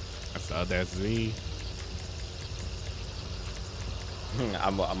 That's the other SV.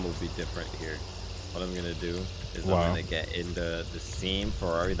 I'm gonna be different here. What I'm gonna do is I'm gonna get in the same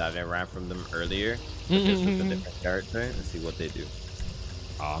Ferrari that I ran from them earlier, but just with a different character, and see what they do.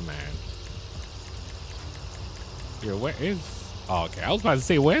 Oh man. Yo, where is? Oh, okay. I was about to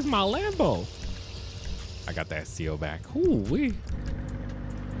say, where's my Lambo? I got that CO back. Ooh wee.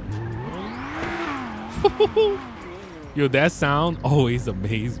 Yo, that sound always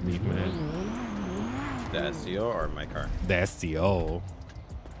amazed me, man. The SEO or my car? The SEO.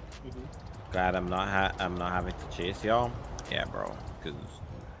 Glad I'm not having to chase y'all. Yeah, bro. Because I'm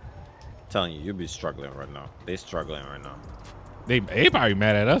telling you, you'll be struggling right now. They struggling right now. They probably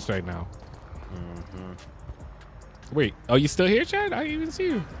mad at us right now. Wait, are you still here, Chad? I didn't even see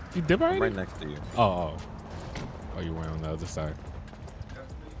you. You dip already? I'm right next to you. Oh, you went on the other side.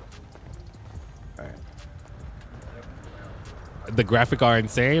 All right. The graphics are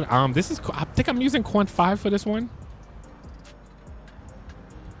insane. This is. I think I'm using Quant 5 for this one.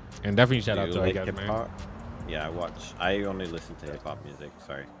 And definitely shout out to you guys, man. Yeah, I only listen to hip hop music.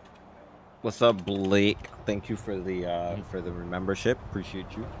 Sorry. What's up, Blake? Thank you for the membership. Appreciate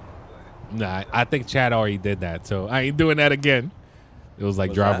you. Nah, I think Chad already did that, so I ain't doing that again. It was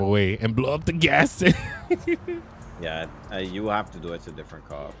like drive away and blow up the gas. Yeah, you have to do it. It's a different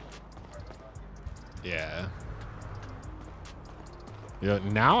car. Yeah. Yeah.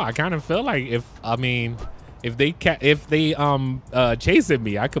 Now I kind of feel like if they chasing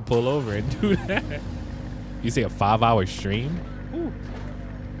me, I could pull over and do that. You say a 5-hour stream? Ooh.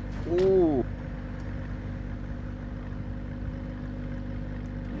 Ooh.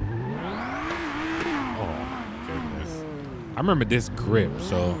 I remember this grip,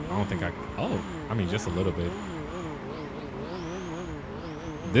 so I don't think I mean, just a little bit.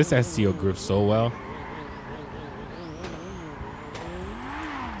 This SEO grips so well.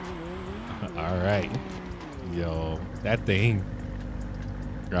 All right. Yo, that thing.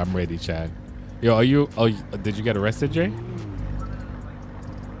 I'm ready, Chad. Yo, did you get arrested, Jay?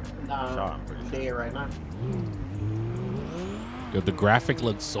 Nah, I'm dead right now. Yo, the graphic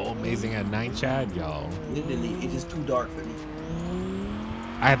looks so amazing at night, Chad. Yo. Literally, it's just too dark for me.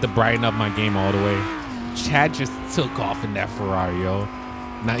 I had to brighten up my game all the way. Chad just took off in that Ferrari, yo.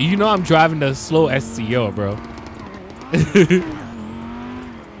 Now, you know I'm driving the slow SCO, bro. Thank you,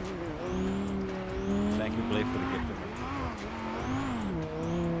 Blake, for the gift.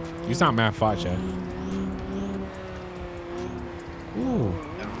 You sound mad far, Chad. Ooh.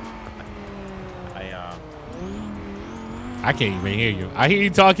 I can't even hear you. I hear you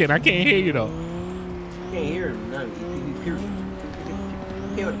talking. I can't hear you, though. Can't hear him. No,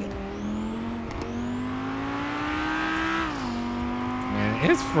 period. Man,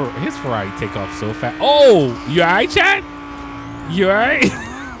 his Ferrari take off so fast. Oh, you all right, Chad? You all right?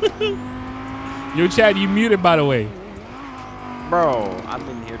 Yo, Chad, you muted, by the way. Bro, I've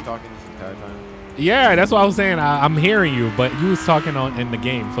been here talking this entire time. Yeah, that's what I was saying. I'm hearing you, but you was talking in the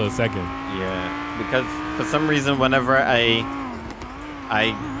game for a second. Yeah, because for some reason, whenever I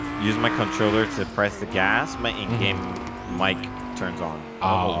use my controller to press the gas, my in-game mic turns on.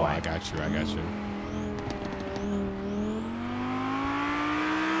 Oh, I got you.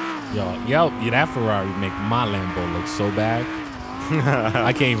 Yo, that Ferrari make my Lambo look so bad.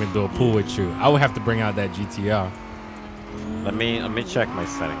 I can't even do a pool with you. I would have to bring out that GTR. Let me check my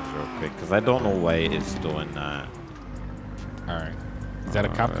settings real quick, because I don't know why it's doing that. All right. Is that a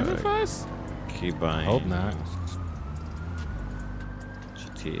cop coming for us? Keybind. I hope not.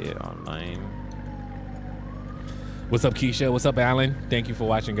 GTA Online. What's up, Keisha? What's up, Alan? Thank you for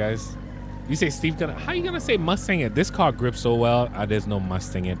watching, guys. You say Steve how you gonna say Mustang it? This car grips so well. There's no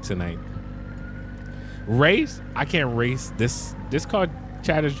Mustang it tonight. Race? I can't race. This car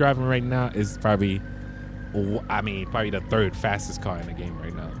Chad is driving right now is probably the third fastest car in the game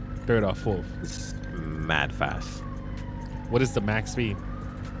right now. Third or fourth. It's mad fast. What is the max speed?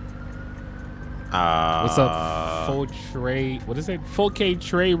 What's up, Full Trey? What is it? 4K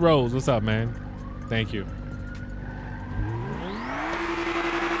Trey Rose. What's up, man? Thank you.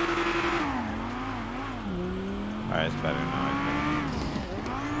 Alright, it's better now, I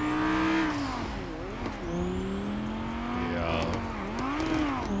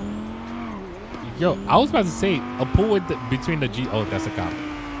Yo, I was about to say a pool with between the Oh, that's a cop.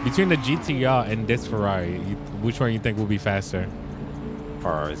 Between the GTR and this Ferrari, which one you think will be faster?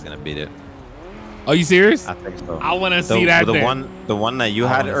 Ferrari's gonna beat it. Are you serious? I think so. I want to see that. The one that you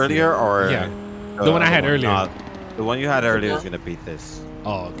had earlier, or yeah, the one I had earlier. The one you had earlier is gonna beat this.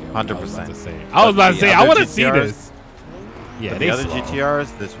 Oh, okay. 100%. I was about to say I want to see this. Yeah, the other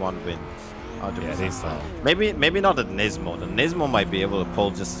GTRs, this one wins. 100%. Yeah, they slow. Maybe not the Nismo. The Nismo might be able to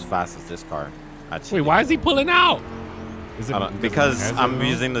pull just as fast as this car. Actually. Wait, why is he pulling out? Is it because I'm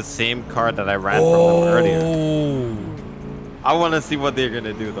using the same car that I ran from them earlier. I want to see what they're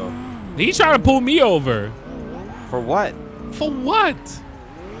gonna do though. He's trying to pull me over. For what? For what?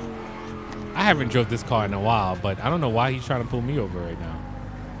 I haven't drove this car in a while, but I don't know why he's trying to pull me over right now.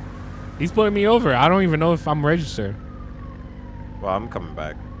 He's pulling me over. I don't even know if I'm registered. Well, I'm coming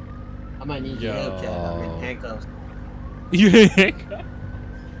back. I might need your help, Chad. I'm in handcuffs. You in handcuffs?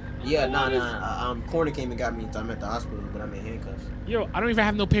 Yeah, nah. Corner came and got me, so I'm at the hospital, but I'm in handcuffs. Yo, I don't even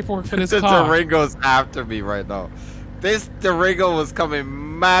have no paperwork for this The car. Durango's after me right now. This Durango was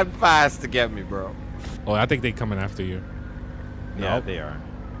coming mad fast to get me, bro. Oh, I think they coming after you. Yeah, Nope. they are.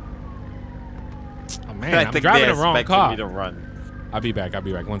 Oh man, I'm driving the wrong car. Me to run. I'll be back.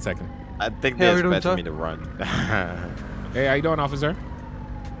 1 second. I think they expected me to run. Hey, how you doing, officer?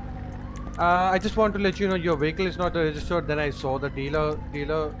 I just want to let you know your vehicle is not registered. Then I saw the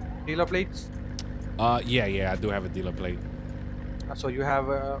dealer plates. Yeah, I do have a dealer plate. So you have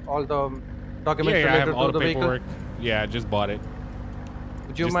all the documents Yeah, I have related all to the the vehicle. paperwork. Yeah, I just bought it.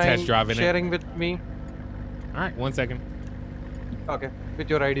 Would you Just mind test driving sharing with me? All right, 1 second. Okay, with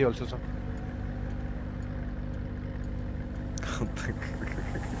your ID also, sir.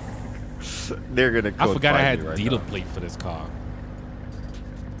 They're gonna. I forgot I had right dealer now. plate for this car.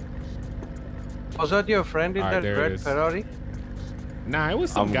 Was that your friend in Alright, that there it red is. Ferrari? Nah, it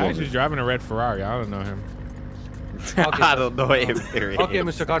was some guy just driving a red Ferrari. I don't know him. Okay. I don't know him. Okay,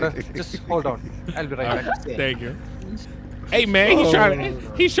 Mr. Carter, just hold on. I'll be right back. Thank you. Hey man,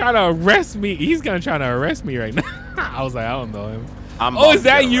 he's trying to arrest me. He's gonna try to arrest me right now. I was like, I don't know him. Oh, is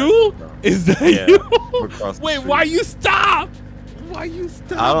that you? Is that you? Wait, why you stop? Why you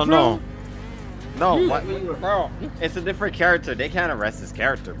stop? I don't know. No, You- bro, it's a different character. They can't arrest this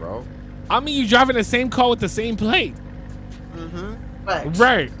character, bro. I mean, you driving the same car with the same plate. Facts.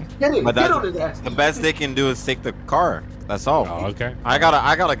 Right. Get But on his ass. the best they can do is take the car. That's all. Oh, okay. I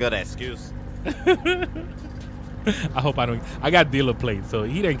got a good excuse. I hope I don't. I got dealer plate, so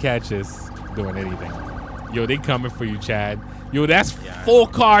he didn't catch us doing anything. Yo, they coming for you, Chad. Yo, that's 4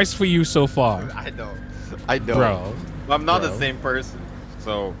 cars for you so far. I know, Bro. I'm not Bro. the same person,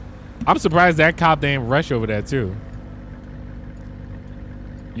 so I'm surprised that cop didn't rush over there too.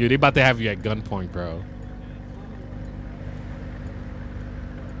 Yo, they about to have you at gunpoint, bro.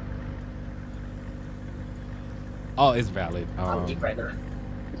 Oh, it's valid. I'm deep right now.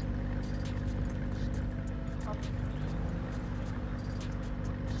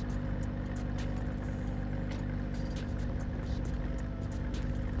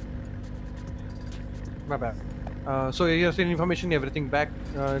 My bad. So you're sending information, everything back.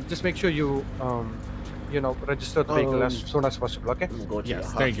 Just make sure you, register the vehicle as soon as possible. Okay?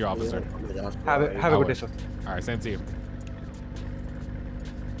 Yes, thank you, officer. Have a good day, sir. All right, same to you.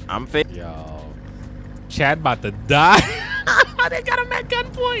 I'm fake. Yo, Chad about to die. They got him at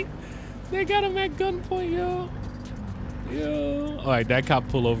gunpoint. They got him at gunpoint, yo. Yo. All right, that cop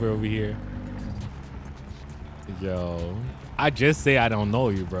pull over here. Yo, I just say I don't know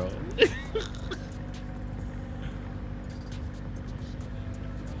you, bro.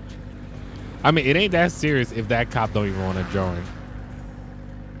 I mean, it ain't that serious if that cop don't even want to join.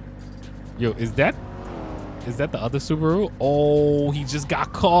 Yo, is that the other Subaru? Oh, he just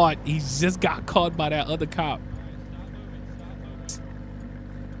got caught. He just got caught by that other cop.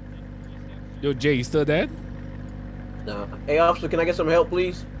 Yo, Jay, you still dead? No. Hey, officer, can I get some help,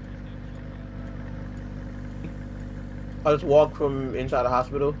 please? I just walked from inside the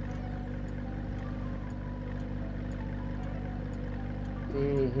hospital.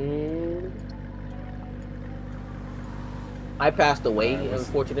 I passed away,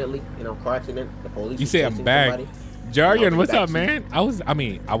 unfortunately, in a car accident. The police. You was say I'm chasing back. somebody. Jarian, what's up, man? I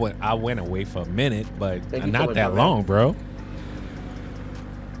went away for a minute, but Thank you so not much, that my long, man. bro.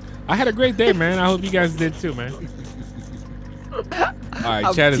 I had a great day, man. I hope you guys did too, man. All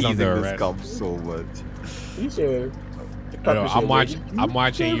right, Chad is under arrest. So much. You sure? Yo, I'm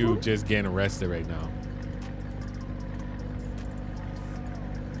watching you just getting arrested right now.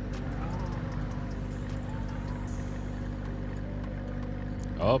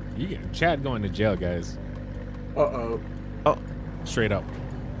 Oh, you get Chad going to jail, guys. Oh. Straight up.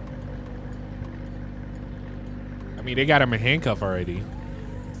 I mean, they got him in handcuff already.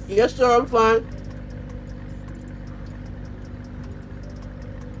 Yes, sir. I'm fine.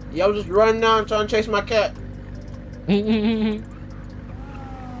 Yeah, I was just running down trying to chase my cat. I'm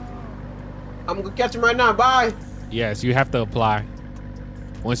gonna catch him right now. Bye. Yes, you have to apply.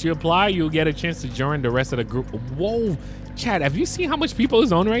 Once you apply, you'll get a chance to join the rest of the group. Whoa, Chad, have you seen how much people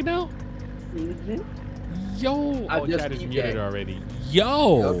is on right now? Yo, oh, Chad is muted already.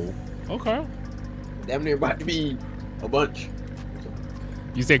 Yo, yep. Okay. Damn near about to be a bunch.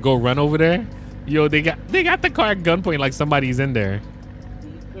 You said go run over there? Yo, they got the car at gunpoint like somebody's in there.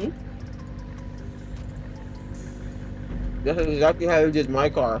 That's exactly how it is my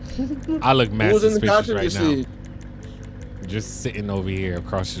car. I look mad suspicious right now. Just sitting over here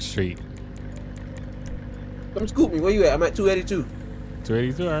across the street. Come scoop me. Where you at? I'm at 282.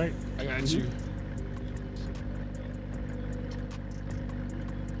 282, all right. I got you.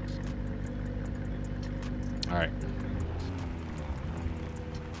 All right.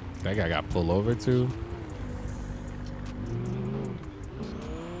 That guy got pulled over too.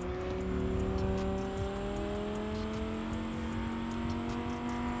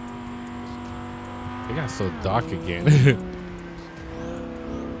 It got so dark again.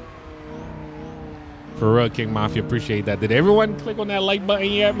 For real, King Mafia, appreciate that. Did everyone click on that like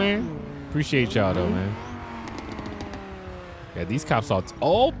button yet, man? Appreciate y'all though, man. Yeah, these cops are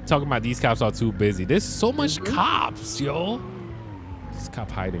talking about these cops are too busy. There's so much cops, yo. This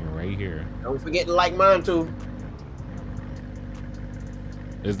cop hiding right here. Don't forget to like mine too.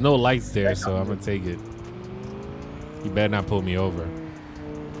 There's no lights there, so I'm gonna take it. You better not pull me over.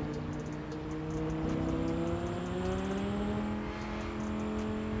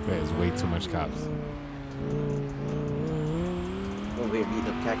 There's way too much cops. Over here beating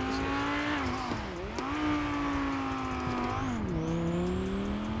up cactuses.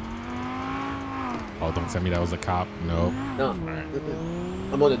 Oh, don't tell me that was a cop. Nope. No. Right.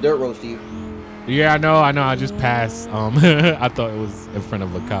 I'm on the dirt road, Steve. Yeah, I know. I just passed. I thought it was in front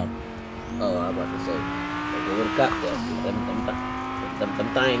of a cop. Oh, I was about to say. Like, what a cop does. Them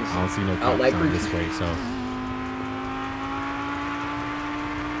things. I don't see no cops like on this way, so.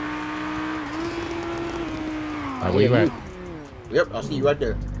 All right, where you at? Yep, I'll see you right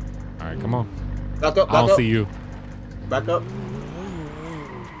there. All right, come on. Back up, I don't see you. Back up.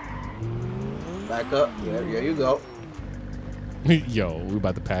 Back up. Yeah, there you go. Yo, we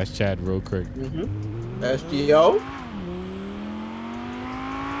about to pass Chad real quick. STO.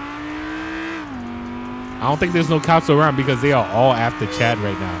 I don't think there's no cops around because they are all after Chad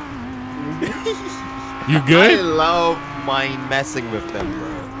right now. You good? I love my messing with them, bro.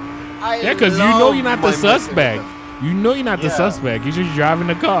 Yeah, because you know you're not the suspect. You know you're not the suspect. You're just driving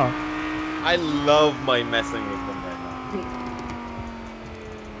the car. I love my messing with them right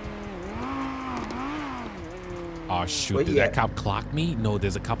now. Oh, shoot. Did that cop clock me? No,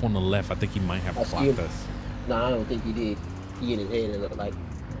 there's a cop on the left. I think he might have clocked us. No, I don't think he did. He in his head, it looked like.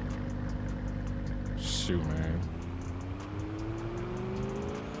 Shoot, man.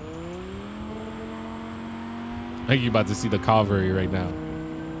 I think you're about to see the cavalry right now.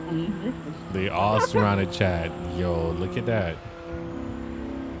 They all surrounded Chad. Yo, look at that.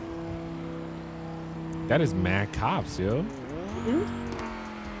 That is mad cops, yo.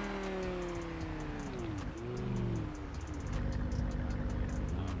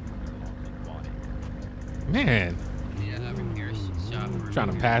 Man. I'm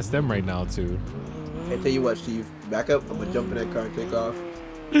trying to pass them right now, too. I tell you what, Steve. Back up. I'm gonna jump in that car and take off.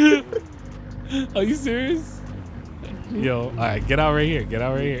 Are you serious? Yo, all right, get out right here. Get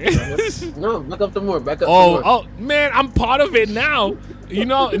out right here. No, back up some more. Back up some more. Oh, man, I'm part of it now. You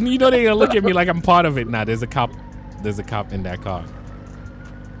know they gonna look at me like I'm part of it. Nah, there's a cop. There's a cop in that car.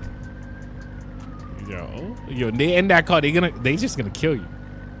 Yo, they in that car. They just gonna kill you.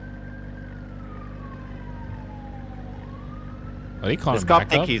 Oh, they call him back up? This cop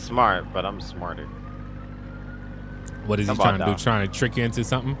think he's smart, but I'm smarter. What is he trying to do? Trying to trick you into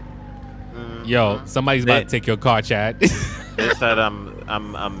something? Yo, somebody's about to take your car, Chad. They said I'm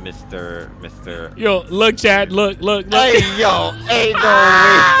Mr. Yo, look, Chad, look. Hey, yo, hey, no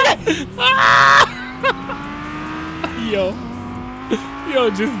way. Yo,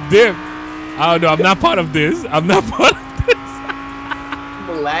 just dip. I don't know. I'm not part of this. I'm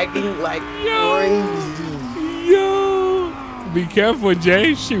lagging like crazy. Yo, be careful,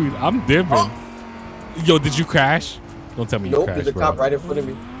 Jay. Shoot, I'm dipping. Oh. Yo, did you crash? Don't tell me you crashed, there's a cop right in front of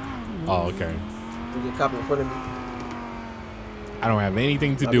me. Oh, okay. There's a cop in front of me. I don't have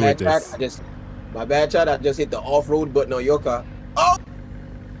anything to do with this. My bad, Chad. I just hit the off-road button on your car. Oh!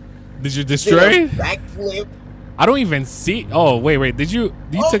 Did you destroy? Backflip. I don't even see. Oh, wait. Did you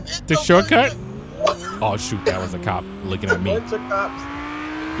take the shortcut? Oh shoot, that was a cop looking at me. Bunch of cops.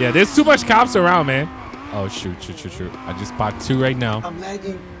 Yeah, there's too much cops around, man. Oh shoot. I just spot 2 right now. I'm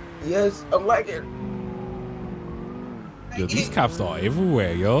lagging. Yes, I'm lagging. Yo, these cops are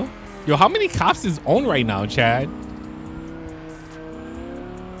everywhere, yo. Yo, how many cops is on right now, Chad?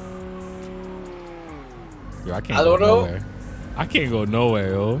 Yo, I can't go nowhere. I can't go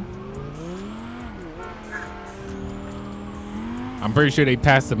nowhere, yo. I'm pretty sure they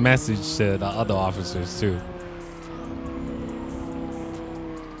passed the message to the other officers too.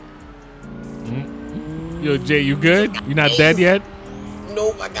 Yo, Jay, you good? You not dead yet?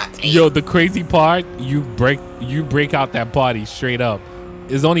 Nope, I got tased. Yo, the crazy part, you break out that party straight up.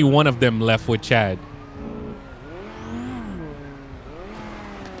 There's only one of them left with Chad.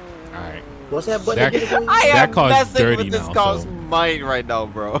 All right. What's that button? That car's dirty with this now. car's So. mine right now,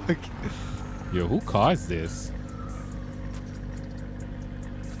 bro. Yo, who caused this?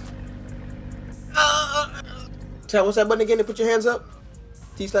 Chad, what's that button again? To put your hands up.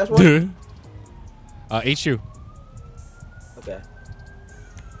 T/1. HU. Okay.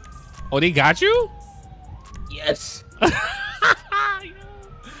 Oh, they got you? Yes.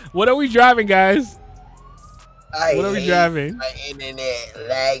 What are we driving, guys? What are we driving? My internet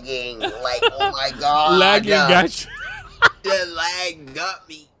lagging. Like, oh my god. Lagging got you. The lag got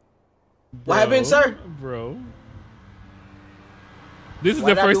me. What happened, sir? Bro. This is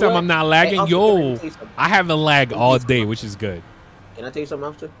the first time I'm not lagging. Hey, Yo, I have a lag all day, which is good. Can I tell you something,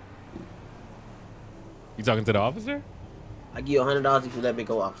 officer? You talking to the officer? I give you $100 if you let me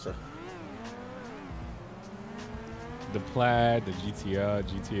go, officer. The Plaid, the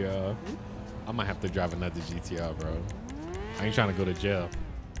GTR. I might have to drive another GTR, bro. I ain't trying to go to jail.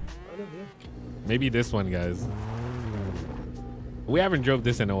 Maybe this one, guys. We haven't drove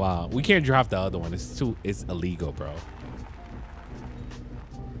this in a while. We can't drive the other one. It's illegal, bro.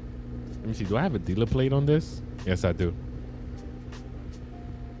 Let me see. Do I have a dealer plate on this? Yes, I do.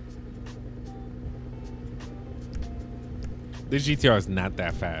 This GTR is not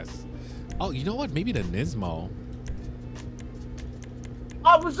that fast. Oh, you know what? Maybe the Nismo.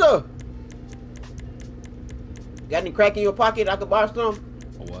 Officer! Got any crack in your pocket I could buy some?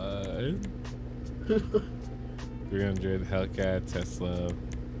 What? 300 Hellcat, Tesla.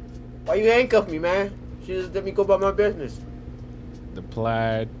 Why you handcuff me, man? She just let me go about my business. The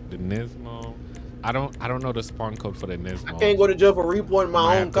Plaid, the Nismo. I don't know the spawn code for the Nismo. I can't go to jail for reporting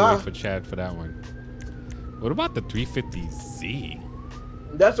my own car. Wait for Chad for that one. What about the 350Z?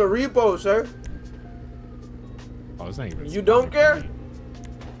 That's a repo, sir. Oh, it's not even. You don't care?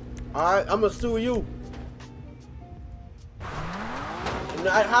 Alright, I'm gonna sue you.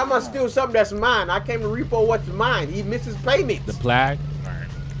 How am I steal something that's mine? I came to repo what's mine. He misses payments. The Plaid? Alright.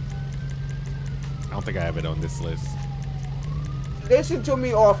 I don't think I have it on this list. Listen to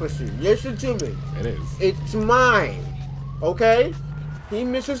me, officer. Listen to me. It is. It's mine. Okay? He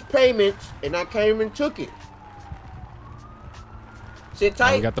misses payments, and I came and took it. Sit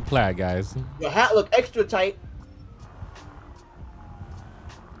tight. Oh, we got the Plaid, guys. Your hat look extra tight.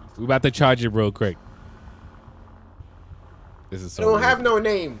 We about to charge it real quick. This is so I don't weird. have no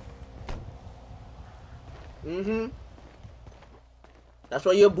name. Mm-hmm. That's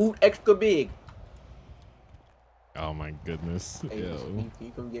why your boot extra big. Oh my goodness. Hey, Yo. can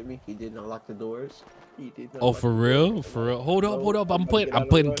you come get me? He didn't unlock the doors. He did not. Oh, for real? For real? Hold up. I'm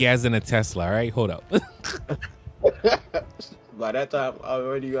putting gas in a Tesla, all right? Hold up. By that time, I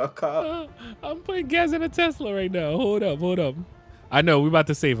already got caught. I'm putting gas in a Tesla right now. Hold up. I know, we about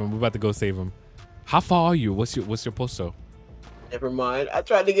to save him. We about to go save him. How far are you? What's your postal? Never mind. I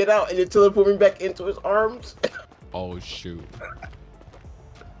tried to get out and it teleported me back into his arms. Oh, shoot.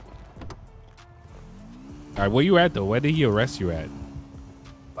 All right, where you at, though? Where did he arrest you at?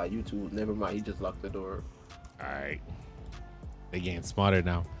 By YouTube. Never mind. He just locked the door. All right. They getting smarter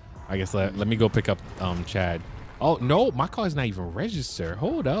now. I guess let me go pick up Chad. Oh, no. My car's not even registered.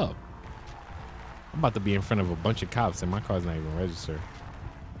 Hold up. I'm about to be in front of a bunch of cops and my car's not even registered.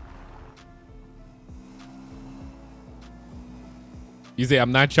 You say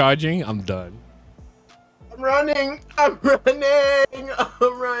I'm not charging? I'm done. I'm running.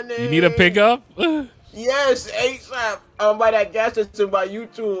 You need a pickup? Yes, ASAP. I'm by that gas station by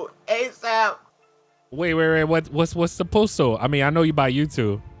YouTube. ASAP. Wait. What's the postal? I mean, I know you by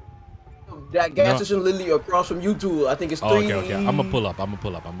YouTube. That gas station literally across from YouTube. I think it's 3. Okay. I'm gonna pull up.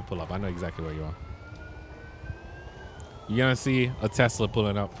 I know exactly where you are. You're gonna see a Tesla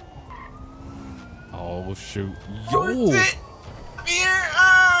pulling up. Oh shoot. Yo. Oh, shit. Here.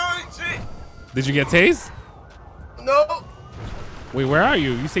 Oh shit. Did you get tased? No. Wait, where are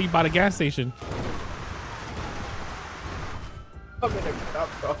you? You say you bought a gas station. I'm in a cop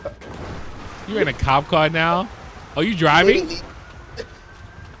car. You in a cop car now? Oh, you driving?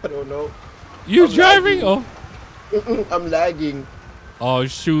 I don't know. You driving? Oh. I'm lagging. Oh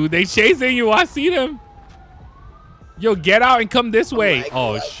shoot, they chasing you. I see them. Yo, get out and come this way.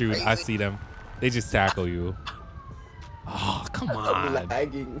 Oh shoot, I see them. They just tackle you. Oh, come on. I'm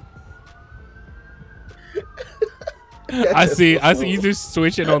lagging. I see you just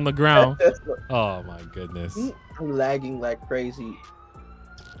switching on the ground. Oh my goodness. I'm lagging like crazy.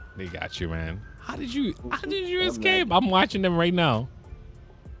 They got you, man. How did you escape? I'm watching them right now.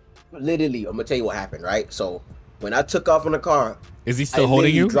 Literally, I'm gonna tell you what happened, right? So when I took off in the car, is he still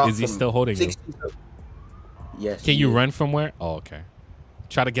holding you? Is he still holding you? Yes. Can you run from where? Oh, okay.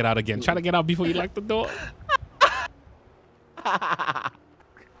 Try to get out again. Try to get out before you lock the door.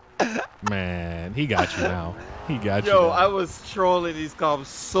 Man, he got you now. He got you. Yo, now. I was trolling these cops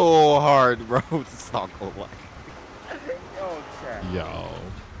so hard, bro. It's not gonna lie. Yo, chat. Yo.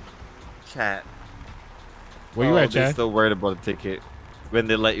 Chat. Where you at, They're Chad? still worried about a ticket when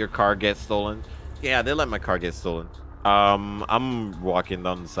they let your car get stolen. Yeah, they let my car get stolen. I'm walking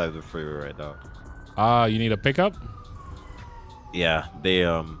down the side of the freeway right now. You need a pickup? Yeah, they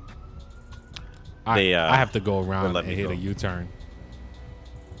I have to go around and hit a U-turn.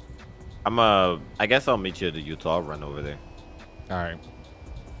 I guess I'll meet you at the U-turn. I'll run over there. All right.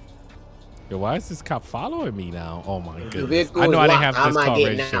 Yo, why is this cop following me now? Oh my The goodness. vehicle I know is I didn't locked. have this I'm not car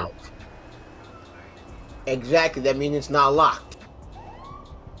getting registered. out. Exactly. That means it's not locked.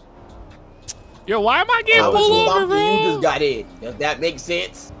 Yo, why am I getting pulled over, bro? You just got in. Does that make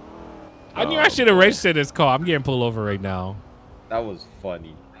sense? I knew I should have registered this car. I'm getting pulled over right now. That was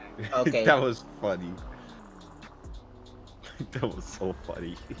funny. Okay. That was funny. That was so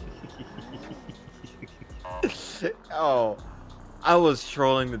funny. Oh, I was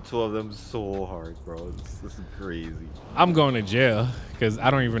trolling the two of them so hard, bro. This is crazy. I'm going to jail because I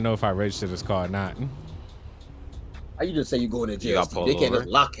don't even know if I registered this car or not. How you just say you're going to You jail? got pulled They can't over? just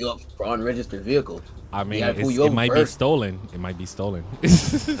lock you up for unregistered vehicle. I mean, Yeah, pull you it over might be first. stolen. It might be stolen. They'll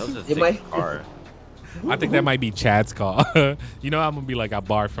just take might- the car. I think that might be Chad's car. You know, I'm going to be like, I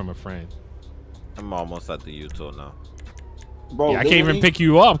borrowed from a friend. I'm almost at the U-turn now. Bro, Yeah, I can't even literally, pick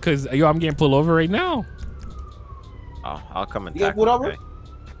you up because, yo, I'm getting pulled over right now. Oh, I'll come and You get tackle pulled you, over? okay?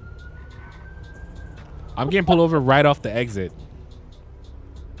 I'm getting pulled over right off the exit.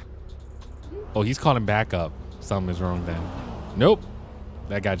 Oh, he's calling back up. Something is wrong then. Nope.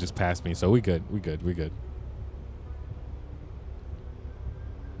 That guy just passed me, so we good. We good. We good.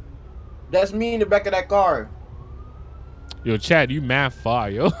 That's me in the back of that car. Yo, Chad, you mad far,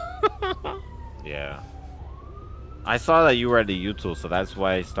 yo. Yeah. I saw that you were at the U-turn, so that's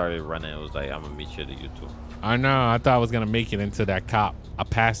why I started running. It was like, I'm gonna meet you at the U-turn. I know. I thought I was gonna make it into that cop. I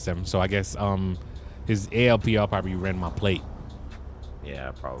passed him, so I guess his ALPR probably ran my plate.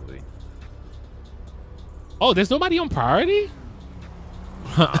 Yeah, probably. Oh, there's nobody on priority?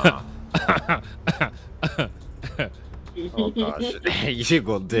 Oh gosh, you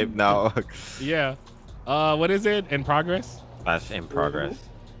go dip now. Yeah. What is it? In progress? That's in progress.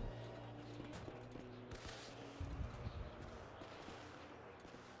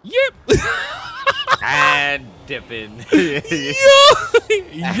 Yep. And dipping. Yeet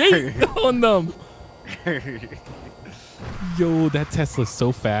on them. Yo, that Tesla's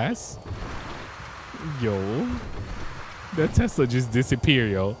so fast. Yo. That Tesla just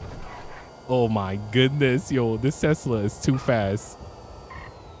disappeared, yo. Oh my goodness, yo. This Tesla is too fast.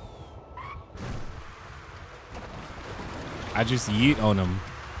 I just yeet on them.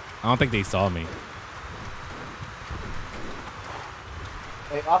 I don't think they saw me.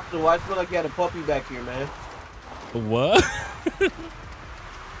 Hey, officer, why I feel like you had a puppy back here, man? What?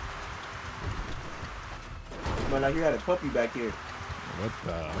 Man, like you had a puppy back here. What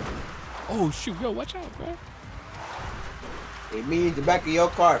the? Oh shoot, yo, watch out, bro. It means the back of your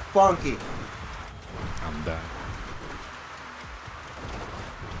car is funky. I'm done.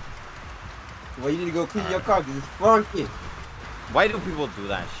 Well, you need to go clean your car because it's funky. Why do people do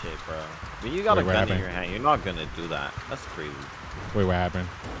that shit, bro? When you got Wait, a what gun in happened? your hand, you're not gonna do that. That's crazy. Wait, what happened?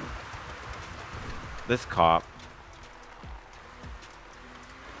 This cop.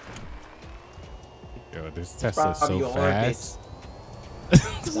 Yo, this Tesla's Probably so your fast. I'm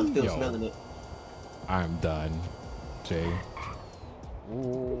still Yo. smelling it. I'm done, Jay.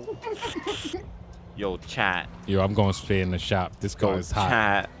 Yo, chat. Yo, I'm going straight in the shop. This car Yo, is hot.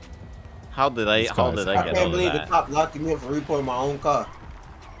 chat. How did I? This How car is did hot. I I get can't over believe the that? cop locked me up for reporting my own car.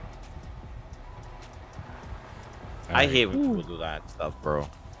 I hate when people do that stuff, bro.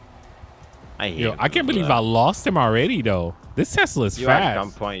 I hate. Yo, when I can't people do believe that. I lost him already, though. This Tesla is You at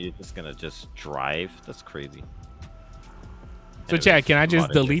fast. gunpoint, you're just gonna just drive. That's crazy. So, Chad, can I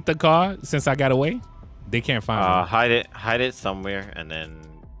just delete the car since I got away? They can't find me. Hide it somewhere and then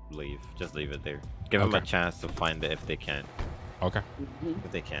leave. Just leave it there. Give them a chance to find it if they can. Okay.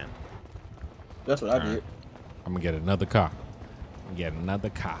 If they can. That's what I did. I'm gonna get another car. Get another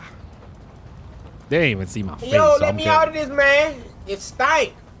car. They didn't even see my face. Yo, so let me out of this, man. It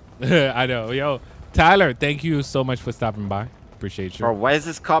stank. I know. Yo, Tyler, thank you so much for stopping by. Appreciate you. Bro, why is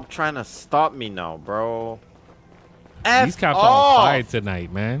this cop trying to stop me now, bro? These cops are on fire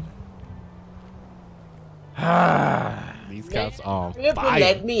tonight, man. These cops are on You fire.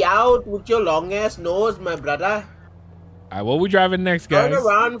 let me out with your long ass nose, my brother. All right, what we driving next, guys? Turn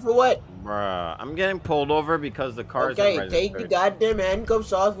around for what? Bruh, I'm getting pulled over because the car is Okay, take the goddamn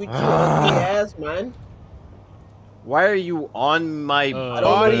handcuffs off with your ugly ass, man. Why are you on my I don't know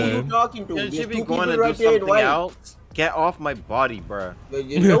body? who you talking to. You There's should be two going to people do right there in something white. else. Get off my body, bruh.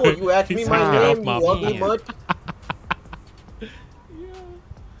 You know what? You asked me my name, you ugly mutt.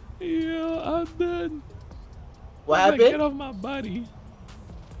 Yeah, I'm done. What I'm happened? Get off my body.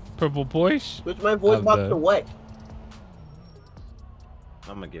 Purple Porsche. Switch my voice box to what?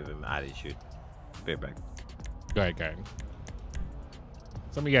 I'm gonna give him attitude. Be right back. Go ahead.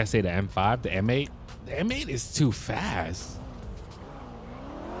 Some of you guys say the M5, the M8. The M8 is too fast.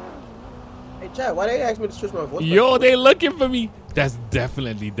 Hey, Chad, why they ask me to switch my voice? Yo, they looking for me. That's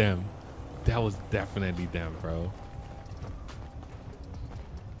definitely them. That was definitely them, bro.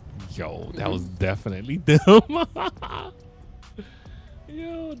 Yo, that was definitely them.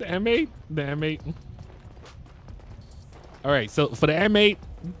 Yo, the M8. The M8. All right, so for the M8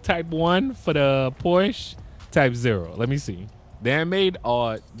 Type 1, for the Porsche Type 0. Let me see. The M8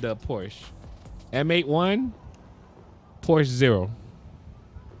 or the Porsche? M8 1, Porsche 0.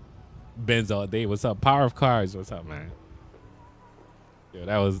 Benz all day. What's up? Power of Cars. What's up, man? Yo,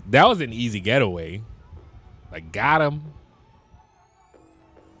 that was an easy getaway. Like, got him.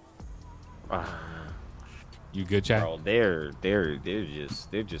 You good, Chad? Bro, they're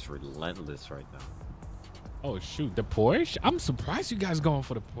just relentless right now. Oh shoot, the Porsche? I'm surprised you guys going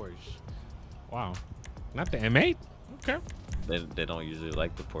for the Porsche. Wow, not the M8. Okay. They don't usually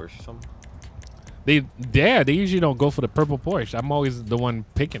like the Porsche. They usually don't go for the purple Porsche. I'm always the one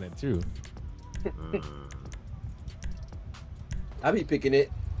picking it too. I be picking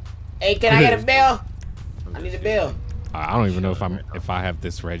it. Hey, can I get a bill? I need a bill. I don't even know if I have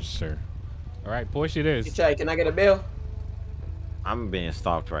this register. All right, Porsche it is. Can I get a bill? I'm being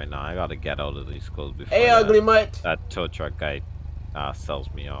stopped right now. I gotta get out of these clothes before ugly mutt. That tow truck guy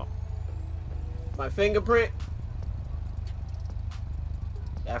sells me off. My fingerprint.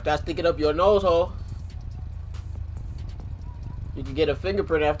 After I stick it up your nose hole. You can get a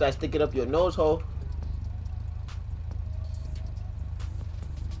fingerprint after I stick it up your nose hole.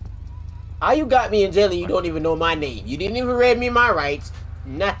 How you got me in jail and you don't even know my name? You didn't even read me my rights.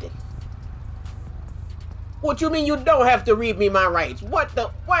 Nothing. What you mean you don't have to read me my rights? What the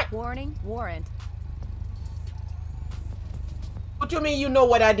what? Warning, warrant. What you mean you know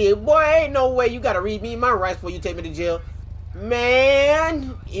what I did? Boy, ain't no way you gotta read me my rights before you take me to jail.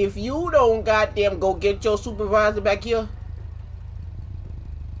 Man, if you don't goddamn go get your supervisor back here.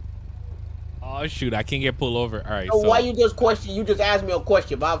 Oh shoot, I can't get pulled over. All right. So why you just asked me a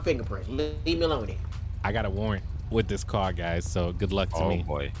question about fingerprints? Leave me alone then. I got a warrant with this car, guys. So good luck to me. Oh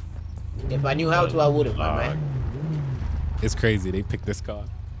boy. If I knew how to, I would have, my man. It's crazy. They picked this car.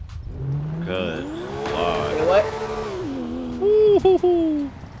 Good. You know what?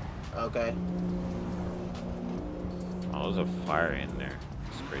 Okay. Oh, there's a fire in there.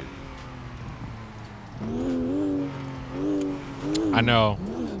 It's crazy. I know.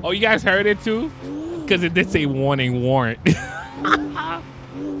 Oh, you guys heard it too? Because it did say warning warrant. I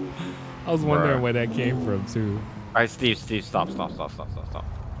was wondering where that came from too. All right, Steve, stop.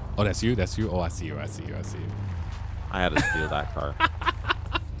 Oh, that's you? That's you? Oh, I see you. I had to steal that car.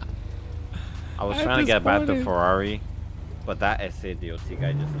 I was trying to get back to Ferrari, but that SADOT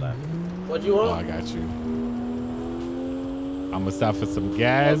guy just left. What you want? Oh, I got you. I'm gonna stop for some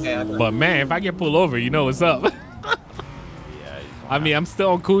gas. Okay, but man, if I get pulled over, you know what's up. I mean, I'm still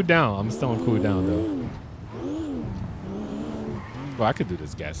on cool down. Though. Well, I could do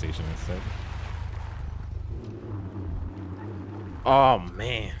this gas station instead. Oh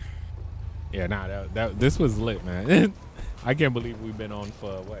man. Yeah, this was lit, man. I can't believe we've been on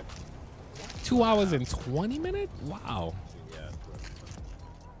for what? 2 hours and 20 minutes? Wow.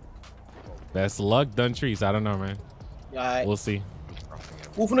 Best luck, done trees. I don't know, man. Right. We'll see.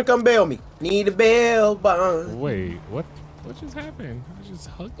 Who finna come bail me? Need a bail bond. Wait, what just happened? I just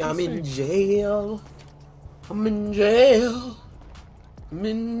hugged I'm in jail. I'm in jail.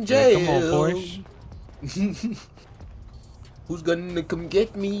 Yeah, come on, Porsche. Who's gonna come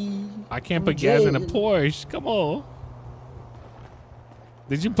get me? I can't put gas in a Porsche. Come on.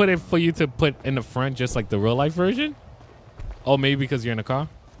 Did you put it for you to put in the front just like the real life version? Oh, maybe because you're in a car?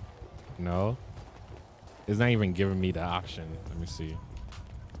 No. It's not even giving me the option. Let me see.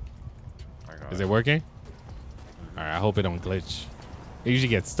 Is it working? All right, I hope it don't glitch. It usually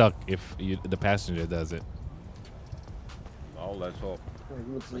gets stuck if the passenger does it. Oh, let's hope.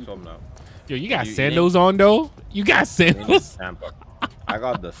 Let's hope not. Yo, you got sandals on though? You got sandals? I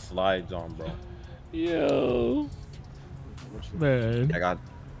got the slides on, bro. Yo. Man.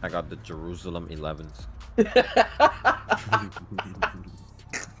 I got the Jerusalem 11s.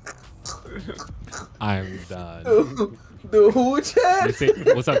 I'm done. The who chat? You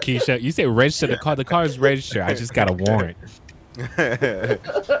say, what's up, Keisha? You say register the car. The car is registered. I just got a warrant.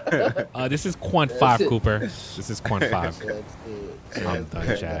 This is Quant 5, Cooper. This is Quant 5. I'm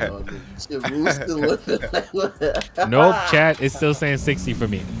done, chat. Nope, chat. It's still saying 60 for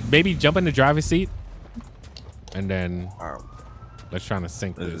me. Maybe jump in the driver's seat. And then let's try to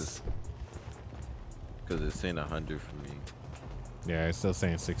sync this. Because it's saying 100 for me. Yeah, it's still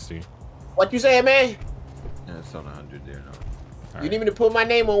saying 60. What you saying, man? Yeah, it's on 100 there now. You need me to put my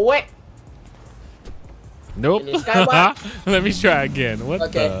name on what? Nope. Let me try again.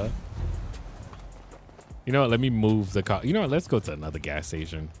 What the? You know what? Let me move the car. You know what? Let's go to another gas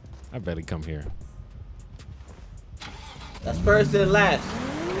station. I better come here. That's first and last.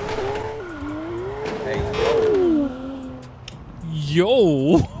 Hey,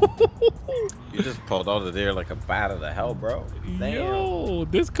 yo. You just pulled out of there like a bat of the hell, bro. Damn. Yo,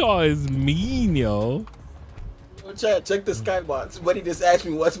 this car is mean, yo. Chat, check the skybox. Buddy just asked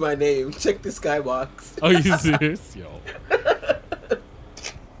me what's my name. Check the skybox. Oh, you serious? Yo.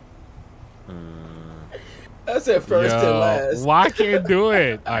 I said first and last. Why can't do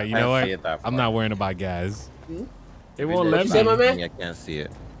it? All right, you know I what? I'm not worrying about gas. Hmm? It won't let me. Say, my man? I can't see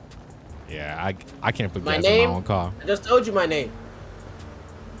it. Yeah, I can't put My gas name? in my own car. I just told you my name.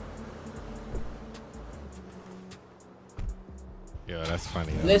 Yo, that's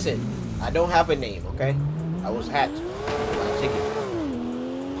funny. Though. Listen, I don't have a name, okay? I was hatched. My ticket.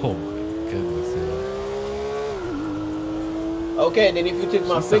 Oh my goodness. Yo. Okay, then if you took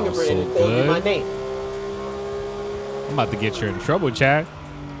my fingerprint and it told you my name. I'm about to get you in trouble, Chad.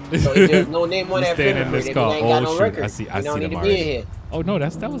 So if there's no name on that fingerprint, fingerprint, then you ain't got no record. I see you don't need them to be in already. here. Oh no,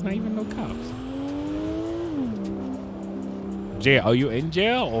 that was not even no cops. Jail? Are you in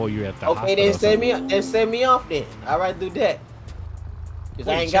jail or are you at the hospital? Okay, then send me off then. All right, do that. Cause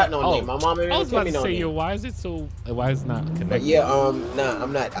I ain't got no name. My mom ain't I was tell about me to no say, name. yo, why is it not connected? But yeah, nah,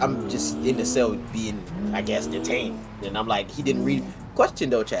 I'm not. I'm just in the cell being, I guess, detained. And I'm like, he didn't read. Question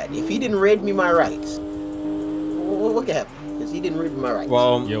though, Chad. If he didn't read me my rights, what could happen? Because he didn't read me my rights.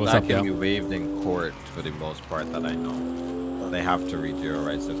 Well, that can be waived in court for the most part that I know. They have to read your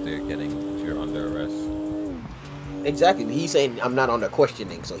rights if you're under arrest. Exactly. But he's saying I'm not under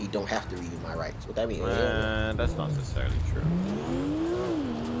questioning, so he don't have to read me my rights. What that means? That's not necessarily true.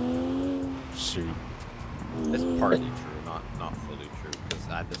 Shoot. It's partly true, not fully true. Because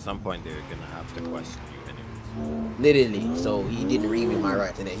at some point they're gonna have to question you anyways. Literally. So he didn't read me my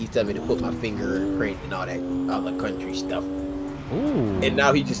rights, and then he's telling me to put my fingerprint and all that other country stuff. Ooh, and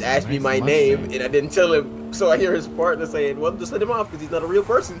now he just asked me my name, and I didn't tell him. So I hear his partner saying, "Well, just let him off because he's not a real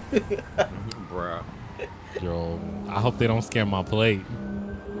person." Bruh. Yo, I hope they don't scam my plate.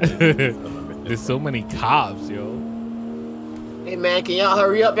 There's so many cops, yo. Hey man, can y'all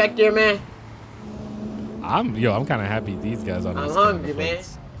hurry up back there, man? I'm kind of happy these guys are. I'm hungry, man.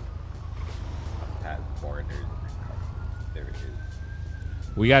 There it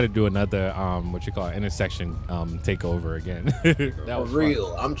is. We got to do another intersection takeover again. That was For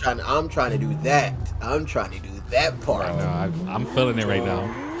real. I'm trying to do that. I'm trying to do that part. I know. I'm feeling it right now.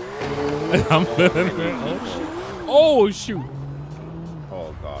 I'm feeling it. Oh shoot.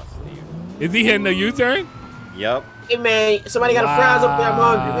 Oh god, Steve. Is he hitting the U-turn? Yep. Hey man, somebody got a fries up there. I'm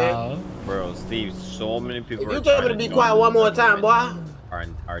hungry, man. Bro, Steve, so many people. If you tell me to be quiet one more time, boy.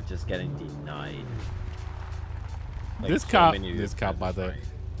 Are just getting denied. Like, this cop by the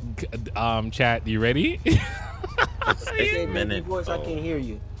chat. You ready? It's 6 minutes. Voice, I can't hear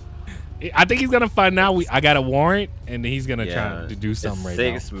you. I think he's gonna find out I got a warrant, and he's gonna try to do something right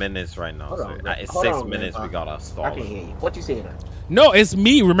now. 6 minutes right now. It's Hold 6 on, minutes. man. We gotta stall. I can hear you. What you saying? No, it's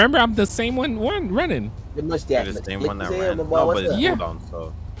me. Remember, I'm the same one running. The mustache. You're the same one that ran. No, No, but it's cooled on,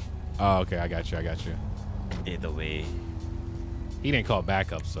 so. Oh, okay. I got you. Either way. He didn't call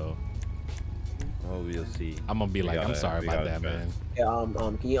backup, so. Oh, we'll see. I'm gonna be like, I'm sorry about that, man. Yeah,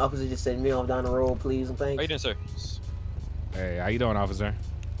 can you officer just send me off down the road, please, and thanks? How you doing, sir? Hey, how you doing, officer?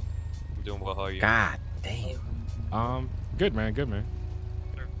 I'm doing well. How are you? God damn. Good man, good man.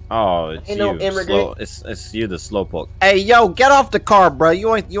 Oh, it's Ain't you. no immigrant. It's you, the slowpoke. Hey, yo, get off the car, bro.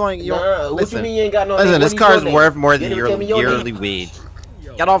 You ain't. Nah, what you mean you ain't got no Listen, name? this What car is is your worth name? more You than never your tell me your yearly name. wage.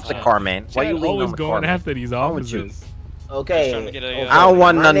 Get off the car, man. Why you leaning always on the going car, after these officers? Okay. I don't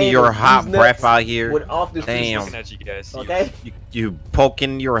want My none of name your is hot These breath Nuts out here. with off the street. Damn. At you guys. Okay. You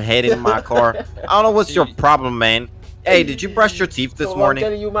poking your head in my car. I don't know what's your problem, man. Hey, did you brush your teeth this So morning?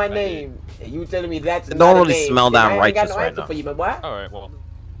 I'm telling you my name. And you telling me that's It not don't a really name. smell Then that I ain't got righteous no right answer now. for you, my boy. All right, well.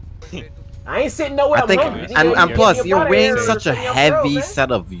 I ain't sitting nowhere. I think, I'm hungry. and plus, you're wearing here such a sitting up heavy man.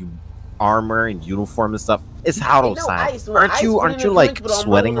 set of armor and uniform and stuff. It's hot Ain't no outside. ice, Aren't you? put Aren't in you the like fridge, but I'm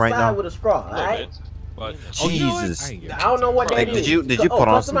sweating rolling right the side now? with a straw, alright? But Jesus. I don't know what that is. Did you put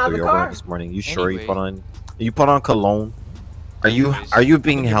on some customize the deodorant car? this morning? You sure Anyway. you put on cologne? Are you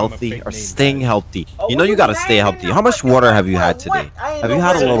being healthy or staying healthy? You know you gotta stay healthy. How much water have you had today? Have you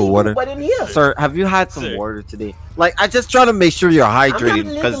had a little water? Sir, have you had some water today? Like, I just try to make sure you're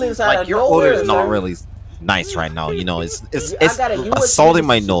hydrated because like your odor is not really nice right now. You know, it's assaulting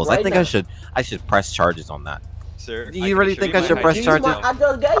my nose. I think I should press charges on that. Sir, Do you really think I should press charges?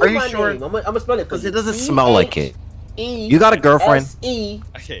 Are you sure? I'm gonna spell it Because it doesn't smell like it. You got a girlfriend?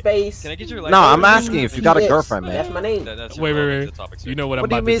 Space. Can I get your No, I'm asking if you got a girlfriend, man. That's my name. Wait. You know what I'm What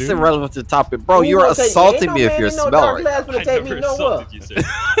do you about mean to it's do? irrelevant to the topic? Bro, you're assaulting me if you're smelling. I never assaulted you, sir.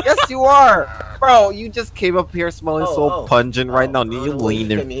 Yes, you are. Bro, you just came up here smelling so pungent right now. You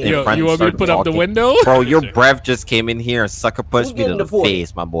lean in Yo, front you want me to put up the window? Bro, your breath just came in here and sucker punched me to the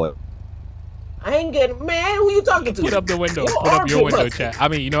face, my boy. I ain't getting, man. Who you talking to? Put up the window. Put up your window, chat. I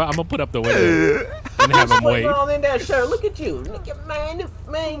mean, you know what? I'm gonna put up the window and have him wait. All in that shirt. Look at you,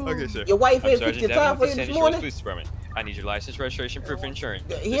 man. Okay, sir. Your wife I'm ain't Sergeant fixed your Devin tie with for the you this Sandy Shores morning. Police Department. I need your license, registration, proof, and insurance.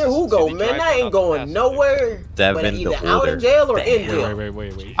 Here, who go, man? I ain't going nowhere. Devin but either the out Older. of jail or in jail.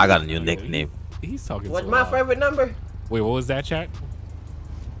 Wait. I got a new nickname. He's talking. What's so my loud. favorite number? Wait, what was that, chat?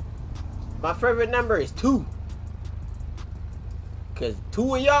 My favorite number is 2. Cause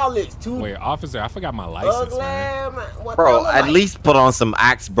 2 of y'all is 2. Wait, officer, I forgot my license, man. Bro, at least put on some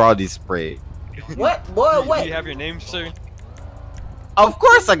Axe body spray. What? Boy, Do you have your name, sir? Of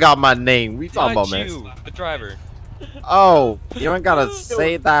course I got my name. We talking about, man. you, the driver. Oh, you ain't gotta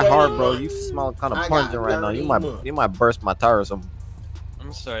say it that hard, bro. You smell kind of pungent right now. You might burst my tire or something.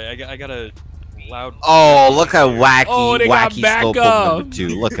 I'm sorry, I got a loud. Oh, look at wacky got slowpoke number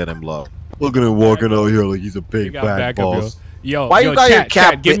 2. Look at him, low. Look at him walking out here like he's a big bad boss. Yo, why you got your cap?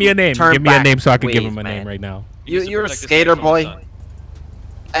 Chat, give me a name. Turn Give me a back name so I can give ways, him a man. name right now. You're a skater boy.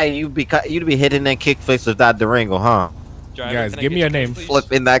 Hey, you'd be hitting that kick flips with that Durango, huh? Driver, Guys, can I give get me your a name. please?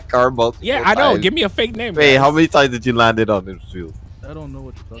 Flipping that car multiple Yeah, I know. times. Give me a fake name. Wait, guys. how many times did you land it on this field? I don't know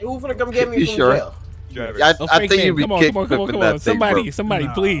what you're talking Who finna come get me You from sure? jail? Driver. Yeah, A I fake think name. you'd be Come on, kick come on. flipping that thing, Somebody, bro. somebody,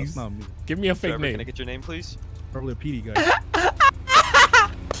 Nah, please. it's not me. Give me a fake Driver, can I name. get your name, please? Probably a PD guy.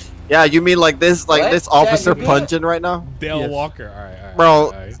 Yeah, you mean like this What? officer Yeah, you good? punching right now? Dale Yes. Walker. All right. Bro.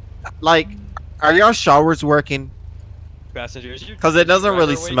 all right. Like, are your showers working? Passengers. Because it doesn't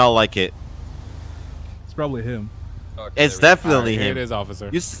really smell like it. It's probably him. It's All definitely right, here him. it is, officer.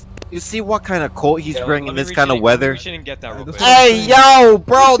 You see what kind of coat he's wearing in this kind of weather? We shouldn't get that real quick. Hey, yo,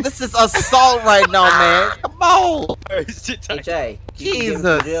 bro, this is assault right now, man. Come on. H.A.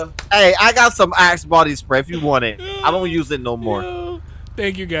 Jesus. Hey, I got some Axe body spray if you want it. I don't use it no more. Yo,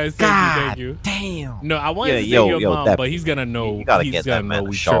 thank you guys. God Thank you. damn. No, I wanted to say yo, your mom, that- but he's gonna know. You gotta he's get gonna that man know a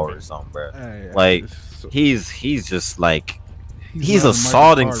we shower or tripping. something, bro. Hey, Like, so- he's just like, he's not in my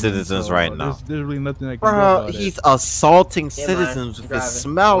assaulting department, citizens so, right now. There's really nothing I can do Bro, about he's it. assaulting man, citizens with his driving.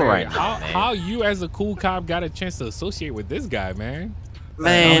 smell Wait, right how, now, man. how you as a cool cop got a chance to associate with this guy, man?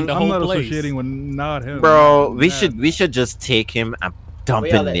 Man, the I'm whole not place. associating with not him. bro, Nah. we should just take him and dump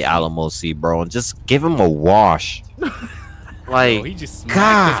We him all in the let- Alamo Sea, bro, and just give him a wash. Like, Bro, he just smacked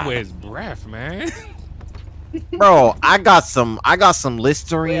God. us with his breath, man. bro, I got some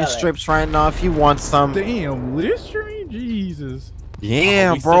Listerine Yeah, strips right now. If you want some, Damn, Listerine? Jesus.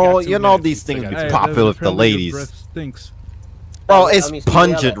 yeah, we still bro. got 2 You know minutes. these We still things got be 2 Hey, popular with the apparently your ladies. breath stinks. Bro, I it's mean,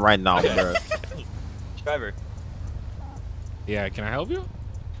 pungent right now, bro. Driver. Yeah, can I help you?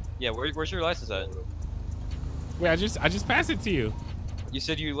 Yeah, where's your license at? Wait, I just passed it to you. You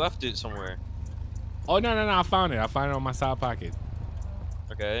said you left it somewhere. Oh no, I found it. I found it on my side pocket.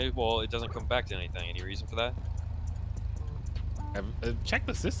 Okay, well, it doesn't come back to anything. Any reason for that? Check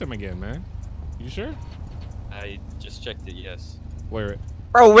the system again, man. You sure? I just checked it, yes. Where?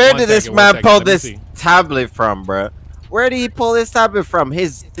 Bro, where One did this second, man pull let me this see. tablet from, bro? Where did he pull this tablet from?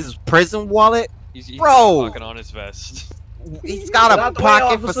 His prison wallet? He's Bro. got a pocket on his vest. He's got a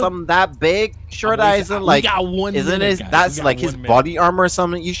pocket for something that big. Sure, that isn't like. Isn't it? That's like his body armor or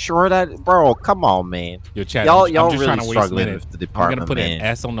something. You sure that, bro? Come on, man. Yo, Chad, y'all just really trying to struggling with the department, I'm gonna put man. an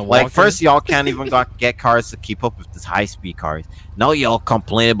S on the like Walker. first, y'all can't even get cars to keep up with this high-speed cars. Now y'all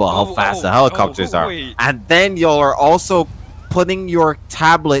complain about how fast the helicopters are, and then y'all are also putting your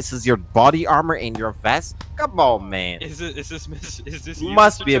tablets as your body armor in your vest. Come on, man. Is this you,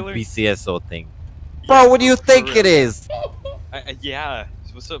 must Mr. be a Chiller? BCSO thing, bro. What do you think it is? Yeah.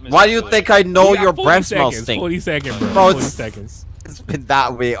 What's up, Mr. Why do you Chiller? think I know your 40 breath seconds, smells stink? 40 seconds, bro. Bro, 40 seconds. It's been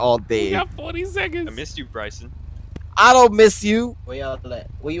that way all We day. got 40 seconds. I missed you, Bryson. I don't miss you. Where y'all at?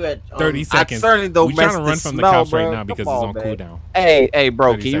 Where you at? 30 seconds. I certainly don't we miss trying to the run from the smell, cops bro. right now because Come it's on, on man. cooldown. Hey,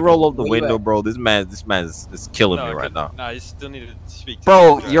 bro, 30 can you seconds. roll up the Where you window, at? bro? This man is killing me right now. Nah, you still need to speak to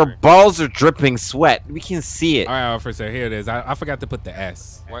Bro, the your driver. balls are dripping sweat. We can see it. All right, officer, here it is. I forgot to put the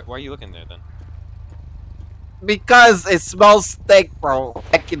S. Why are you looking there then? Because it smells thick, bro.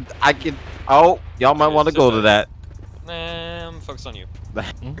 I can. Oh, y'all might want to go to that. Nah, I'm focused on you.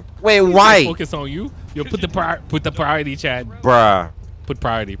 Wait, why? Focus on you. Yo, put the priority, Chad. Bruh. Put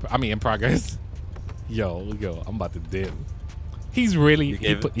priority. I mean, in progress. Yo, I'm about to dip. He's really.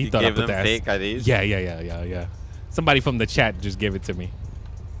 He thought I put the S. fake IDs? Yeah. Somebody from the chat just gave it to me.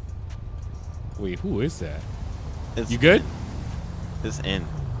 Wait, who is that? You good? It's in.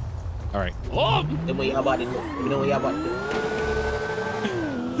 All right. Oh. Then what y'all about to do? You know what y'all about to do?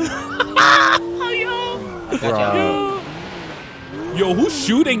 Yo, who's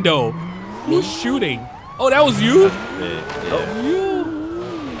shooting though? Who's shooting? Oh, that was you? Yeah. You?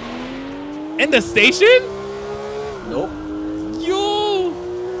 In the station? Nope. Yo.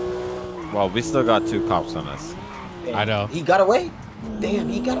 Well, we still got 2 cops on us. Damn, I know. He got away. Damn,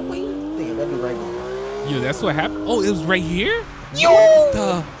 he got away. Damn, that'd be right now. Yo, that's what happened. Oh, it was right here?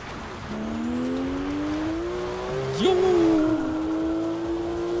 Yo!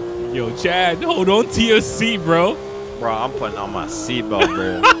 Yo, Chad, hold on to your seat, bro. Bro, I'm putting on my seatbelt,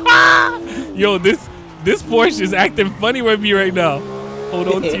 bro. Yo, this Porsche is acting funny with me right now. Hold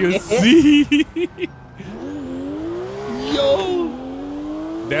on to your seat. Yo.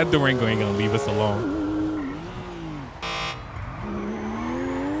 That Durango ain't gonna leave us alone.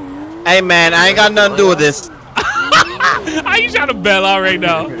 Hey, man, I ain't got nothing to do with this. How you trying to bail out right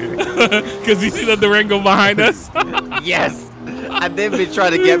now? Because you see the Durango behind us? Yes. And they've been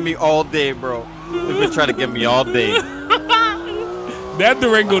trying to get me all day, bro. They've been trying to get me all day. That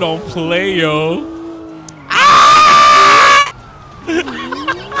Durango don't play, yo.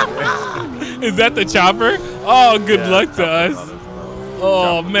 Is that the chopper? Oh, good luck to us.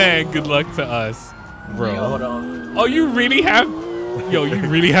 Oh, man, good luck to us. Bro. Yo, hold on. Oh, you really have... Yo, you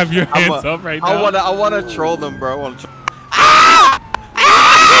really have your hands up right now? I wanna troll them, bro. I wanna troll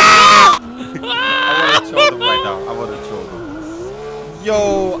them right now. I wanna troll them.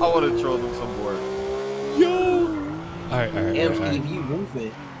 Yo, I wanna troll them some more. Yo. All right. AMG, you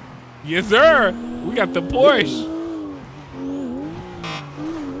moving. Yes, sir. We got the Porsche.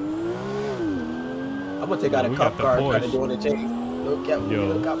 I'm gonna take out a cop car trying to join the chase. No cap,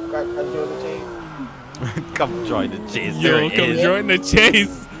 Yo. cop car trying to join the chase. Come join the chase. Yo, come join the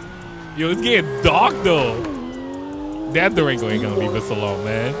chase. Yo, it's getting dark though. That Durango ain't gonna leave us alone,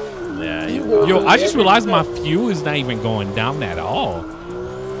 man. Yeah. Yo, I just realized my fuel is not even going down at all.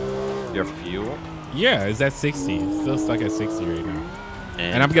 Your fuel? Yeah, it's at 60. It's still stuck at 60 right now.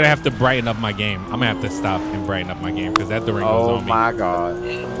 And I'm gonna have to brighten up my game. I'm gonna have to stop and brighten up my game because that Durango's on me. Oh my god.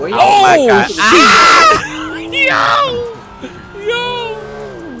 Oh my god. Yo!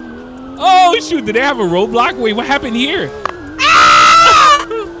 Oh shoot, did they have a roadblock? Wait, what happened here?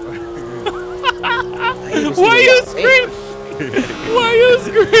 Why you screaming? Why you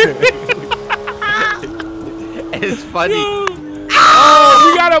screaming? It's funny. Oh,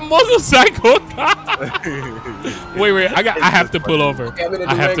 we got a motorcycle cop. Wait, I have to pull over. Okay,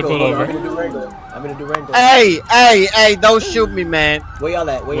 I have to pull over. I'm in a Durango. Hey, don't shoot me, man. Where y'all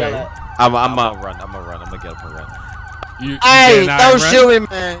at? I'm gonna run. I'm gonna get up and run. Hey, don't shoot me,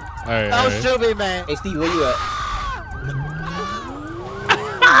 man. Don't shoot me, man. Hey, Steve, where you at?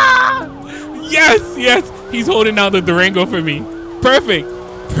 Yes. He's holding out the Durango for me. Perfect,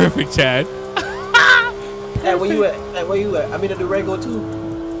 Chad. Hey, where you at? I'm in a Durango too.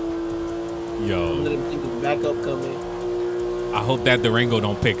 Yo. Let him keep the backup coming. I hope that Durango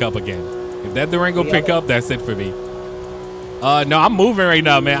don't pick up again. If that Durango pick up, that's it for me. No, I'm moving right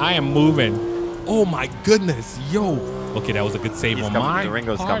now, man. I am moving. Oh my goodness, yo. Okay, that was a good save on mine.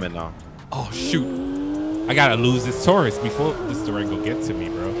 Durango's coming now. Oh shoot. I gotta lose this Taurus before this Durango gets to me,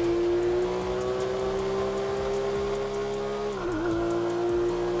 bro.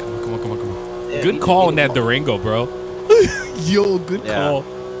 Come on. Yeah, Good call on that Durango, bro. Yo, good call.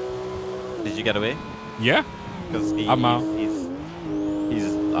 Did you get away? Yeah. Because I'm out. He's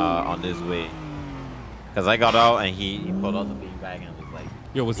on his way. Because I got out and he pulled out the beanbag and was like,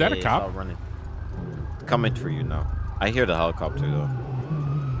 yo, was that a cop? Start running. Coming for you now. I hear the helicopter though.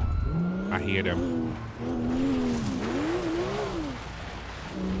 I hear them.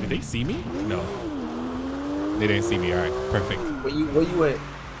 Did they see me? No. They didn't see me. All right, perfect. Where you at?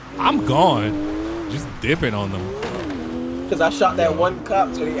 I'm gone. Just dipping on them. Because I shot that one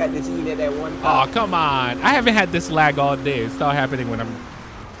cop, so they had to see that one cop. Oh, come on. I haven't had this lag all day. It started happening when I'm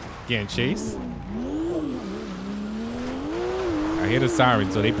getting chased. I hear the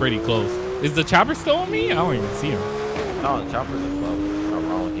siren, so they pretty close. Is the chopper still on me? I don't even see him. No, the chopper's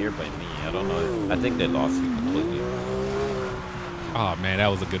around here by me. I don't know. I think they lost you completely. Oh, man, that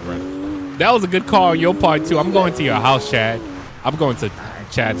was a good run. That was a good call on your part, too. I'm going to your house, Chad. I'm going to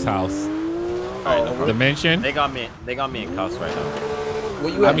Chad's house. Oh, Dimension? They got me in cuffs right now.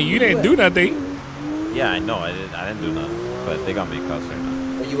 Where you I mean, you didn't do nothing. Yeah, I know. I didn't do nothing. But they got me in cuffs right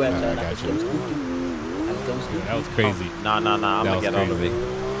now. Where you at, Chad? I got you. That was crazy. Nah. I'm gonna get out of it.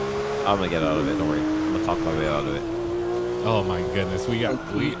 I'm gonna get out of it. Don't worry. I'm gonna talk my way out of it. Oh my goodness, we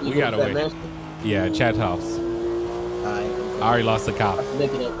got away. Yeah, Chad's house. I already lost the cop.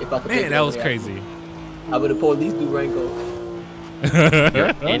 Man, that was crazy. I would have police Durango.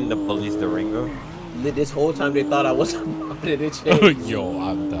 You're in the police Durango? This whole time they thought I was out of the chase. Yo,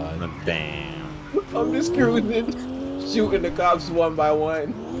 I'm done. Damn. I'm just cruising, shooting the cops one by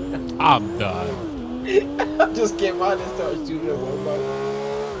one. I'm done. I just came out and started shooting them one by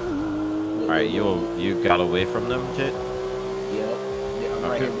one. Alright, you got away from them, Jit? Yep. Yeah, I'm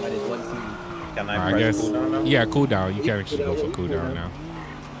right here by this one scene. Can I press cooldown now? Yeah, cooldown. You can actually go for cooldown now.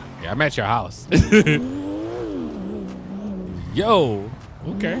 Yeah, I'm at your house. Yo,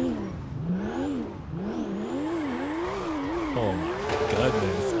 okay. Oh my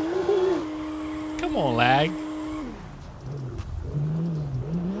goodness. Come on, lag.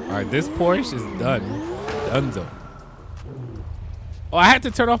 All right, this Porsche is done. Dunzo. Oh, I had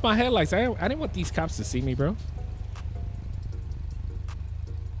to turn off my headlights. I didn't want these cops to see me, bro.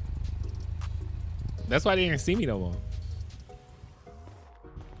 That's why they didn't see me no more.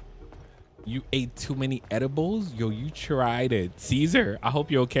 You ate too many edibles? Yo, you tried it. Caesar, I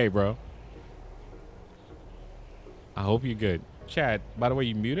hope you're okay, bro. I hope you're good. Chad, by the way,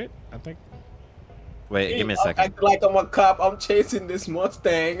 you muted, I think. Wait, give me a second. I'm acting like I'm a cop. I'm chasing this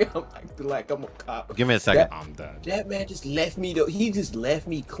Mustang. I'm acting like I'm a cop. Give me a second. I'm done. That man just left me, though. He just left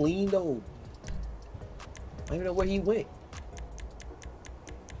me clean, though. I don't even know where he went.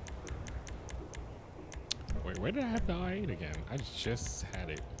 Wait, where did I have the R8 again? I just had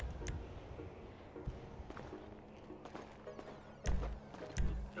it.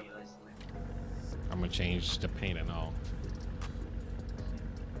 I'm gonna change the paint and all.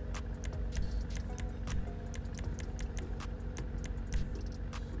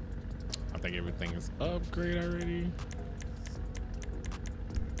 I think everything is upgrade already.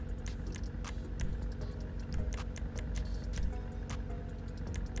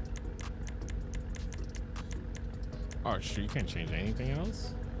 Oh, sure, you can't change anything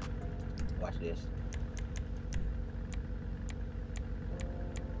else? Watch this.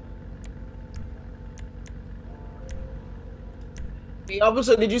 Hey,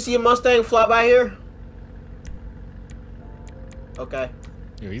 officer, did you see a Mustang fly by here? Okay.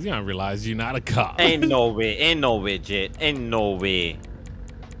 Yo, he's gonna realize you're not a cop. Ain't no way, Jet. Ain't no way.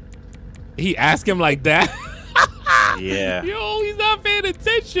 He asked him like that? Yeah. Yo, he's not paying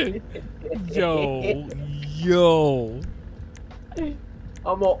attention. Yo.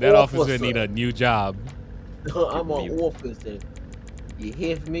 I'm a that officer. officer need a new job. I'm an officer. You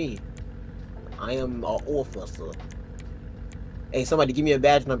hear me? I am an officer. Hey, somebody give me a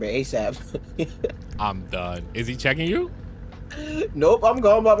badge number ASAP. I'm done. Is he checking you? Nope, I'm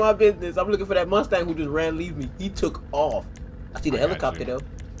going about my business. I'm looking for that Mustang who just ran leave me. He took off. I see the helicopter though.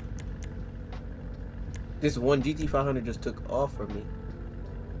 This one GT500 just took off from me.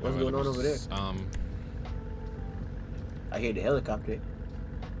 What's going on over there? I hear the helicopter.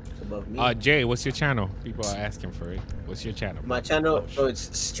 It's above me. Jay, what's your channel? People are asking for it. What's your channel? My channel, so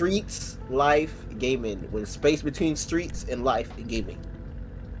it's Streets Life Gaming, with space between Streets and Life and Gaming.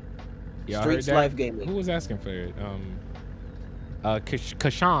 Yeah, Streets Life Gaming. Who was asking for it?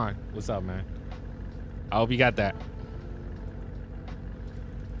 Kashan, what's up, man? I hope you got that.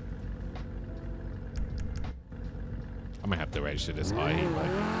 I'm gonna have to register this R8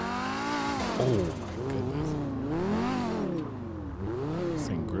 bike. Oh my goodness. This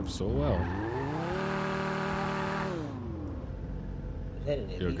thing grips so well. What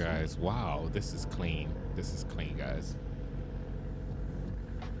competitive. Yo, guys, wow, this is clean. This is clean, guys.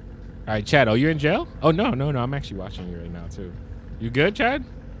 All right, Chad, oh, you're in jail? Oh, no, I'm actually watching you right now, too. You good, Chad?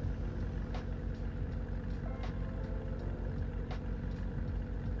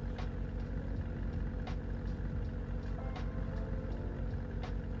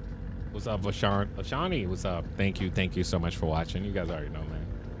 What's up, Ashani, what's up? Thank you so much for watching. You guys already know, man.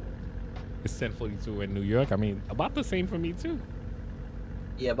 It's 10:42 in New York. I mean, about the same for me, too.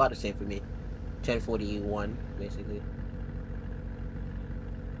 Yeah, about the same for me. 10:41, basically.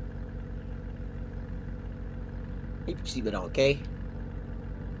 Keep your seatbelt on, okay?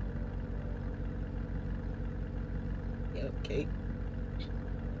 Yeah, okay.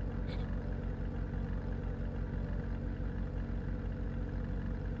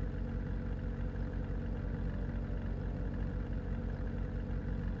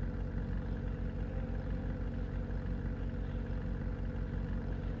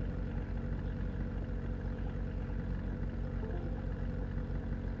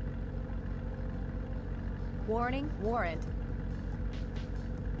 Warning, warrant.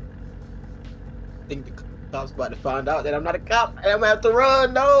 I think the cop's about to find out that I'm not a cop and I'm gonna have to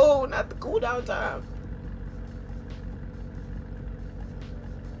run. No, not the cool down time.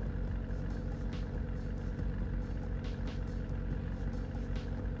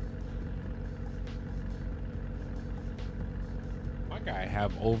 My guy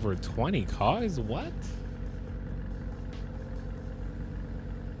have over 20 cars? What?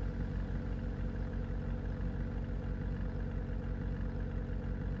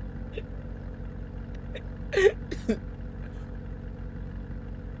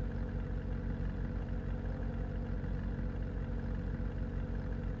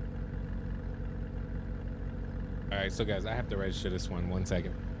 All right, so guys, I have to register this one. 1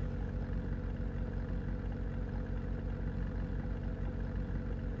 second.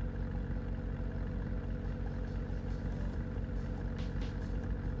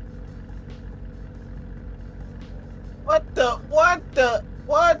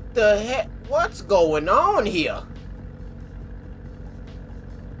 What the heck? What's going on here?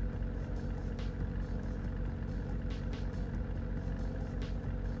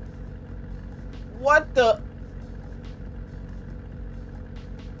 What the?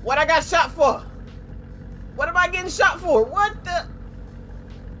 What I got shot for? What am I getting shot for? What the?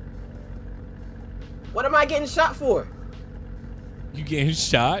 What am I getting shot for? You getting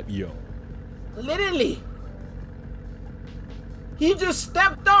shot? Yo. Literally. He just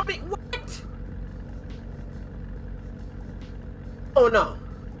stepped on me. What? Oh no.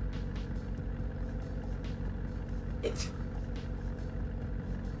 It's...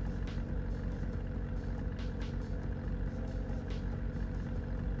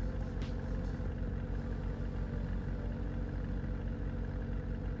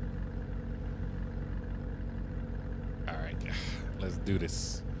 Let's do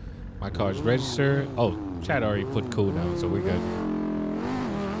this. My car's registered. Oh, Chad already put cool down, so we're good.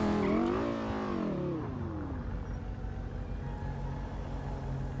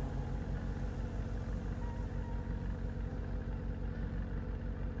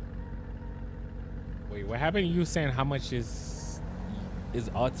 Wait, what happened? You saying how much is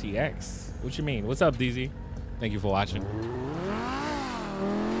RTX? What you mean? What's up, DZ? Thank you for watching.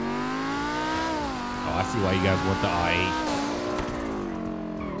 Oh, I see why you guys want the R8.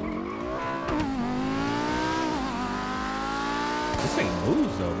 This thing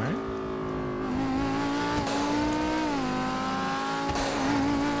moves though, man.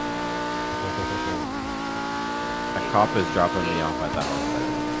 The cop is dropping me off at that one.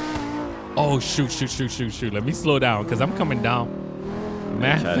 Oh shoot. Let me slow down because I'm coming down.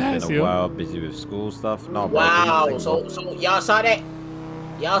 Man, Chad's been a while busy with school stuff. No, bro. Wow, so y'all saw that?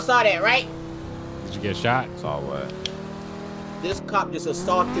 Y'all saw that, right? Did you get shot? Saw what? This cop just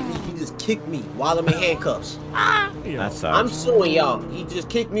assaulted me. He just kicked me while I'm in handcuffs. That sucks. I'm suing y'all. He just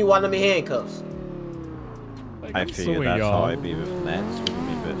kicked me while I'm in handcuffs. Like, I figured that's how I be with Nets. We can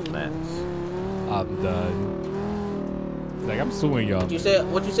be with Nets. I'm done. Like, I'm suing y'all. What you said,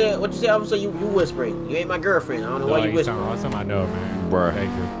 officer? You whispering. You ain't my girlfriend. I don't know why you whispering. Something I know, man. Bruh.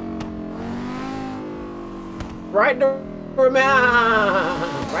 Thank you. Right there,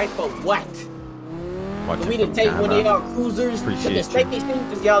 man. Right for what? For me to take one of y'all cruisers to the station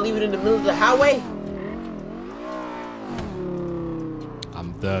because y'all leave it in the middle of the highway?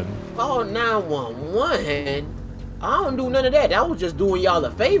 I'm done. Oh, 911. I don't do none of that. I was just doing y'all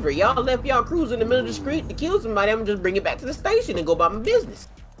a favor. Y'all left y'all cruise in the middle of the street to kill somebody. I'm just bring it back to the station and go about my business.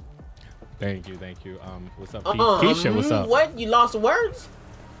 Thank you. What's up, Keisha? What's up? What? You lost some words?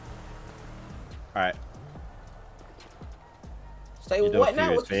 All right. Say what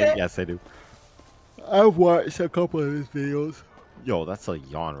now? What you said? Yes, I do. I've watched a couple of his videos. Yo, that's a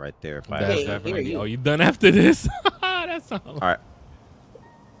yawn right there. That's definitely. Oh, you done after this? That's all. All right.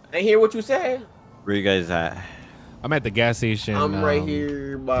 I hear what you said. Where you guys at? I'm at the gas station. I'm right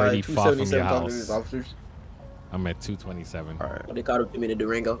here by 277 officers. I'm at 227. All right. They caught up to me in the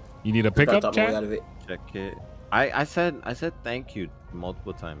Durango. You need a pickup, Chad? Out of it. Check it. I said thank you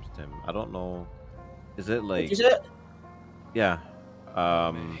multiple times, Tim. I don't know. Is it like? What you said? Yeah.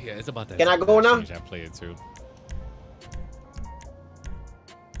 Yeah, it's about that. Can I go now? I play it too.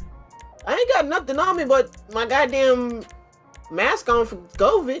 I ain't got nothing on me but my goddamn mask on for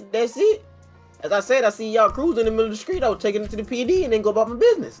COVID. That's it. As I said, I see y'all cruising in the middle of the street. I was taking it to the PD and then go about my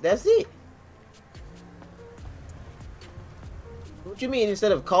business. That's it. What you mean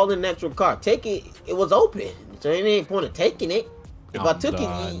instead of calling an actual car? Take it. It was open. So there ain't point of taking it. If I took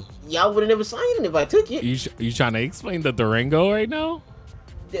it, y'all would have never signed it if I took it. You trying to explain the Durango right now?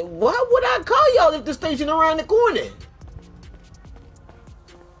 Why would I call y'all if the station around the corner?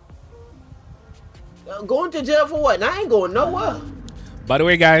 Going to jail for what? I ain't going nowhere. By the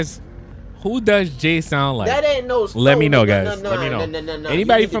way, guys, who does Jay sound like? That ain't no. Let me know, guys. Let me know.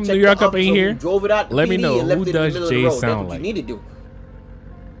 Anybody from New York up in here? Let me know who does Jay sound like. You need to do.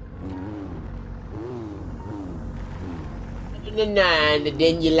 Nah,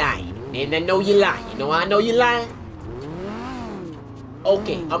 then you lying. And I know you lying. You know I know you lying.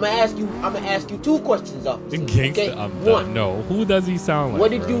 Okay, I'm gonna ask you 2 questions, officer. Okay, one. No, who does he sound like?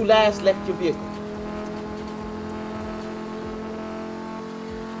 When did you last left your vehicle?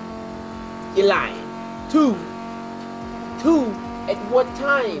 You're lying. 2. At what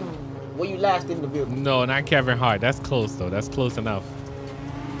time were you last in the vehicle? No, not Kevin Hart. That's close though. That's close enough.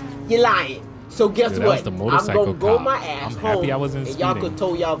 You're lying. So guess Dude, what? The motorcycle I'm gonna go cop. my ass I'm home, happy I wasn't and y'all could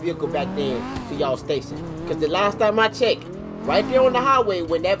tow y'all vehicle back there to y'all station. Cause the last time I checked, right there on the highway,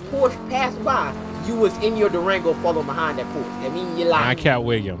 when that Porsche passed by, you was in your Durango following behind that Porsche. That means you lying. Not Cat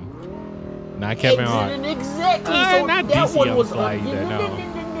William. Not Kevin Hart. Exactly. So not that DC one was on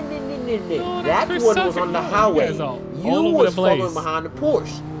that one was on the highway. You was following behind the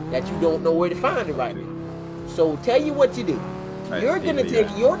Porsche that you don't know where to find it right now. So tell you what you do. You're gonna take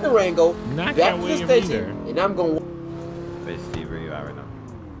your Durango back to the station, and I'm gonna. Hey Steve, where you at right now?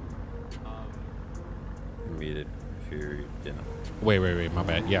 Meet it for your dinner. Wait, my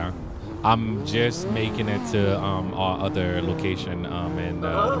bad. Yeah, I'm just making it to our other location. And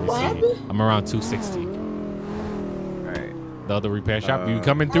let me see. I'm around 260. All right. The other repair shop. You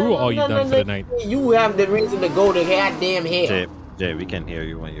coming through, or you done for the night? You have the reason to go to goddamn hell. Jay, we can hear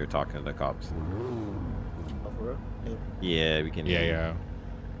you when you're talking to the cops. Yeah, we can hear you. Yeah.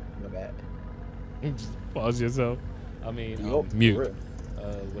 My bad. Just pause yourself. I mean, mute.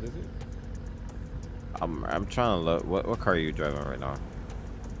 What is it? I'm trying to look. What car are you driving right now?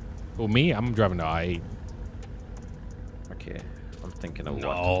 Well, me, I'm driving the R8. Okay, I'm thinking of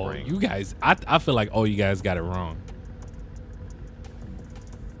what to bring. You guys, I feel like you guys got it wrong.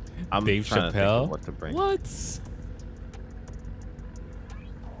 I'm Dave trying Chappelle. To think of what to bring.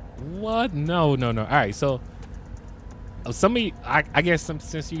 What? No. All right, so. Somebody, I guess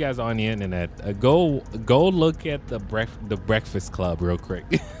since you guys are on the internet, go look at the Breakfast Club real quick.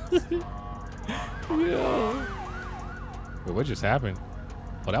 Yeah. Wait, what just happened?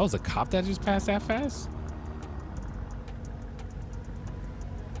 Oh, that was a cop that just passed that fast?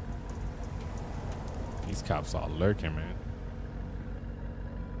 These cops all lurking, man.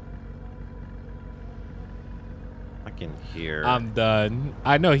 I can hear. I'm done.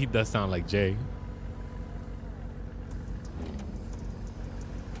 I know he does sound like Jay.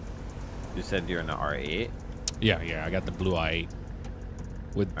 You said you're in the R8? Yeah, I got the blue R8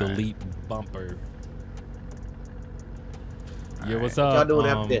 with delete bumper. Yeah, what's up? What y'all doing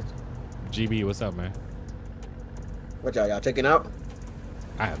after this? GB, what's up, man? What y'all checking out?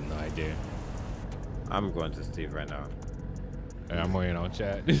 I have no idea. I'm going to Steve right now. Yeah, I'm waiting on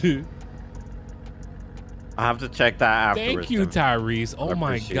chat. I have to check that afterwards. Thank you, Tyrese. Oh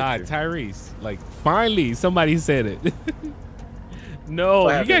my God, Tyrese! Like finally, somebody said it. No,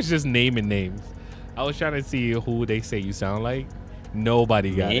 you guys just naming names. I was trying to see who they say you sound like.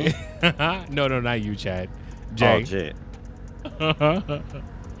 Nobody got it. No, not you, Chad. Jay. Oh, Jay.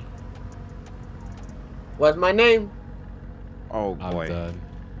 What's my name? Oh boy. I'm done.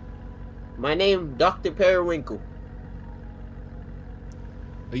 My name, Dr. Periwinkle.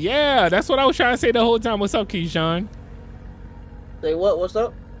 Yeah, that's what I was trying to say the whole time. What's up, Keyshawn? Say what? What's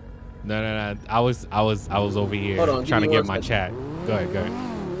up? No. I was over here trying to get my chat. Go ahead.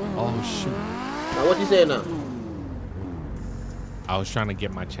 Oh shoot. Now what you saying now? I was trying to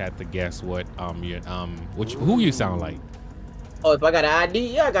get my chat to guess what who you sound like. Oh, if I got an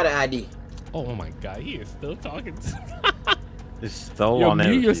ID, yeah, I got an ID. Oh my God, he is still talking. It's still Yo, on it.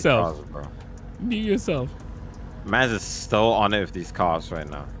 mute With yourself. these cars, bro. Mute yourself. Man's is still on it with these cars right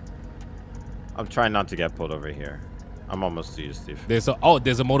now. I'm trying not to get pulled over here. I'm almost to you, Steve. There's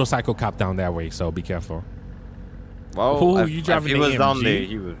a motorcycle cop down that way, so be careful. Well, Ooh, you driving if he the was down AMG? there,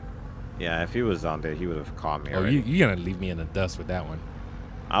 he would. Yeah, if he was down there, he would have caught me. Oh, already. you're gonna leave me in the dust with that one.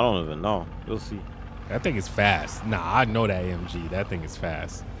 I don't even know. We'll see. That thing is fast. Nah, I know that AMG. That thing is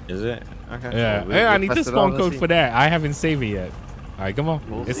fast. Is it? Okay. Yeah. Well, Hey, I we'll need the test it spawn out, code let's for that. I haven't saved it yet. All right, come on.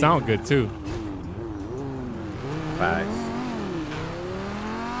 We'll It see. sounds good too. Facts.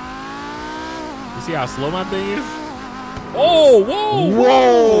 You see how slow my thing is? Oh, whoa,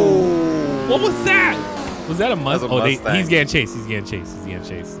 whoa! What was that? Was that a Mustang? That's a Oh, Mustang. he's getting chased. He's getting chased. He's getting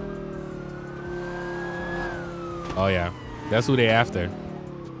chased. Oh yeah, that's who they after.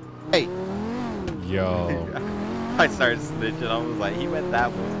 Hey. Yo. I started snitching. I was like, he went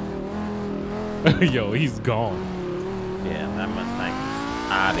that way. Yo, he's gone. Yeah, that Mustang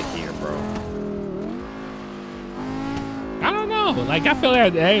is out of here, bro. I don't know. Like, I feel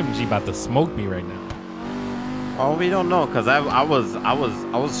like the AMG about to smoke me right now. Oh, we don't know, cause I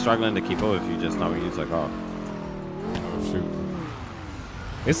was struggling to keep up with you just now when you took off. Oh shoot.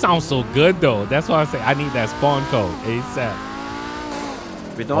 It sounds so good though. That's why I say I need that spawn code ASAP.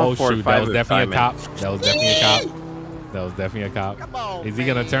 We don't Oh afford shoot, that was 5 definitely a time, cop. That was definitely a cop. That was definitely a cop. Come on, Is he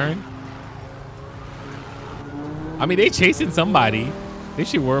gonna turn? I mean, they chasing somebody. They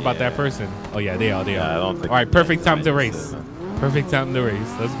should worry about that person. Oh yeah, they are. They are. I don't think All right, perfect time to interested race. in Perfect time to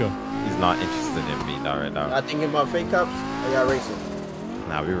race. Let's go. He's not interested in me now right now. Y'all thinking about fake cops? Or y'all racing?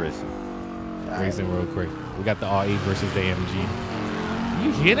 Nah, we racing. Racing real quick. We got the R8 versus the AMG.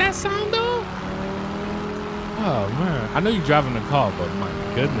 You hear that sound though? Oh man, I know you're driving the car, but my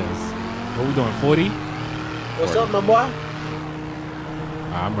goodness. What we doing, 40? What's up, my boy?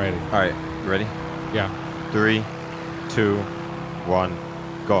 I'm ready. All right, you ready? Yeah. 3, 2, 1,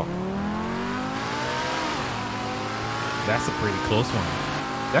 go. That's a pretty close one.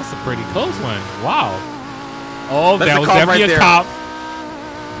 That's a pretty close one. Wow. Oh, That's that a was cop definitely right a there. cop.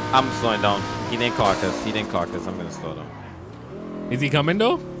 I'm slowing down. He didn't clock us. He didn't clock us. I'm gonna slow down. Is he coming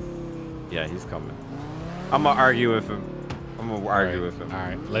though? Yeah, he's coming. I'm gonna argue with him. I'm gonna argue with him. All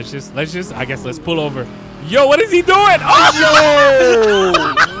right, let's just, I guess let's pull over. Yo, what is he doing? Oh!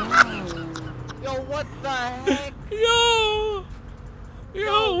 Yo, what the heck? Yo,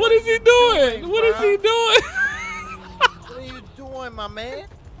 what is he doing? What is he doing? What are you doing, my man?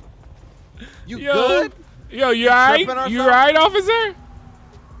 You Yo, good? Yo, you all right? tripping or You all right, officer?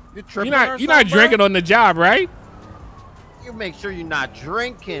 You tripping? You're not drinking on the job, right? You make sure you're not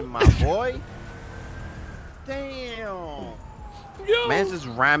drinking, my boy. Damn. Yo. Man just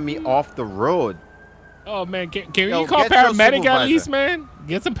ran me off the road. Oh man, can Yo, you call get your paramedic at least, supervisor. man?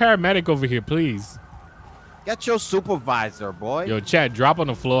 Get some paramedic over here, please. Get your supervisor, boy. Yo, Chad, drop on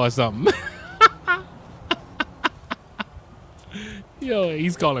the floor or something. Yo,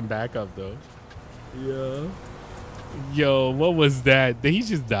 he's calling back up though. Yeah. Yo, what was that? Did he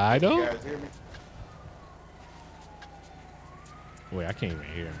just die though? You guys hear me? Wait, I can't even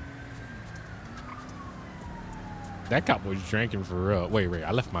hear him. That cop was drinking for real. Wait,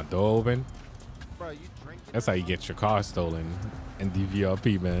 I left my door open. Bro, you drinking? That's how you get your car stolen in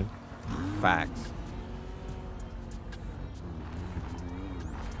DVRP, man. Facts.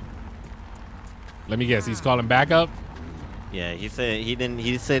 Let me guess, he's calling back up? Yeah, he said he didn't.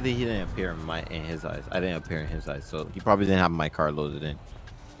 He said that he didn't appear in his eyes. I didn't appear in his eyes, so he probably didn't have my car loaded in.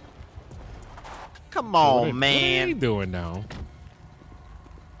 Come on, What are man. you doing now?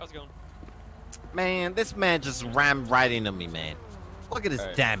 How's it going? Man, this man just rammed right into me, man. Look at his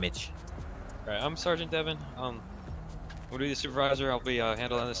Alright. damage. Alright, I'm Sergeant Devin. We'll be the supervisor. I'll be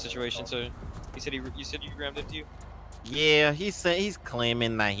handling this situation. So, you said you rammed into you? Yeah, he's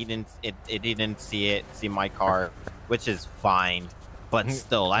claiming that he didn't see my car, which is fine, but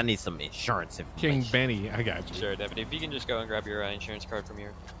still, I need some insurance information. King Benny, I got you. Sure, Devin. If you can just go and grab your insurance card from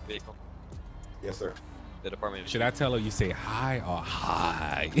your vehicle. Yes, sir. The department. Should I tell her you say hi or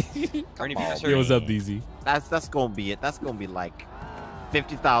hi? Or any of you guys Yo, what's up, DZ? That's gonna be it. That's gonna be like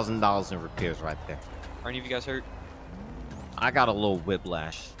 $50,000 in repairs right there. Are any of you guys hurt? I got a little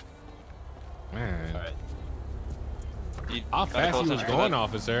whiplash. Man. Alright. How fast medical he was attention for going, that?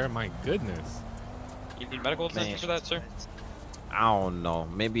 officer. My goodness. You need medical attention for that, sir? I don't know.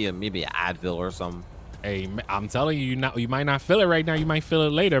 Maybe an Advil or something. Hey, I'm telling you, you might not feel it right now. You might feel it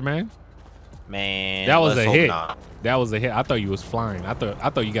later, man. Man, That was let's a hope hit. not. That was a hit. I thought you was flying. I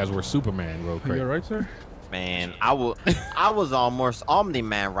thought you guys were Superman real quick. You alright, sir? Man, I was almost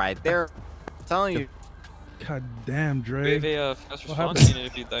Omni-Man right there. I'm telling you. God damn, Dre. We have a fast response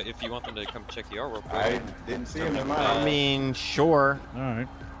unit if you want them to come check the R real quick. I didn't see him in my I mean, sure. All right.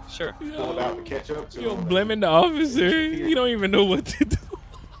 Sure. Pulled out to catch up to Yo, him. blaming the officer. You don't even know what to do.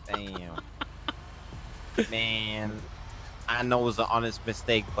 Damn. Man, I know it was an honest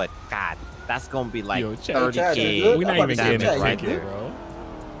mistake, but God, that's gonna be like 30K. We're not even getting it right there, there, bro.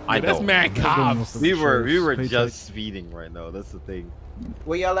 I That's know. mad cops. We were just speeding right now. That's the thing.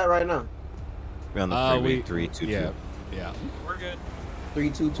 Where y'all at right now? We're on the freeway 322. Yeah. We're good.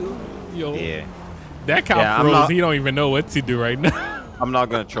 322. Yo. Yeah. That cop froze. He don't even know what to do right now. I'm not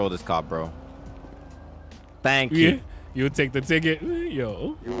gonna troll this cop, bro. Thank you. You'll take the ticket.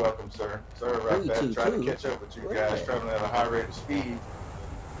 Yo. You're welcome, sir. Sorry about that. Trying to catch up with you guys traveling at a high rate of speed.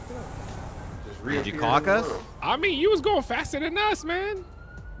 Did you clock us? I mean, you was going faster than us, man.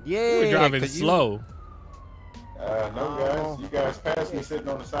 Yeah. You were driving slow. No, guys. You guys passed me sitting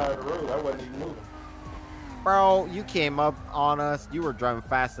on the side of the road. I wasn't even moving. Bro, you came up on us. You were driving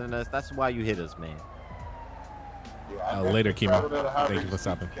faster than us. That's why you hit us, man. Yeah, Later, Kimo. Thank you for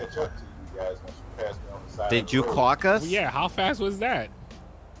stopping. Catch up to you guys once you passed me on the side. Did you clock us? Yeah. How fast was that?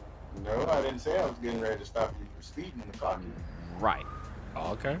 No, I didn't say I was getting ready to stop you for speeding the clock. Right.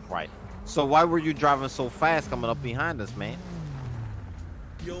 Oh, okay. Right. So why were you driving so fast coming up behind us, man?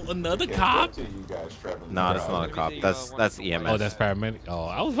 Yo, another cop? No, that's not a cop. That's EMS. Oh, that's paramedic. Oh,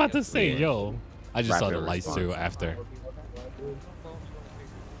 I was about to say, yo. I just saw the lights response. too after.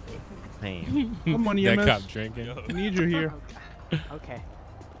 Damn. Come on, That EMS. cop drinking. I need you here. Okay.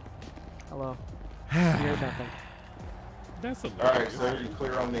 Hello. You're nothing. That's a All right, sir. You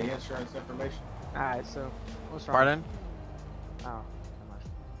clear on the insurance information? All right. So, what's wrong? Pardon? Oh.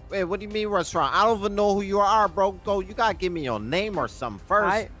 Wait, what do you mean what's wrong? I don't even know who you are, bro. Go, you gotta give me your name or something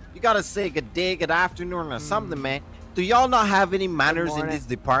first. You gotta say good day, good afternoon, or something, man. Do y'all not have any manners in these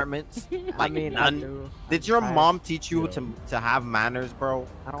departments? Like, none? Did your mom teach you to have manners, bro?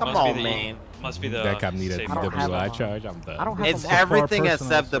 Come on, man. Must be the that cop need a DWI charge. I'm done. It's everything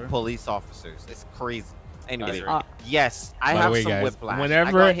except the police officers. It's crazy. Anyway, yes, I By the have way, some guys, whiplash.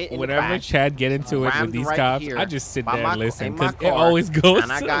 Whenever Chad get into it with these cops, I just sit there and listen because it always goes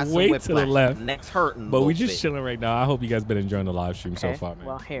way to the left. Neck's hurting. But we just chilling right now. I hope you guys been enjoying the live stream so far, man.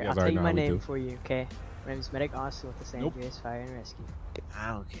 Well, here, You I'll guys tell already you know my how we name do. for you, okay? My name is Medic Austin with the San Andreas Fire and Rescue. I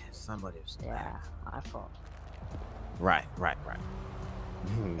don't care. Somebody was. Yeah, my fault. Right.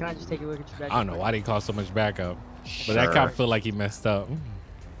 Can I just take a look at your back? I don't know why they call so much backup, but that cop feel like he messed up.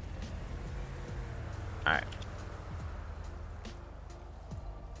 All right.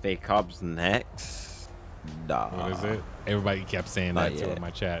 Fake cops next. What is it? Everybody kept saying that too in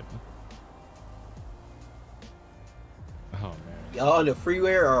my chat. Oh man. Y'all on the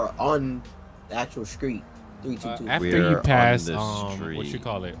freeway or on the actual street? 322. After you pass, what you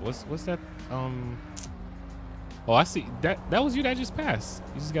call it? What's that? Oh, I see. That was you that just passed.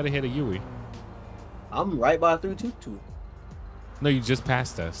 You just gotta hit a Yui. I'm right by 322. No, you just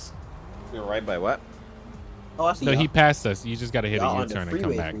passed us. You're right by what? Oh, I see. No, he passed us. You just gotta hit a on the U-turn and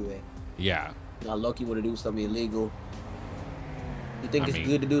come back. Freeway. Yeah. Not lucky want to do something illegal. You think it's mean-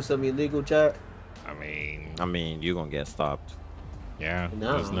 good to do something illegal, Chad? I mean, you're gonna get stopped. Yeah.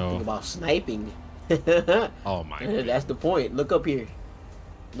 No, There's no. think about sniping. Oh my. That's the point. Look up here.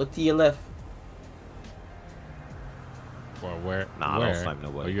 Look to your left. Well, where? Nah, I where? don't snipe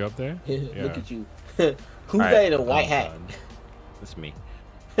nobody. Are you up there? Yeah. Look at you. Who's that in a white hat? It's me.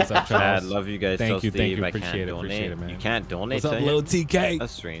 What's up, Charles? I love you guys. Thank so you, Steve, thank you. I Appreciate can't it, donate. appreciate it, man. You can't donate. What's up, to little him? TK?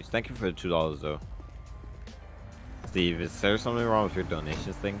 That's strange. Thank you for the $2 though. Steve, is there something wrong with your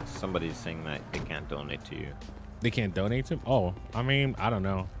donations thing? Somebody's saying that they can't donate to you. They can't donate to him? Oh, I mean, I don't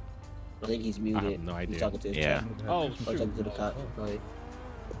know. I think he's muted. I have no idea. He's talking to his Yeah. chat. Oh, Or talking to the cop. Go ahead.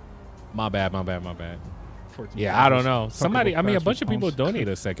 My bad. Yeah, I don't know. Somebody, I mean, a bunch of people donated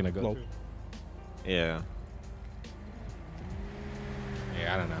a second ago. Yeah.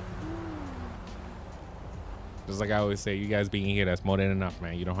 Yeah, I don't know. Just like I always say, you guys being here, that's more than enough,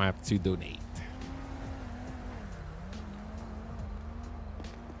 man. You don't have to donate.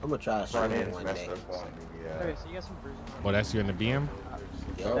 I'm gonna try to shoot him one day. Okay, so you got some bruises. Well, that's you in the BM?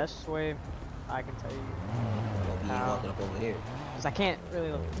 The best way I can tell you how, walking up over here. because I can't really.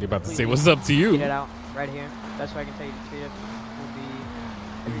 You're about to say, what's up to you? Get it out right here. Best way I can tell you to treat it would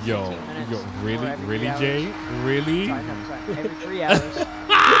be. Yo, really, Jay? Really? Sorry, no, sorry. Every 3 hours.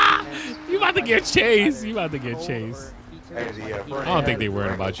 You about to get chased. You about to get chased. I don't think they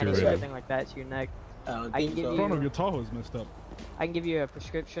worried about you, really. Something like that to your neck. I can give The front of you. your Tahoe is messed up. I can give you a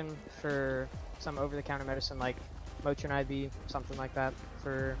prescription for some over-the-counter medicine like Motrin IV, something like that,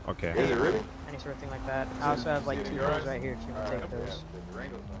 for Okay. Is it really? any sort of thing like that. I also have like 2 pills right here if you want to take those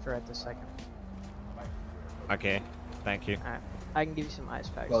for at this second. Okay, thank you. Alright, I can give you some ice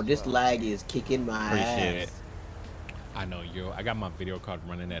packs. Bro, this lag is kicking my Appreciate ass. it. I know, yo. I got my video card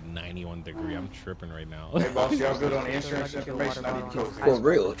running at 91 degree. I'm tripping right now. Hey, boss, y'all good on the insurance information? I need to go For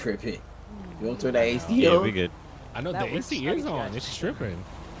real, tripping. You want to turn the AC Yeah, on? we good. I know That the works. AC is on. It's tripping.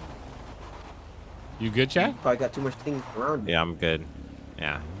 You good, Chad? Probably got too much things around you. Yeah, I'm good.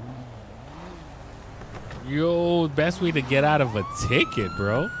 Yeah. Yo, best way to get out of a ticket,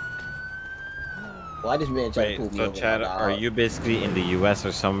 bro. Why this man trying Wait, to pull me so over? Chad, dog? are you basically in the US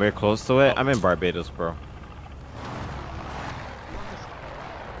or somewhere close to it? I'm in Barbados, bro.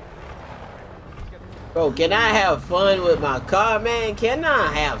 Bro, can I have fun with my car, man? Can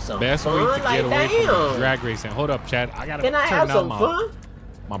I have some Best way fun? to Like, get away from damn. drag racing. Hold up, Chad. I gotta Can I turn have out some my, fun?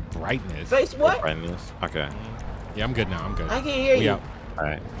 my brightness. Face what? Brightness. Okay. Yeah, I'm good now. I'm good. I can't hear We you. out. All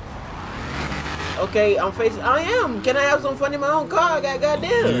right. Okay, I'm facing. I am. Can I have some fun in my own car?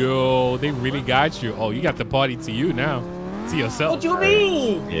 Goddamn. Yo, they really got you. Oh, you got the party to you now. To yourself. What you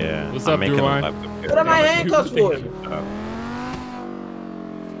mean? Yeah. What's I'm up, making a Duran? laptop. What are my handcuffs for?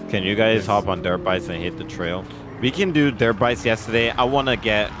 Can you guys hop on dirt bikes and hit the trail? We can do dirt bikes yesterday. I want to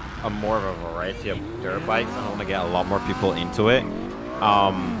get a more of a variety of dirt bikes. I want to get a lot more people into it.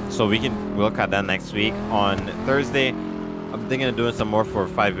 So we can look at that next week. On Thursday, I'm thinking of doing some more for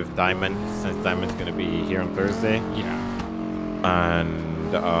 5 with Diamond, since Diamond's gonna be here on Thursday. Yeah.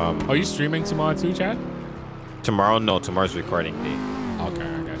 And are you streaming tomorrow too, Chad? Tomorrow? No, tomorrow's recording day. Okay,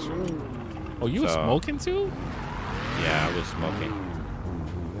 I got you. Oh, you were smoking too? Yeah, I was smoking.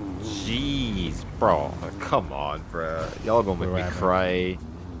 Jeez, bro. Come on, bro. Y'all gonna make me cry.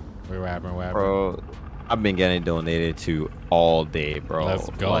 We're rapping. Bro, I've been getting donated to all day, bro. Let's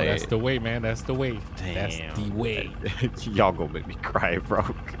go. Like, That's the way, man. That's the way. damn. That's the way. Y'all gonna make me cry, bro.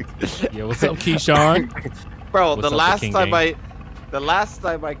 Yo, what's up, Keyshawn? Bro, What's the up, last King time Gang? the last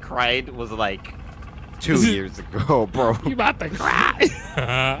time I cried was like 2 years ago, bro. You about to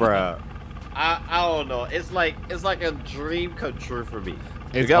cry? Bro. I don't know. It's like a dream come true for me.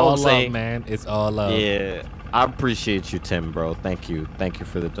 It's You got what all I'm love, saying? man. It's all love. Yeah. I appreciate you, Tim, bro. Thank you. Thank you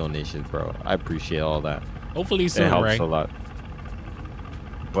for the donations, bro. I appreciate all that. Hopefully It soon, helps right? a lot.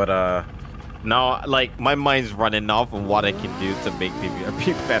 But now, like, my mind's running off on what I can do to make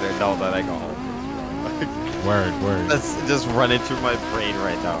DVRP better now that I go home. Word. That's just running through my brain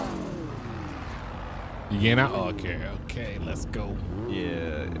right now. You getting out? Okay. Let's go.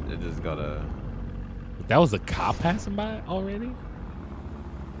 Yeah, I just gotta. That was a cop passing by already?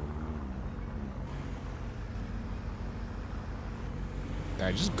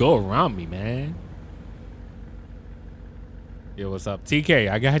 Alright, just go around me, man. Yo, what's up? TK,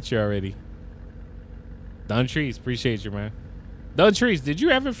 I got you already. Dun Trees, appreciate you, man. Dun Trees, did you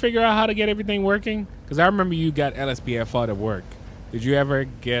ever figure out how to get everything working? Because I remember you got LSPFR to work. Did you ever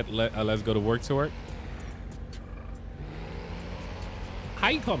get Let's Go to Work to work? How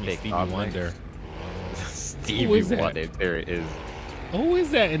you call me Big Stevie dog, Wonder? Stevie Wonder, there it is. Who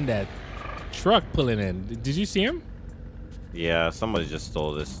is that in that truck pulling in? Did you see him? Yeah, somebody just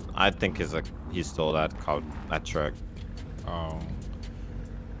stole this. I think he stole that truck. Oh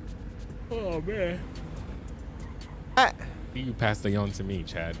man. You passed it on to me,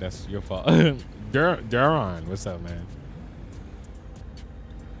 Chad. That's your fault. Duran, what's up, man?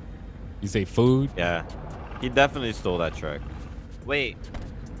 You say food? Yeah, he definitely stole that truck. Wait,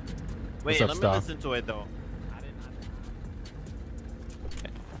 What's up, let me Star? listen to it though.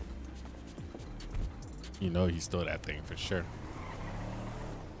 You know he stole that thing for sure.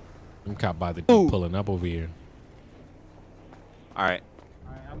 I'm caught by the dude pulling up over here. All right,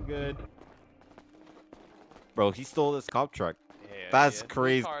 I'm good. bro, he stole this cop truck. That's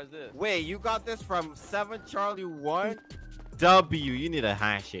crazy. Wait, you got this from 7 Charlie 1? W, you need a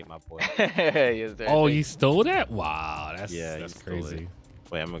handshake, my boy. Yes, sir. Oh, you stole that? Wow, that's Yeah, that's he stole it. crazy.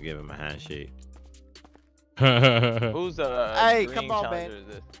 Wait, I'm gonna give him a handshake. Who's Hey, green come on, challenger man. is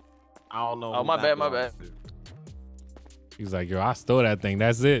this? I don't know. Oh, who my that bad. belongs to. He's like, yo, I stole that thing.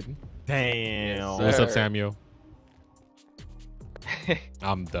 That's it. Damn. What's up, sir. Samuel?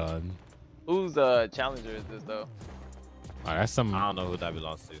 I'm done. Whose challenger is this though? Oh, that's some. I don't know who that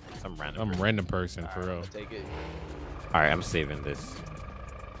belongs to. Some random. Person for real. Take it. All right, I'm saving this.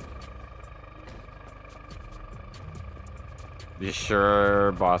 You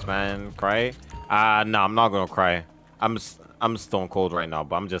sure, boss man? Cry? No, I'm not gonna cry. I'm stone cold right now,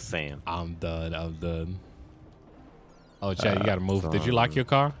 but I'm just saying. I'm done. Oh, Chad, you gotta move. Did you lock your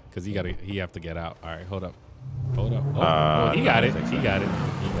car? Cause he have to get out. All right, hold up. Oh, he got it. He got it.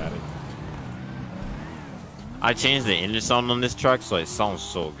 I changed the engine sound on this truck, so it sounds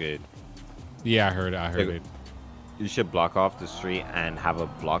so good. Yeah, I heard it. You should block off the street and have a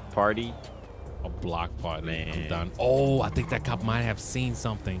block party A block party. Man. I'm done. Oh, I think that cop might have seen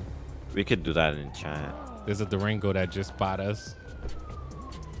something. We could do that in chat. There's a Durango that just spot us.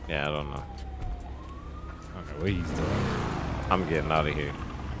 Yeah, I don't know. I don't know what he's doing. I'm getting out of here.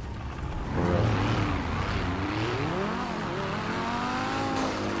 For real.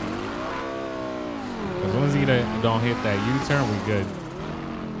 As long as he don't hit that U-turn, we good.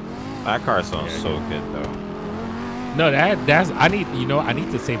 That car sounds so good though. No, that's I need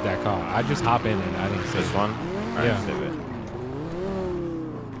to save that car. I just hop in and I didn't save This one? Alright, yeah. save it.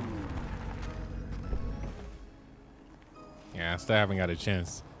 Yeah, I still haven't got a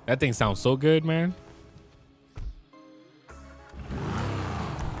chance. That thing sounds so good, man.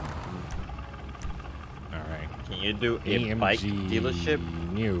 All right. Can you do a AMG bike dealership?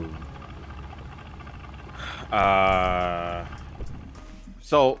 New.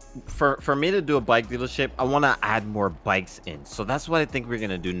 So for me to do a bike dealership, I want to add more bikes in. So that's what I think we're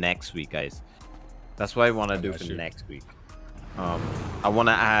gonna do next week, guys. That's what I want to do for next week. I want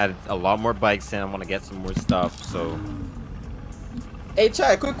to add a lot more bikes in. I want to get some more stuff. So. Hey,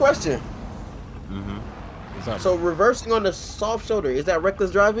 Chad, quick question. Mm-hmm. So reversing on the soft shoulder, is that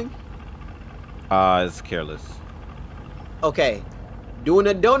reckless driving? It's careless. Okay. Doing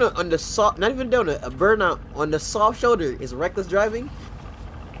a donut on the soft, not even donut, a burnout on the soft shoulder is reckless driving?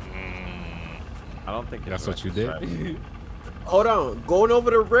 I don't think that's what you did. Hold on. Going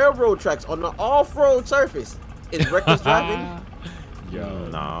over the railroad tracks on the off-road surface is reckless driving? Yo,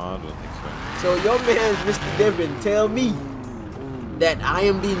 no, I don't think so. So your man, Mr. Devin, tell me that I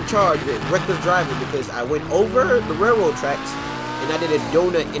am being charged with reckless driving because I went over the railroad tracks and I did a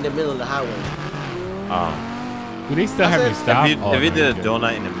donut in the middle of the highway. Do they still have me stop? If you did a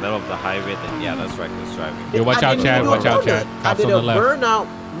donut in the middle of the highway, then yeah, that's reckless driving. Yo, watch out, Chad. Watch out, Chad. I Cops did on a the left. burnout.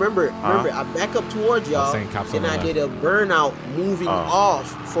 Remember, I back up towards y'all, saying cops on and the I left. did a burnout moving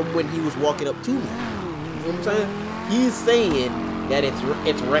off from when he was walking up to me. You know what I'm saying? He's saying that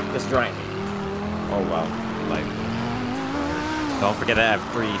it's reckless driving. Oh wow, like don't forget to have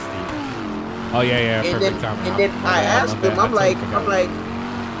free, Steve. Oh yeah, And perfect then, time. and then I asked him, I'm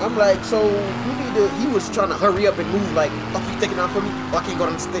like, so you need to. He was trying to hurry up and move, like, oh, you taking off for me? Oh, I can't go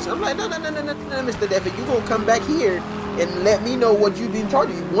down the station. I'm like, no, Mr. Devin, you gonna come back here and let me know what you been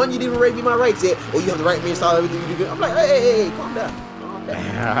charged. One, you didn't rate me my rights yet. Oh, you have the right me install everything you do. I'm like, hey, calm down.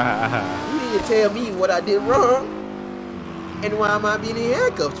 You need to tell me what I did wrong and why am I being in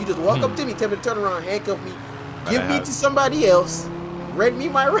handcuffs. You just walk up to me, tell me to turn around, handcuff me, give me to somebody else, read me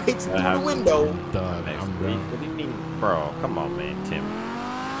my rights through the window. I'm done. What do you mean, bro? Come on, man, Tim.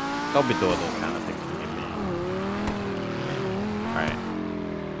 Don't be doing those kind of things to me, man. All right.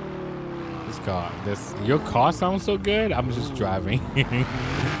 Your car sounds so good. I'm just driving. Yeah,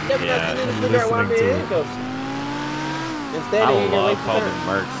 figure out why I'm in handcuffs. Instead, I they ain't love like how the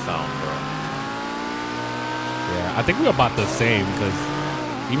merch sound, bro. Yeah, I think we're about the same because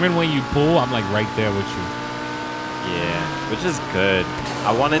even when you pull, I'm like right there with you. Yeah, which is good.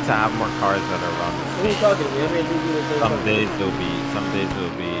 I wanted to have more cars that are around the Who are you talking to me? Some days it'll be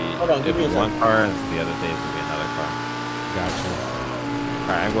Hold on, give me a one second. car, and the other days it'll be another car. Gotcha.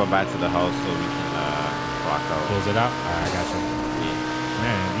 Alright, I'm going back to the house so we can clock out. Close it out. Alright, I got you.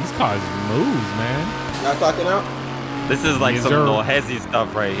 Man, these cars moves, man. Y'all clocking out? This is like Yes, some sir. no hezzy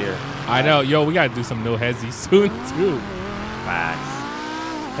stuff right here. I know. Yo, we gotta do some no hezzy soon too. Facts.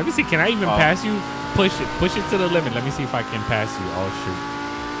 Let me see. Can I even pass you? Push it to the limit. Let me see if I can pass you. Oh shoot.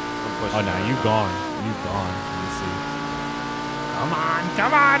 Oh nah, you gone. You gone. Let me see.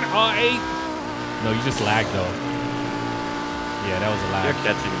 Come on. Oh 8. No, you just lagged though. Yeah, that was a lag. You're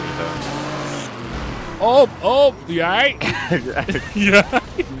catching me though. Oh, you alright? Yeah.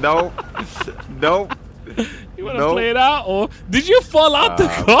 Nope. You wanna play it out, or did you fall out the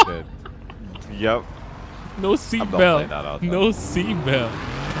car? Yep. No seatbelt. No seatbelt.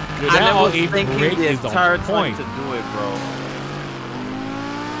 I was thinking brake the is on entire time point. to do it, bro.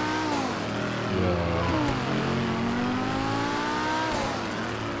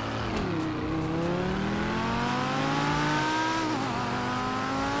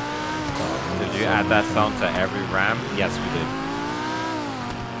 Did you add that sound to every RAM? Yes, we did.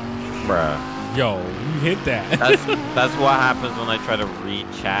 Bruh. Yo, you hit that. That's what happens when I try to read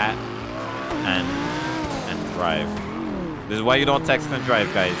chat and drive. This is why you don't text and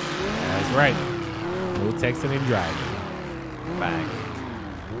drive, guys. That's right. No texting and driving. Facts.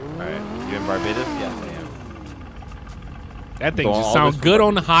 Alright. You in Barbados? Yes, I am. That thing Doing just all sounds this good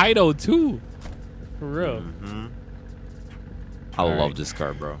on the high though too. For real. I love this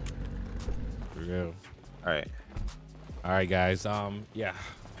car, bro. For real. Alright. Alright, guys. Yeah.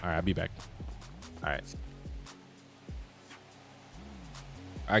 Alright, I'll be back. Alright.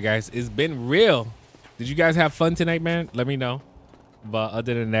 All right, guys, it's been real. Did you guys have fun tonight, man? Let me know. But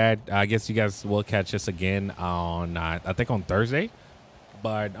other than that, I guess you guys will catch us again on, I think on Thursday.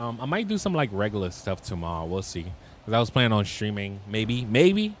 But I might do some like regular stuff tomorrow. We'll see. Because I was planning on streaming.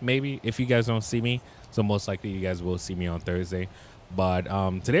 Maybe if you guys don't see me. So most likely you guys will see me on Thursday. But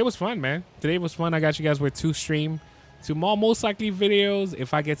today was fun, man. Today was fun. I got you guys with 2 stream. Tomorrow, most likely videos.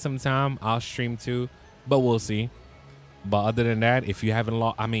 If I get some time, I'll stream 2. But we'll see. But other than that, if you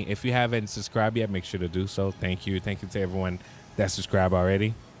haven't subscribed yet, make sure to do so. Thank you to everyone that subscribed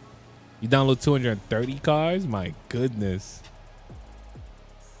already. You download 230 cars? My goodness.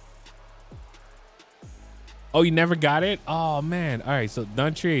 Oh, you never got it? Oh man. All right, so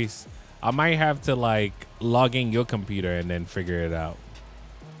Duntrace, I might have to like log in your computer and then figure it out.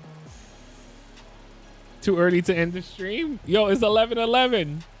 Too early to end the stream? Yo, it's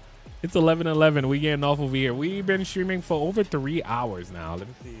 11:11. It's 11:11. We getting off over here. We've been streaming for over 3 hours now. Let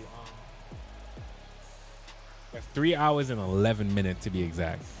me see. That's 3 hours and 11 minutes to be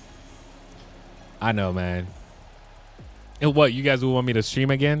exact. I know, man. And what, you guys will want me to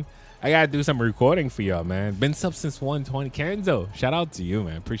stream again? I gotta do some recording for y'all, man. Been sub since 120. Kenzo, shout out to you,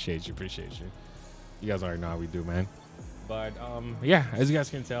 man. Appreciate you. You guys already know how we do, man. But yeah, as you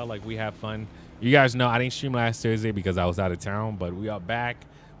guys can tell, like we have fun. You guys know I didn't stream last Thursday because I was out of town, but we are back.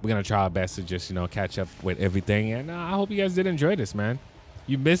 We're gonna try our best to just, you know, catch up with everything, and I hope you guys did enjoy this, man.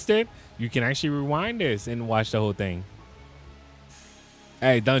 You missed it, you can actually rewind this and watch the whole thing.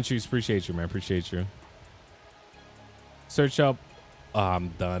 Hey, Duntrice, appreciate you, man. Appreciate you. Search up. Oh, I'm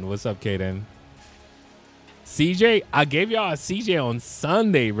done. What's up, Kaden? CJ, I gave y'all a CJ on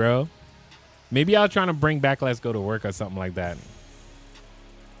Sunday, bro. Maybe y'all trying to bring back Let's Go to Work or something like that.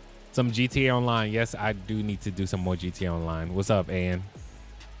 Some GTA Online. Yes, I do need to do some more GTA Online. What's up, Ian?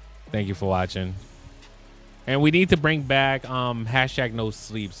 Thank you for watching. And we need to bring back hashtag no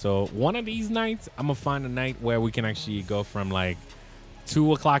sleep. So one of these nights, I'm going to find a night where we can actually go from like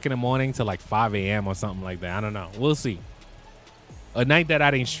 2 o'clock in the morning to like 5 a.m. or something like that. I don't know. We'll see. A night that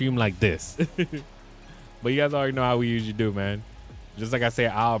I didn't stream like this. But you guys already know how we usually do, man. Just like I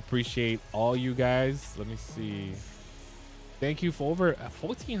said, I'll appreciate all you guys. Let me see. Thank you for over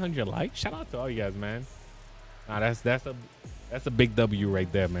 1,400 likes. Shout out to all you guys, man. Nah, that's a big W right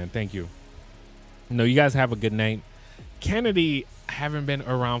there, man. Thank you. No, you guys have a good night. Kennedy haven't been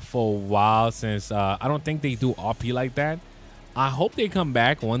around for a while since I don't think they do RP like that. I hope they come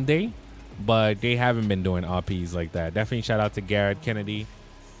back one day, but they haven't been doing RPs like that. Definitely shout out to Garrett Kennedy.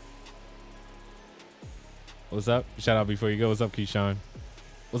 What's up? Shout out before you go. What's up, Keyshawn?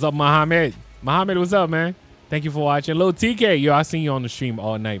 What's up, Mohammed? Mohammed, what's up, man? Thank you for watching. Lil TK, yo, I seen you on the stream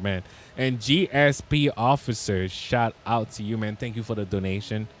all night, man. And GSP Officer, shout out to you, man. Thank you for the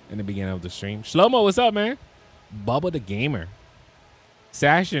donation in the beginning of the stream. Shlomo, what's up, man? Bubba the Gamer.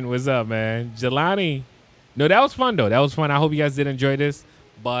 Sashin, what's up, man? Jelani. No, that was fun, though. That was fun. I hope you guys did enjoy this.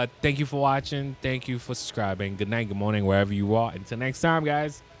 But thank you for watching. Thank you for subscribing. Good night, good morning, wherever you are. Until next time,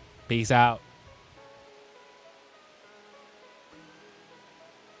 guys. Peace out.